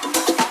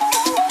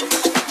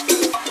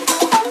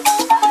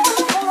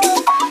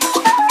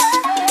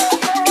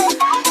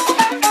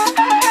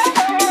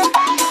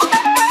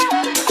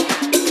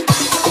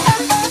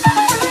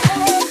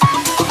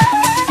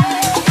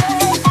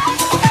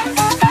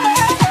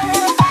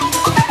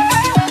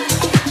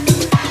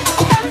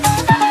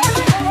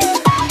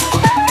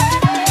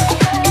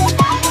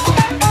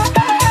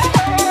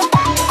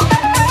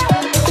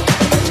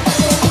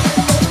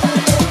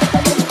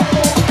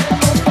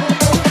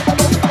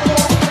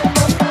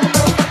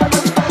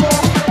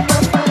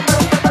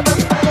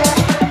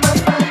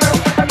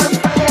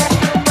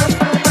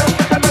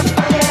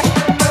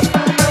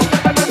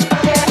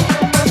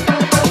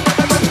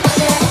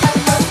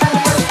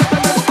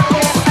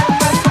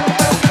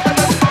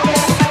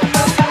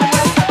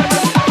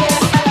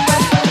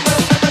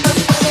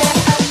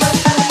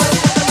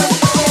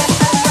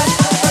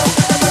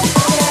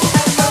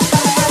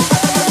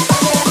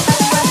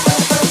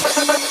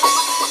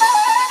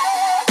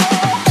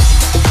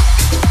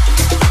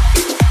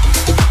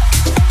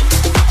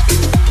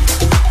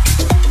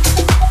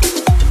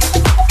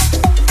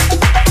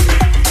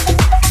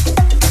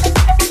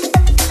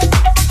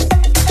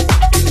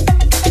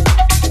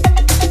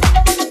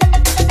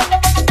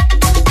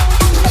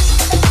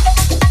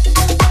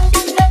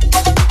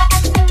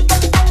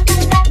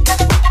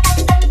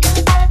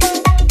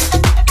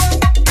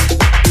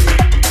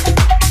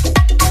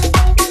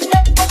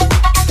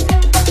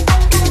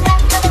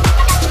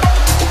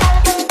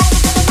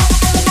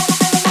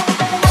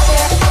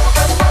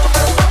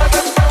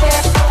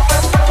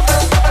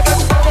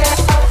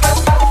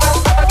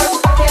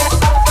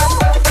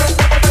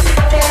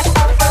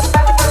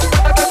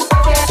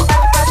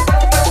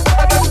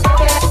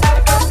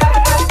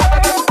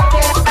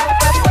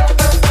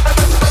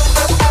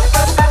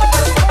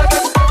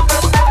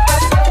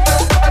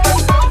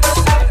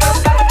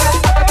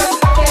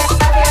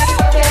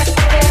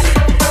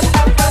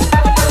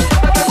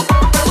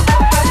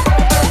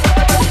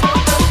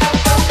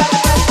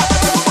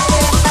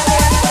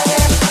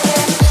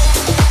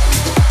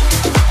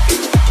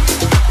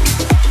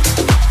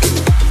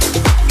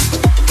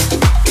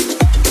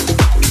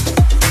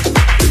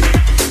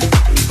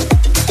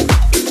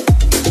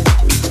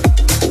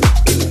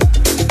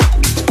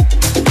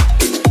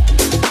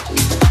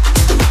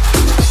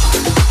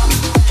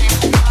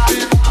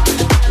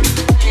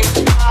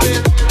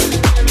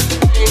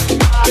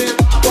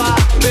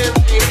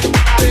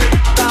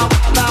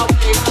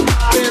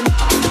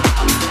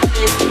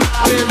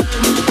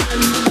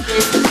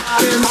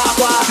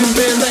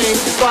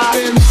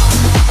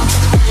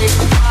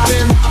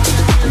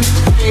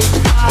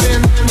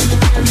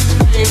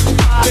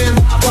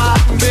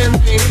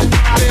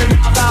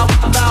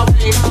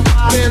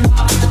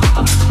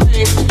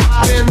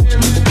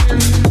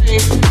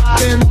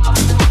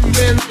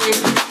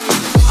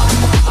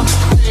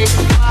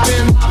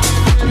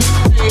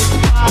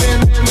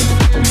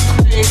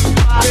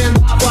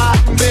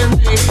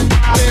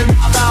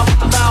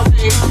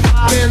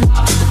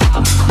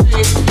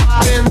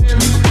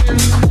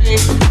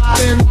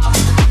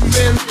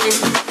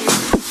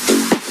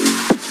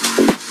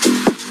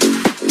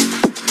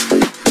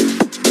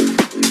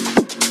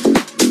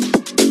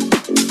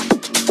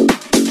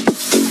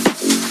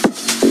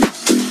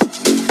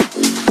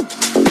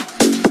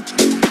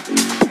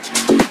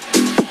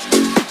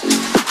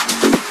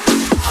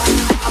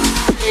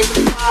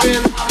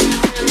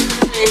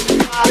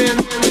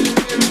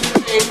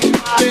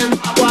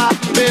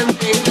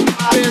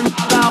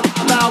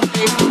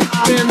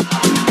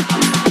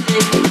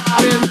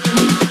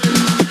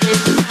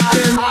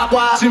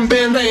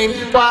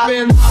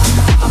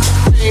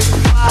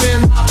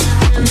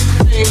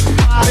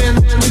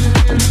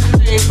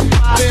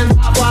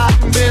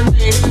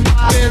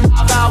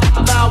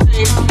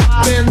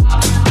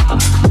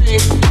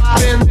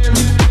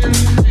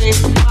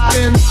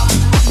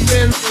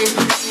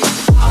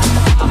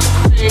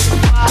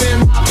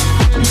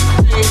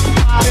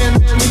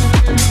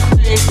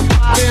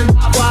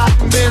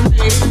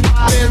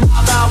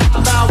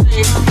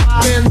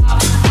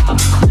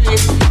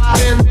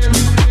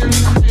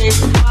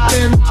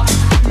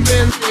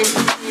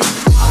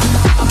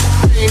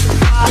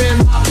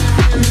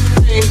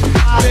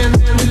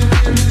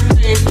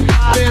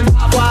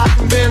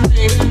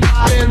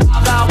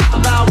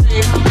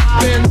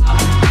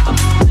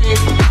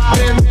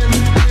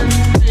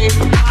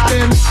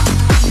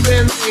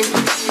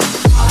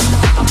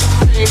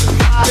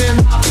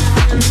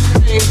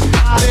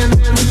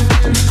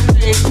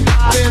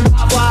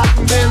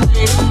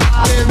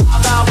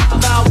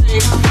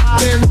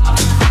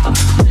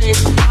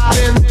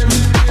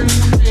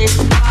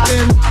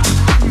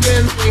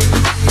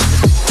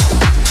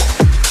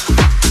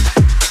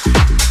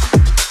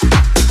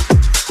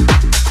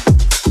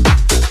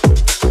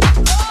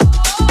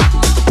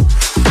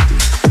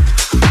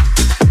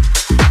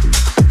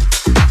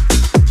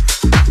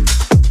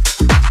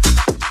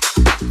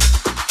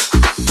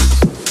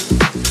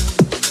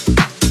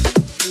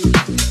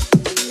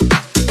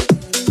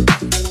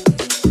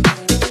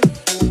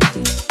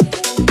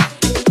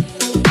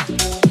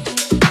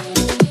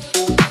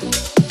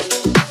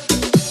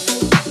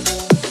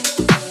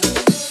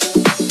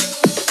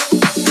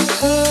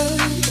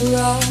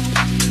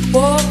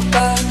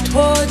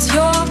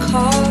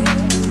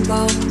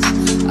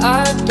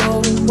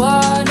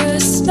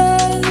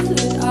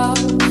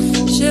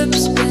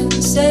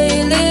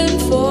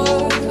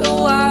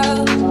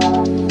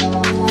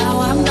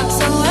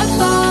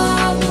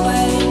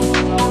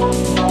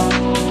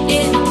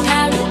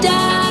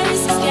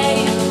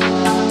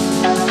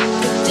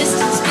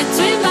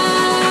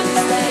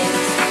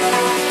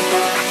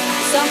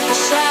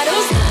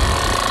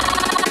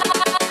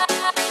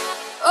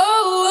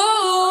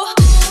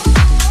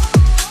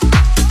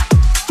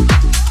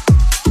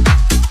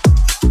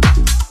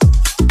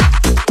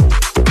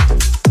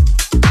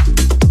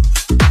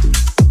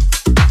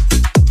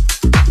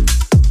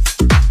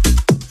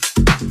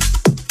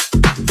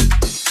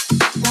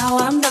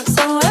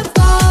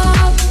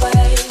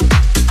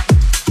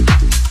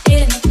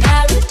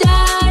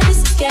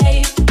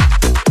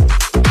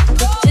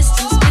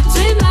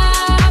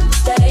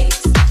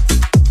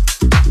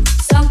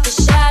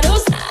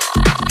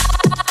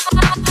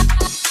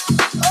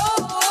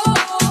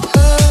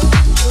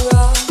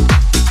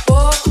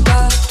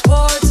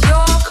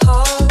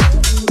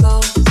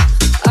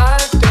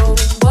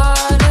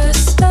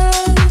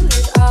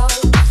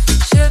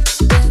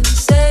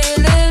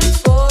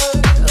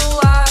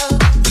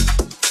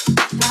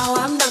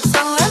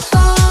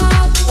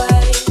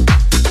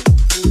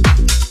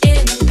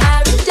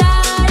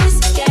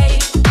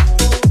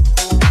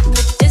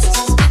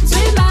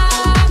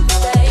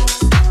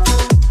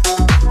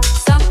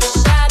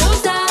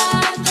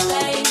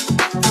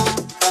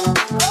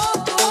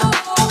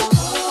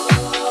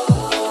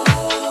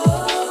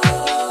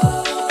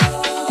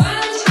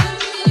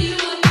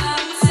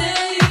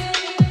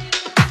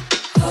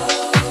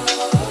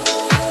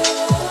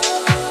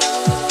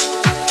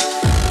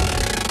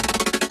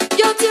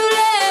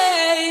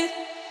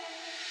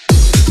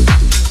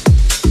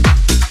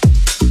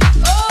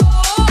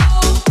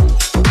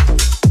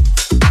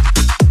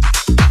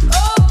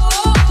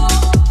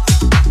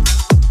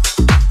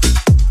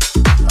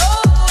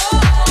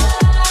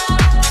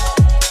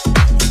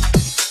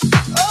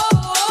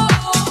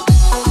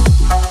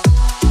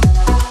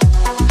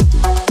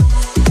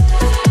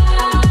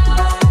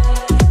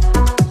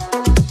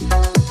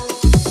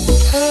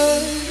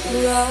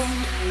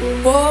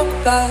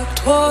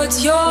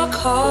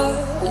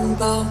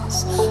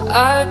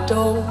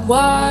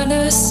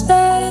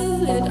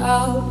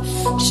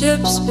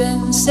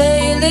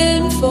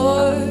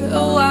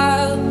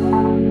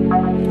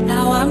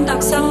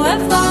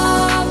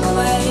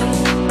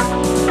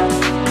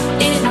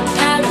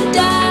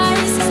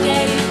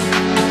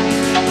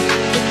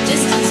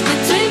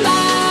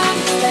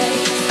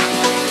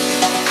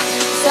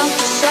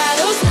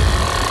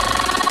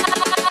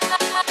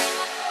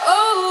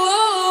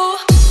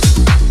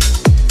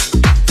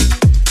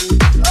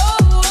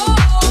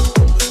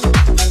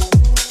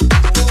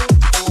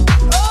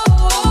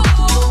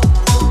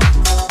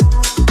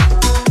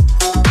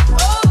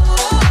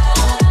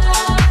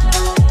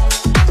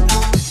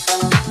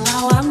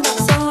 Now I'm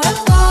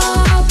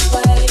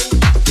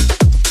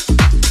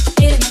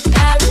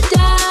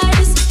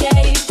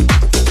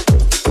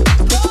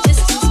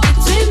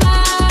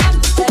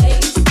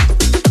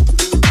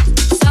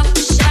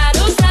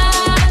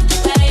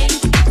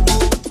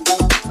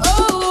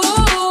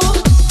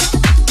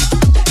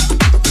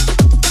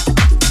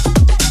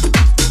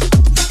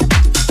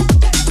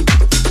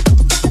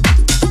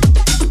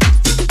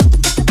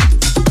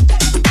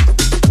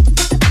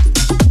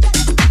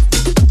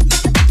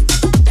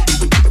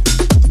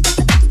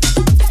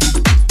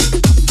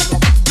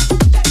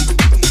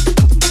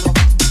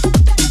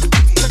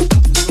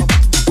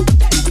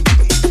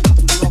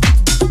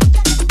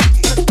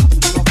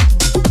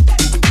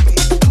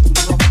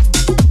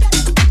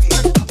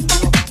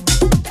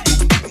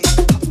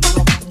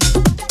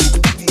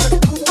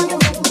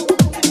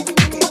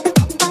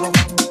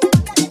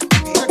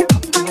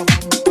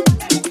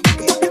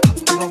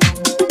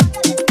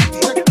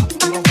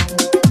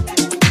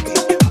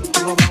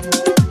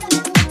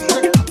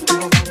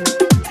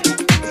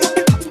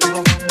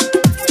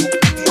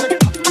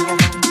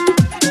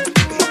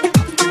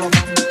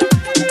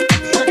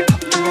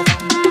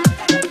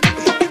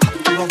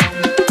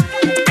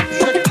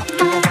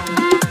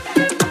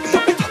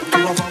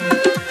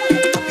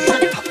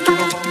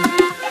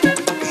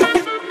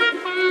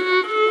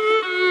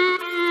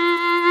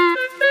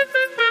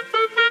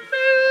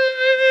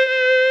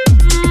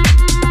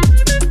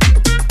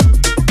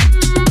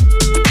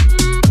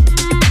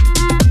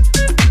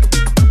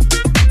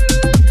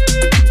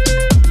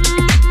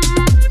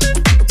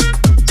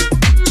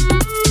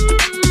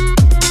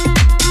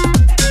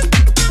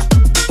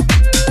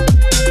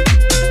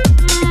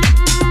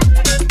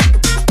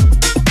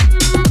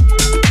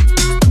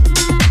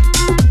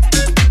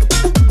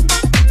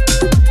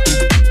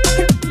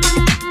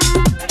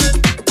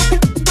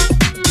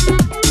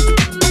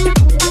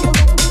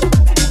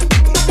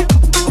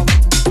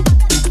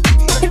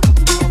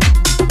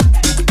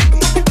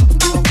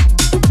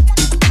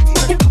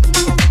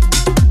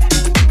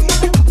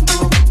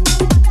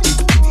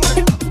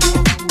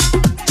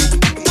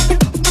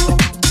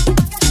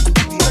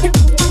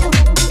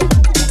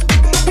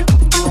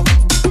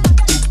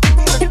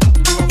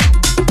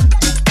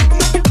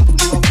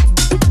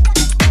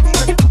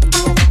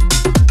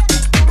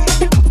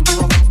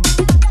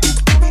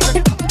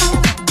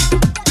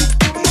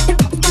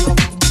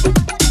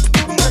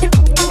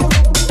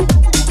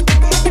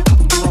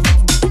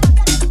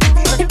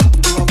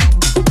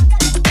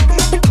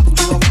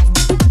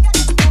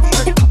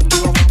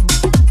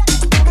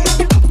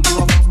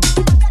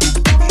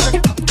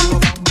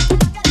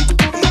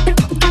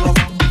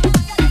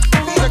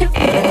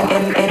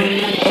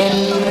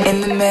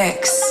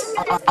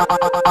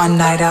on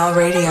Night Owl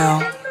Radio.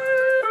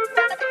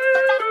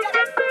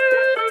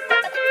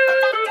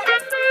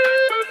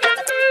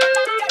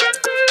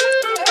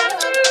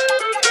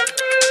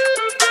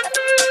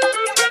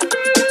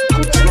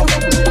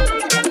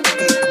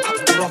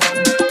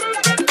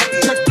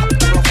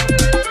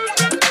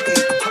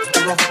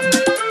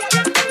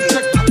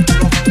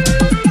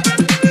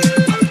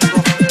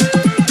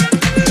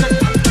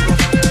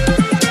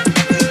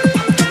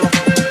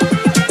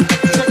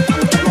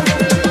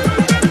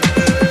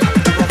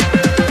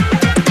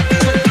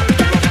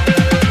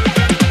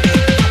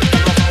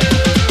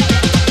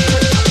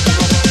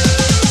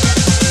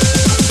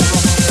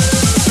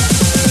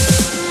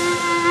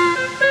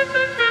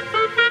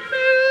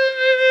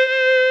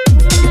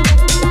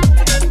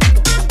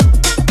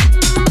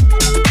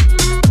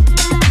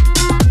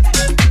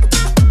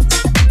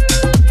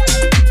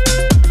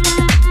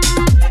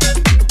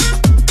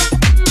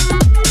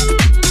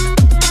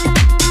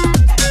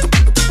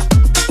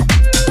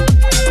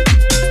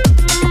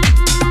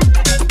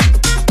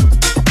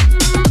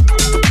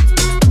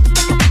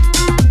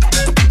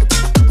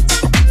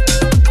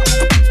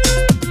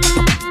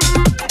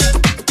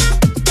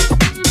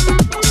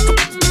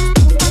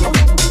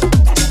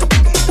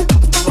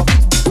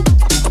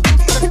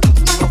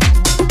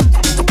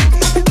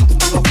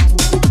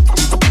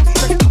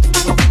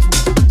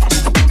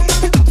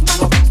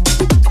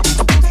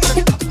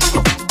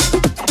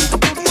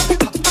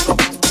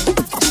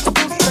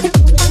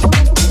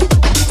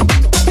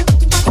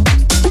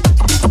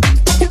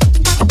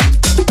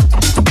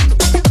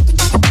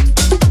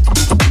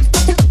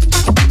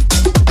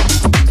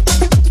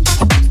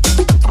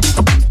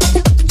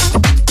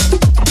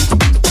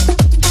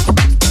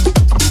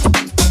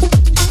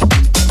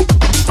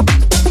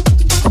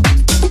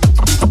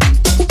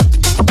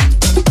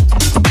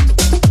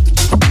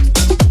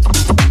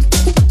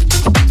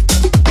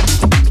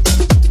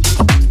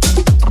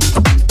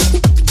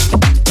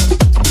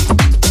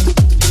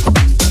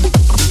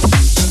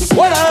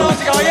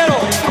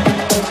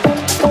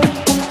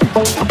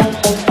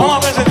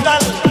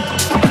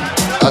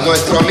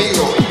 Nuestro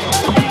amigo,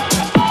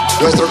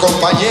 nuestro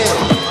compañero,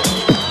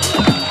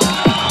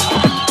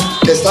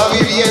 que está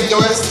viviendo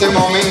este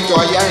momento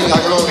allá en la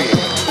gloria.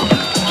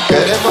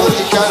 Queremos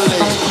dedicarle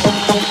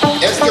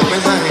este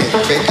homenaje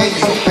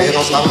pequeño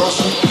pero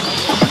sabroso.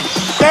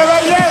 ¡Qué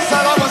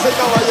belleza, damas y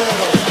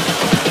caballeros!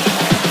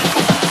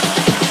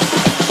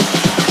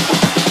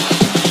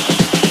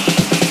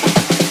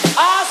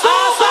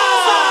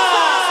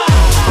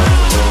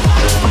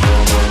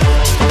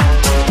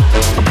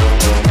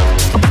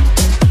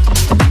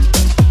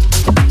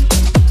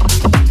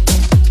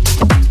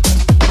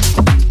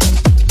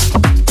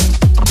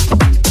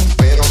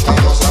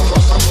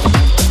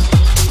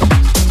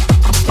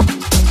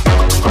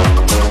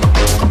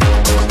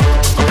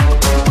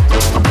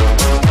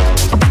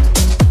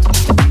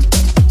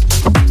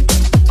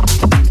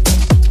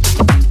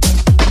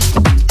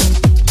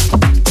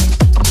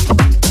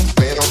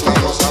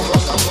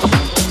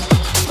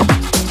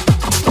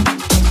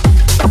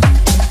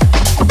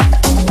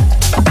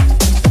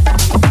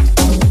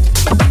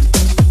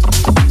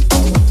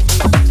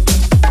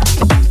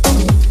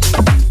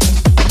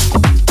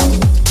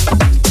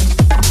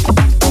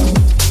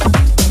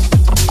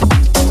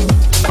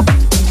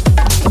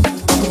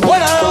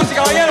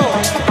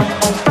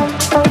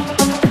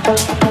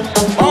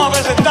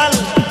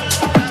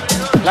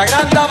 La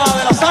gran dama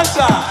de la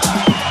salsa.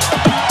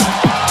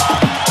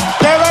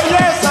 ¡Qué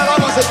belleza,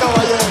 damas y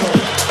caballeros!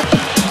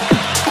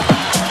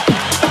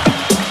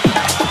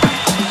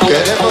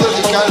 Queremos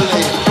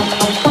dedicarle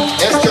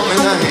este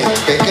homenaje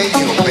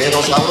pequeño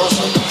pero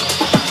sabroso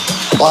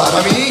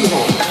para mi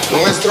hijo,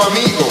 nuestro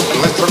amigo,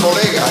 nuestro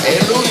colega,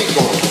 el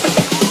único